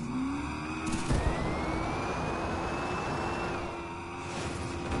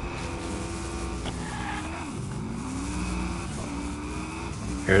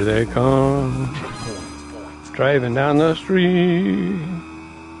 Here they come, driving down the street.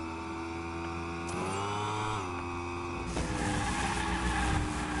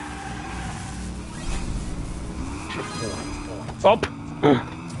 Oh,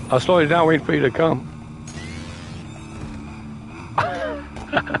 I'll slow you down, wait for you to come.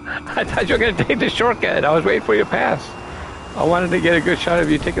 I thought you were going to take the shortcut. I was waiting for you to pass. I wanted to get a good shot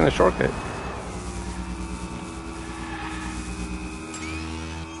of you taking the shortcut.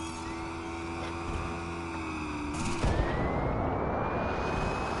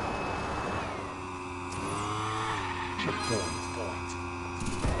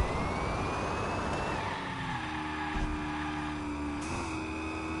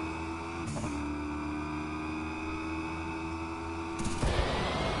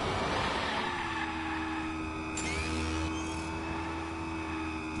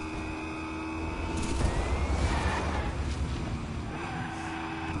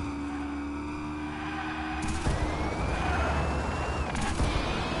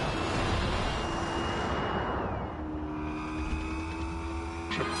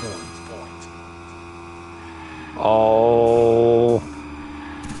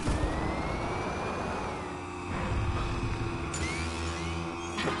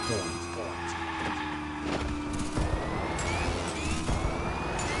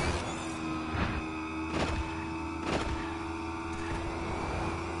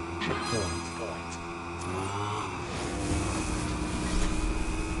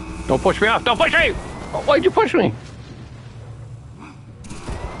 Don't push me off! Don't push me! Oh, why'd you push me?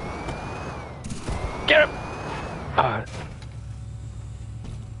 Get him!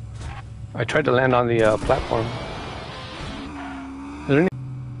 I tried to land on the platform. Is there any...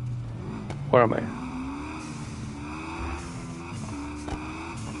 Where am I?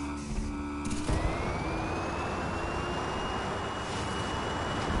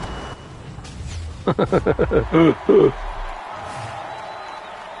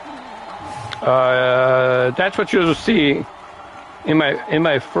 That's what you'll see in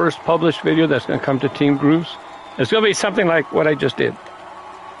my first published video that's going to come to Team Grooves. It's going to be something like what I just did.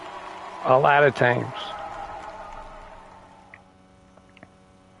 A lot of times.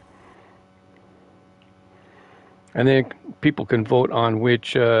 And then people can vote on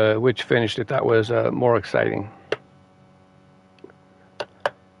which finish they thought was more exciting.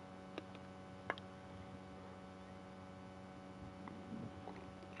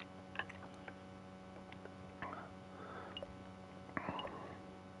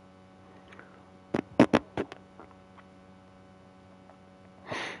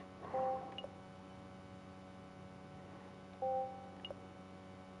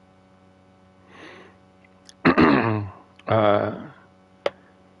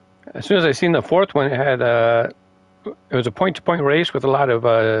 As soon as I seen the fourth one, it had it was a point-to-point race with a lot of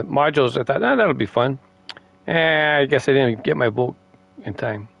modules. I thought, that'll be fun. I guess I didn't get my vote in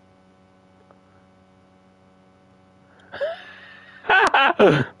time.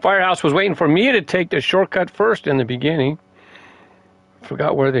 Firehouse was waiting for me to take the shortcut first in the beginning.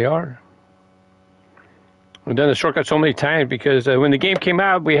 Forgot where they are. We've done the shortcut so many times because when the game came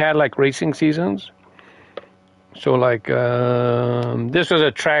out, we had like racing seasons. So like this was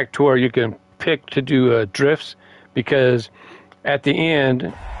a track tour you can pick to do drifts, because at the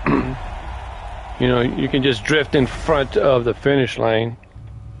end, you know, you can just drift in front of the finish line.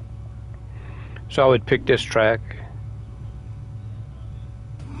 So I would pick this track.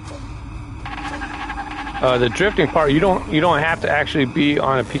 The drifting part, you don't have to actually be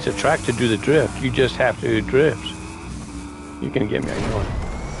on a piece of track to do the drift. You just have to drift. You can get me, I know it.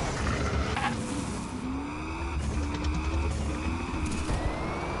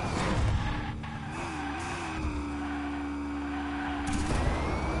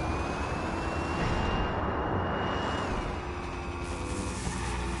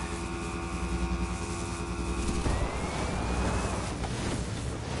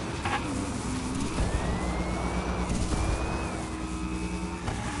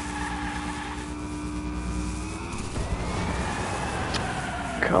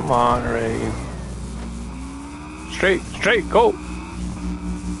 Come on, Ray. Straight, go.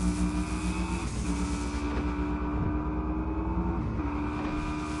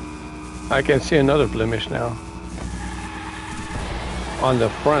 I can see another blemish now on the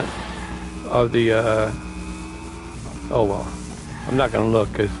front of the, oh well, I'm not gonna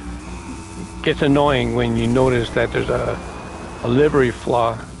look because it gets annoying when you notice that there's a livery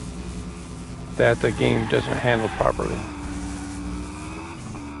flaw that the game doesn't handle properly.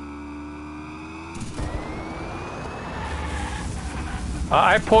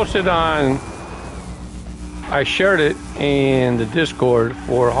 I posted on, I shared it in the Discord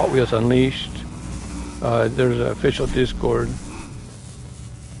for Hot Wheels Unleashed. There's an official Discord.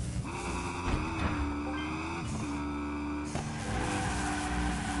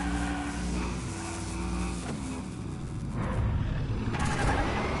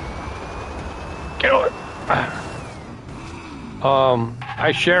 Get over.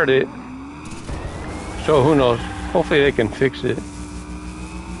 I shared it, so who knows? Hopefully they can fix it.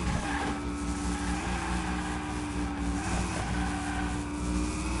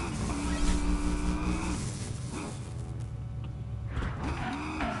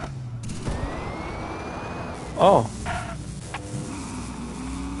 Oh,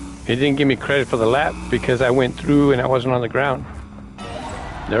 it didn't give me credit for the lap because I went through and I wasn't on the ground.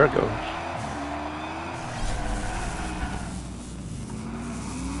 There it goes.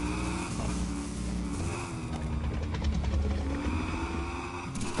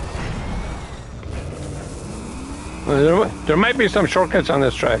 There might be some shortcuts on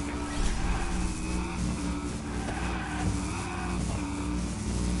this track.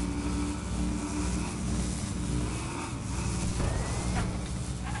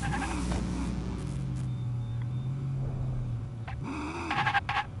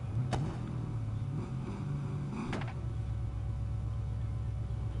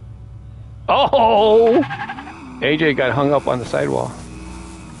 Oh! AJ got hung up on the sidewall.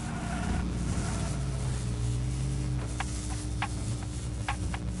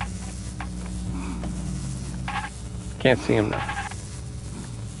 Can't see him now.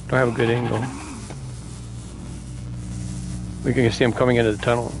 Don't have a good angle. We can see him coming into the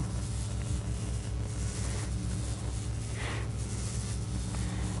tunnel.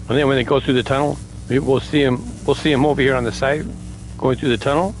 And then when they go through the tunnel, we'll see him over here on the side, going through the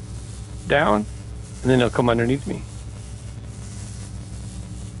tunnel, down, and then they'll come underneath me.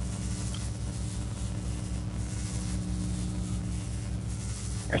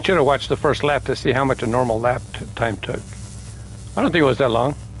 I should have watched the first lap to see how much a normal lap time took. I don't think it was that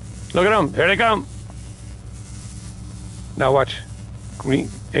long. Look at them, here they come. Now watch, green.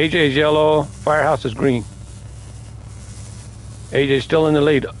 AJ's yellow, Firehouse is green. AJ's still in the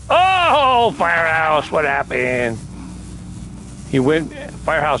lead. Oh, Firehouse, what happened?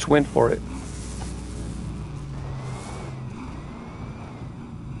 Firehouse went for it.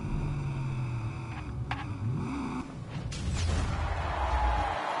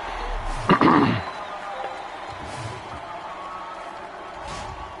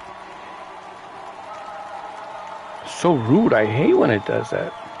 So rude, I hate when it does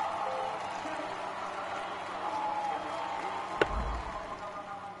that.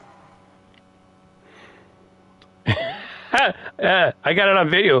 I got it on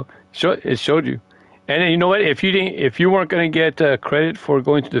video. It showed you. And then you know what? If you weren't going to get credit for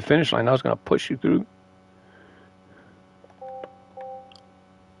going to the finish line, I was going to push you through.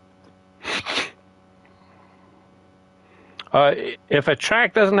 If a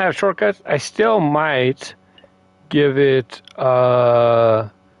track doesn't have shortcuts, I still might give it. I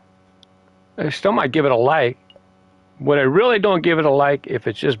still might give it a like. What I really don't give it a like if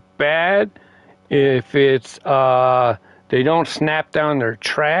it's just bad. If it's they don't snap down their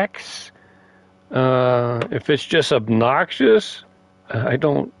tracks. If it's just obnoxious, I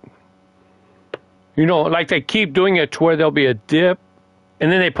don't. You know, like they keep doing it to where there'll be a dip, and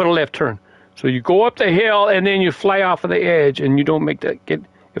then they put a left turn. So you go up the hill and then you fly off of the edge, and you don't make that get.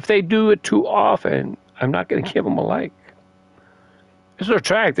 If they do it too often, I'm not going to give them a like. It's their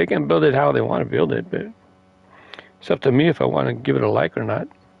track; they can build it how they want to build it, but it's up to me if I want to give it a like or not.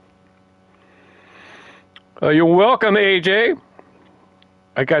 You're welcome, AJ.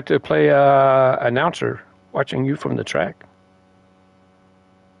 I got to play announcer, watching you from the track.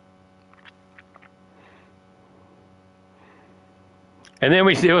 And then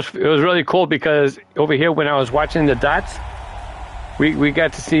it was really cool because over here when I was watching the dots, we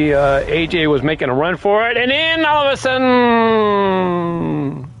got to see AJ was making a run for it, and then all of a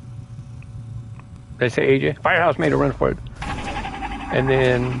sudden, did I say AJ? Firehouse made a run for it, and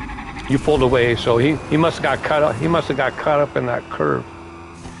then you pulled away. So he must have got cut up. He must have got caught up in that curve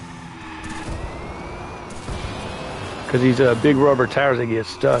because these big rubber tires, they get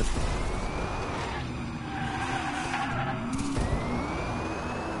stuck.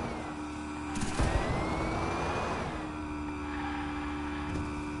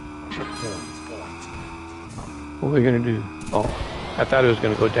 What are we going to do? Oh, I thought it was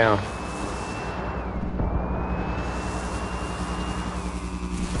going to go down.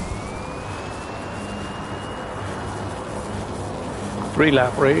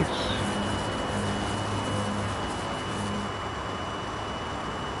 Three-lap race.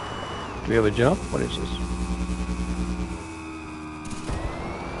 Do we have a jump? What is this?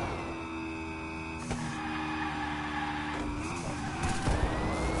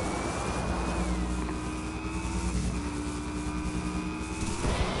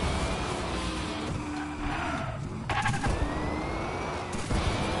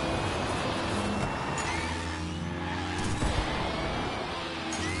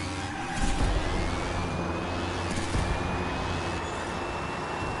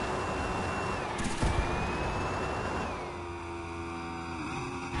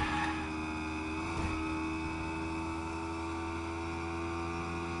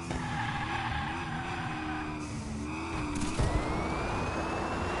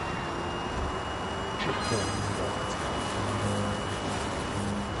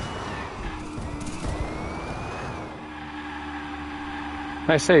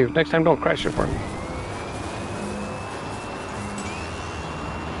 Nice save. Next time, don't crash it for me.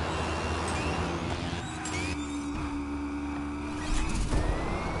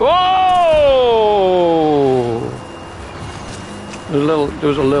 Whoa! There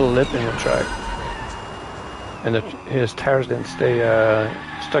was a little lip in the track, and his tires didn't stay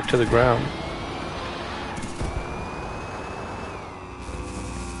stuck to the ground.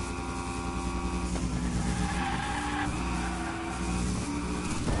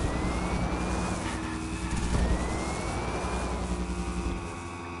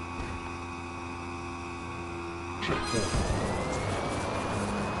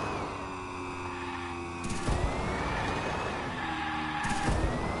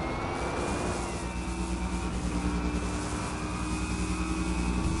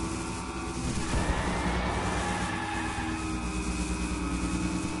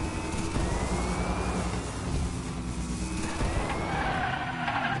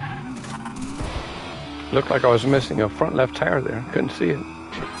 Looked like I was missing a front left tire there. Couldn't see it.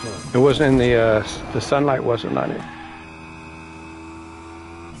 It wasn't in the sunlight wasn't on it.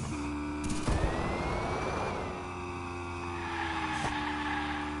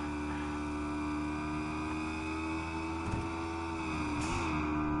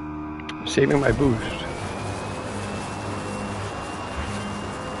 Saving my boost.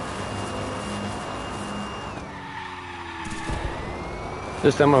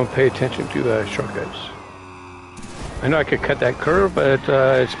 This time I'm gonna pay attention to shortcuts. I know I could cut that curve, but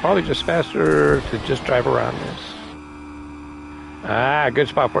it's probably just faster to just drive around this. Ah, good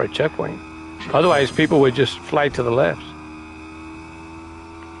spot for a checkpoint. Otherwise, people would just fly to the left.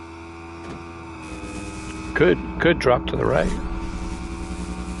 Could drop to the right.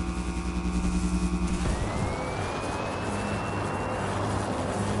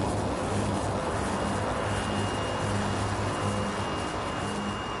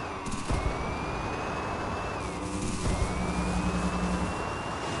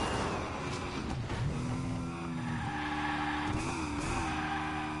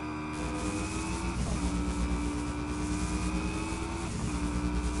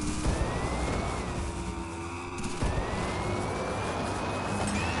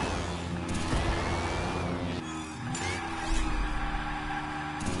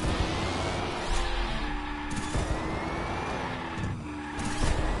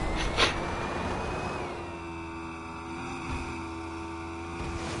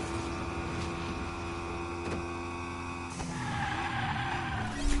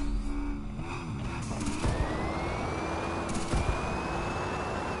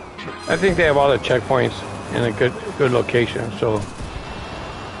 I think they have all the checkpoints in a good location, so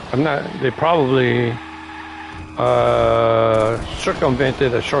they probably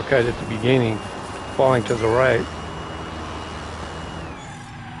circumvented a shortcut at the beginning, falling to the right.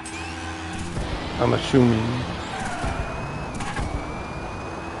 I'm assuming.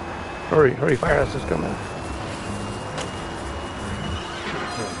 Hurry, fire us is coming.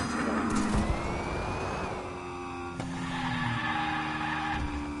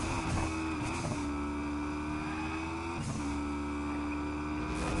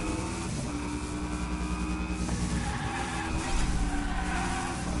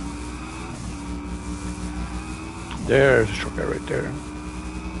 There's a shortcut right there.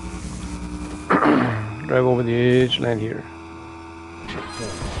 Drive over the edge, land here.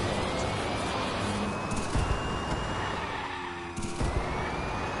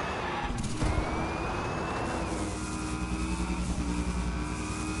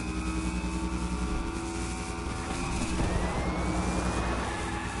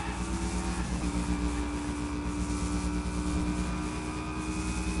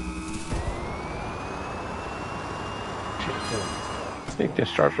 I think this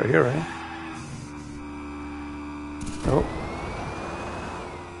starts right here, right? Nope.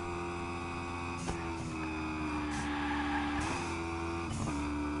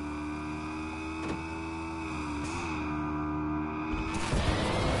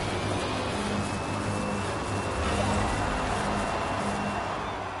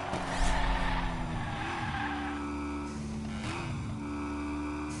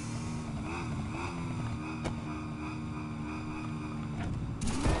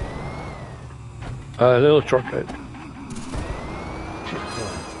 A little shortcut.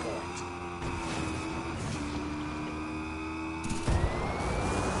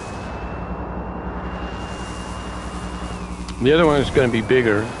 The other one is going to be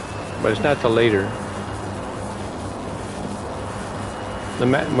bigger, but it's not till later.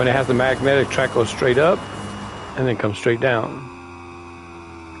 When it has the magnetic track, goes straight up and then comes straight down.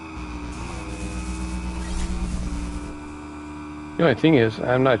 The only thing is,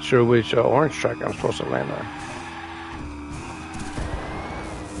 I'm not sure which orange track I'm supposed to land on.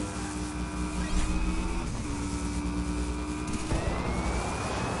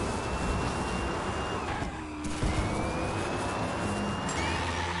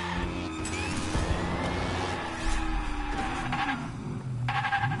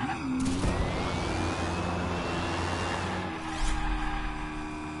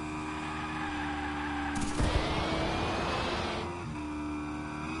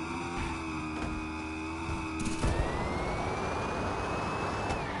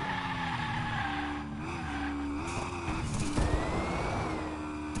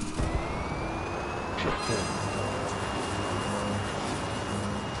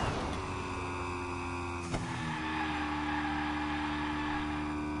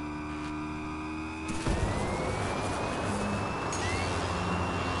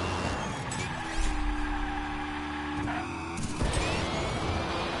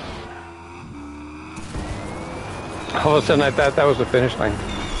 All of a sudden I thought that was the finish line.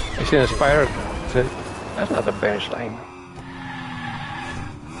 I seen a spider. I said, that's not the finish line.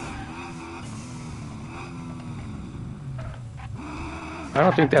 I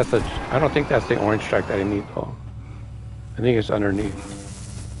don't think that's the orange track that I need though. I think it's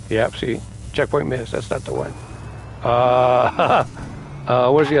underneath. Yep, see? Checkpoint miss, that's not the one.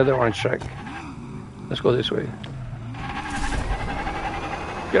 Where's the other orange track? Let's go this way.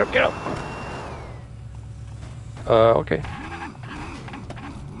 Get up, get up! Okay.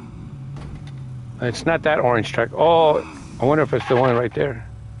 It's not that orange track. Oh, I wonder if it's the one right there.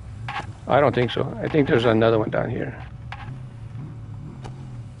 I don't think so. I think there's another one down here.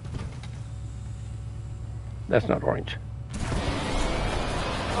 That's not orange.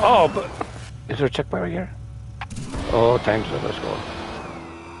 Oh, but is there a checkpoint right here? Oh, time's up. Let's go.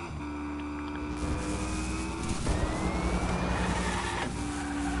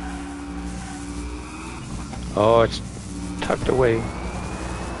 Oh, it's tucked away.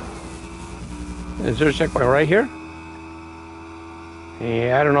 Is there a checkpoint right here?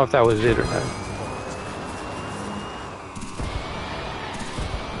 Yeah, I don't know if that was it or not.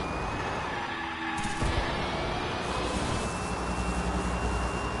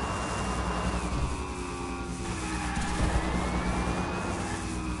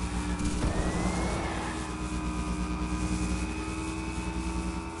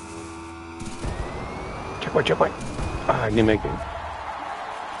 Checkpoint. Ah, I didn't make it.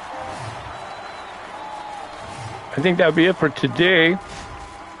 I think that'll be it for today.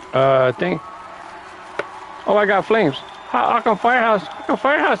 Oh, I got flames. How come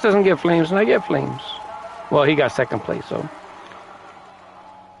Firehouse doesn't get flames and I get flames? Well, he got second place, so.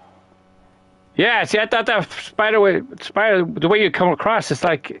 Yeah, see, I thought that spider, the way you come across, it's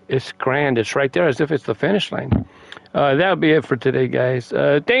like, it's grand. It's right there as if it's the finish line. That'll be it for today, guys.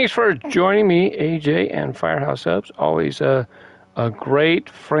 Thanks for joining me, AJ and Firehouse Subs. Always great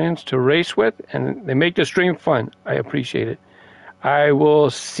friends to race with, and they make the stream fun. I appreciate it. I will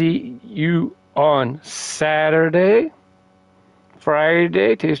see you on Saturday,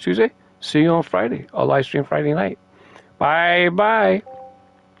 Friday, today's Tuesday. See you on Friday. I'll live stream Friday night. Bye-bye.